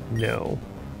change? No.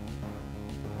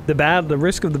 The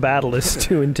risk of the battle is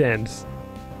too intense.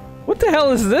 What the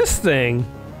hell is this thing?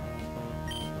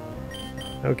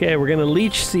 Okay, we're gonna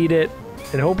leech seed it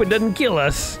and hope it doesn't kill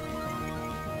us.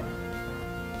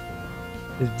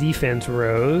 His defense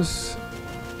rose.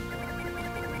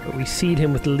 But we seed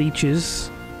him with leeches.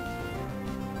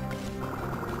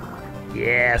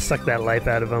 Yeah, suck that life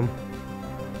out of him.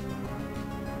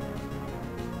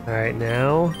 Alright,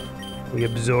 now we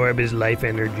absorb his life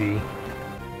energy.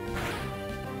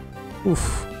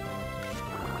 Oof.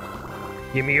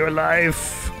 Give me your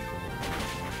life.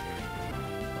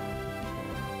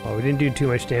 Oh, we didn't do too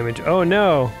much damage. Oh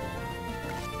no!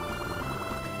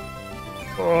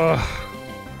 Oh.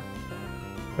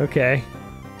 Okay.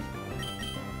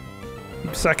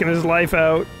 Keep sucking his life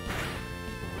out.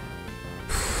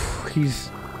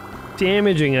 He's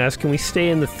damaging us. Can we stay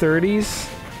in the 30s?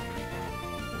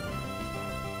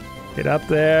 Get up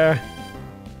there.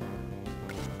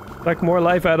 Suck more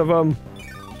life out of him.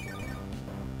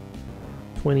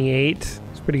 28. It's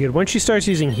pretty good. Once she starts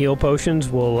using heal potions,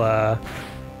 we'll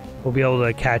be able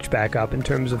to catch back up in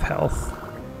terms of health.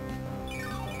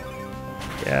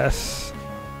 Yes.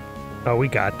 Oh, we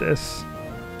got this.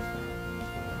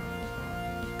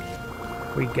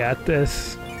 We got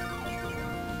this.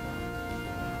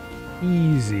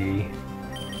 Easy.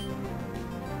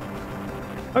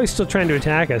 Oh, he's still trying to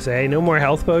attack us, eh? No more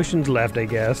health potions left, I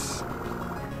guess.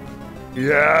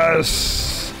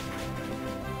 Yes!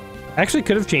 Actually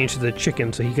could have changed to the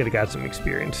chicken so he could have got some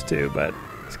experience too, but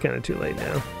it's kind of too late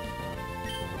now.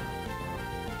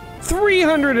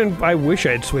 300 and... I wish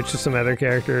I'd switched to some other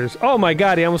characters. Oh my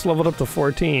god, he almost leveled up to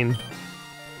 14.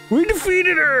 We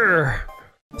defeated her!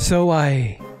 So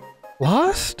I...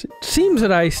 lost? It seems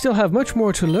that I still have much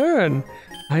more to learn.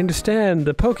 I understand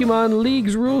the Pokemon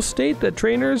League's rules state that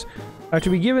trainers are to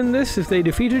be given this if they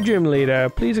defeat a gym leader.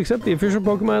 Please accept the official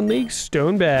Pokemon League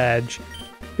stone badge.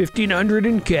 1,500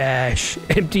 in cash.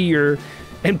 Empty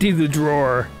the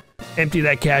drawer. Empty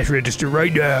that cash register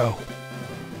right now.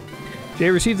 Jay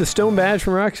received the stone badge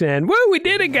from Roxanne. Woo, we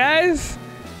did it, guys!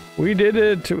 We did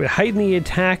it to heighten the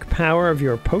attack power of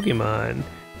your Pokemon.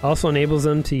 Also enables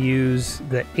them to use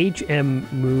the HM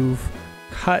move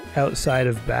cut outside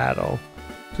of battle.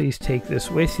 Please take this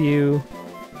with you.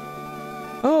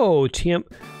 Oh, TM.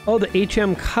 Oh, the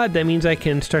HM cut. That means I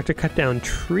can start to cut down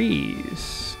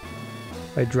trees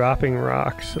by dropping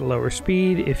rocks at a lower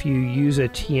speed. If you use a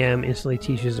TM, instantly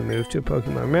teaches a move to a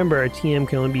Pokemon. Remember, a TM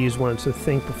can only be used once, so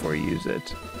think before you use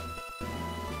it.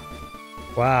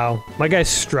 Wow. My guy's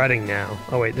strutting now.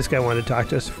 Oh wait, this guy wanted to talk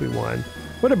to us if we won.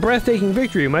 What a breathtaking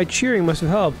victory. My cheering must have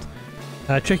helped.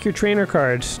 Check your trainer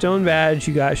cards. Stone badge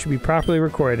you got should be properly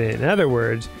recorded. In other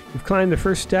words, you've climbed the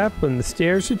first step on the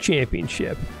stairs to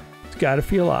championship. It's gotta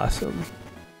feel awesome.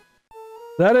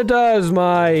 That it does,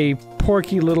 my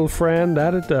porky little friend.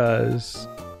 That it does.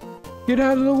 Get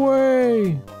out of the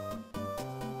way.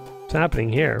 What's happening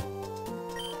here?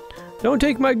 Don't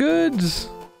take my goods.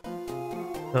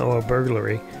 Oh, a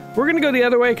burglary. We're gonna go the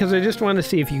other way because I just want to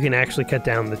see if you can actually cut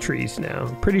down the trees now.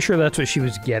 I'm pretty sure that's what she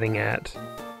was getting at.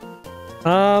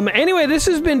 Anyway, this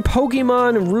has been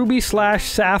Pokemon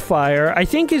Ruby/Sapphire. I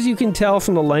think as you can tell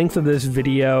from the length of this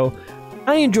video,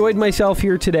 I enjoyed myself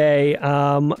here today.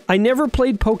 I never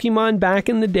played Pokemon back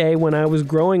in the day when I was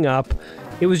growing up.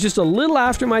 It was just a little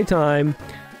after my time,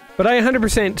 but I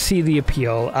 100% see the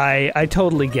appeal. I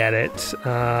totally get it.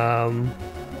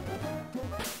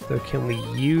 So can we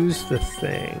use the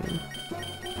thing?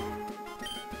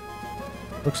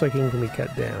 Looks like it can be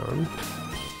cut down.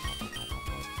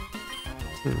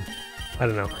 I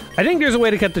don't know. I think there's a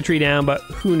way to cut the tree down, but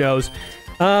who knows?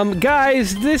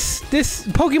 Guys, this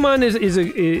Pokemon is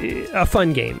a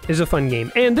fun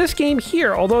game. And this game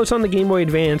here, although it's on the Game Boy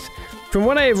Advance, from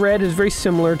what I have read, is very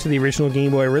similar to the original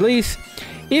Game Boy release.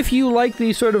 If you like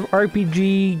these sort of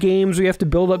RPG games where you have to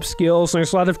build up skills, and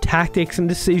there's a lot of tactics and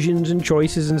decisions and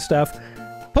choices and stuff,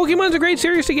 Pokemon's a great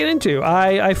series to get into.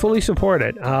 I fully support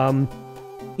it.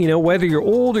 You know, whether you're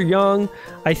old or young,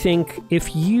 I think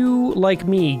if you, like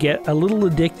me, get a little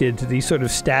addicted to these sort of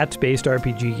stats-based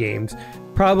RPG games,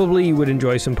 probably you would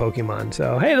enjoy some Pokemon.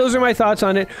 So, hey, those are my thoughts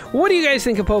on it. What do you guys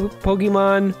think of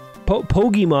Pokemon?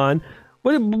 Pokemon?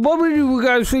 What would you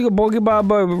guys think of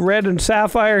Pokemon Red and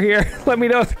Sapphire here? Let me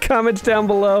know in the comments down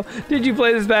below. Did you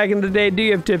play this back in the day? Do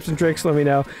you have tips and tricks? Let me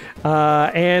know.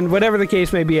 And whatever the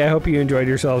case may be, I hope you enjoyed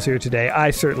yourselves here today. I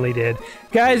certainly did.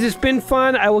 Guys, it's been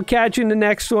fun. I will catch you in the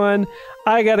next one.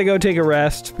 I gotta go take a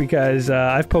rest because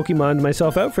I've Pokemoned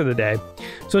myself out for the day.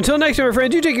 So until next time, my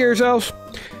friends, you take care of yourselves.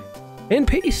 And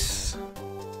peace.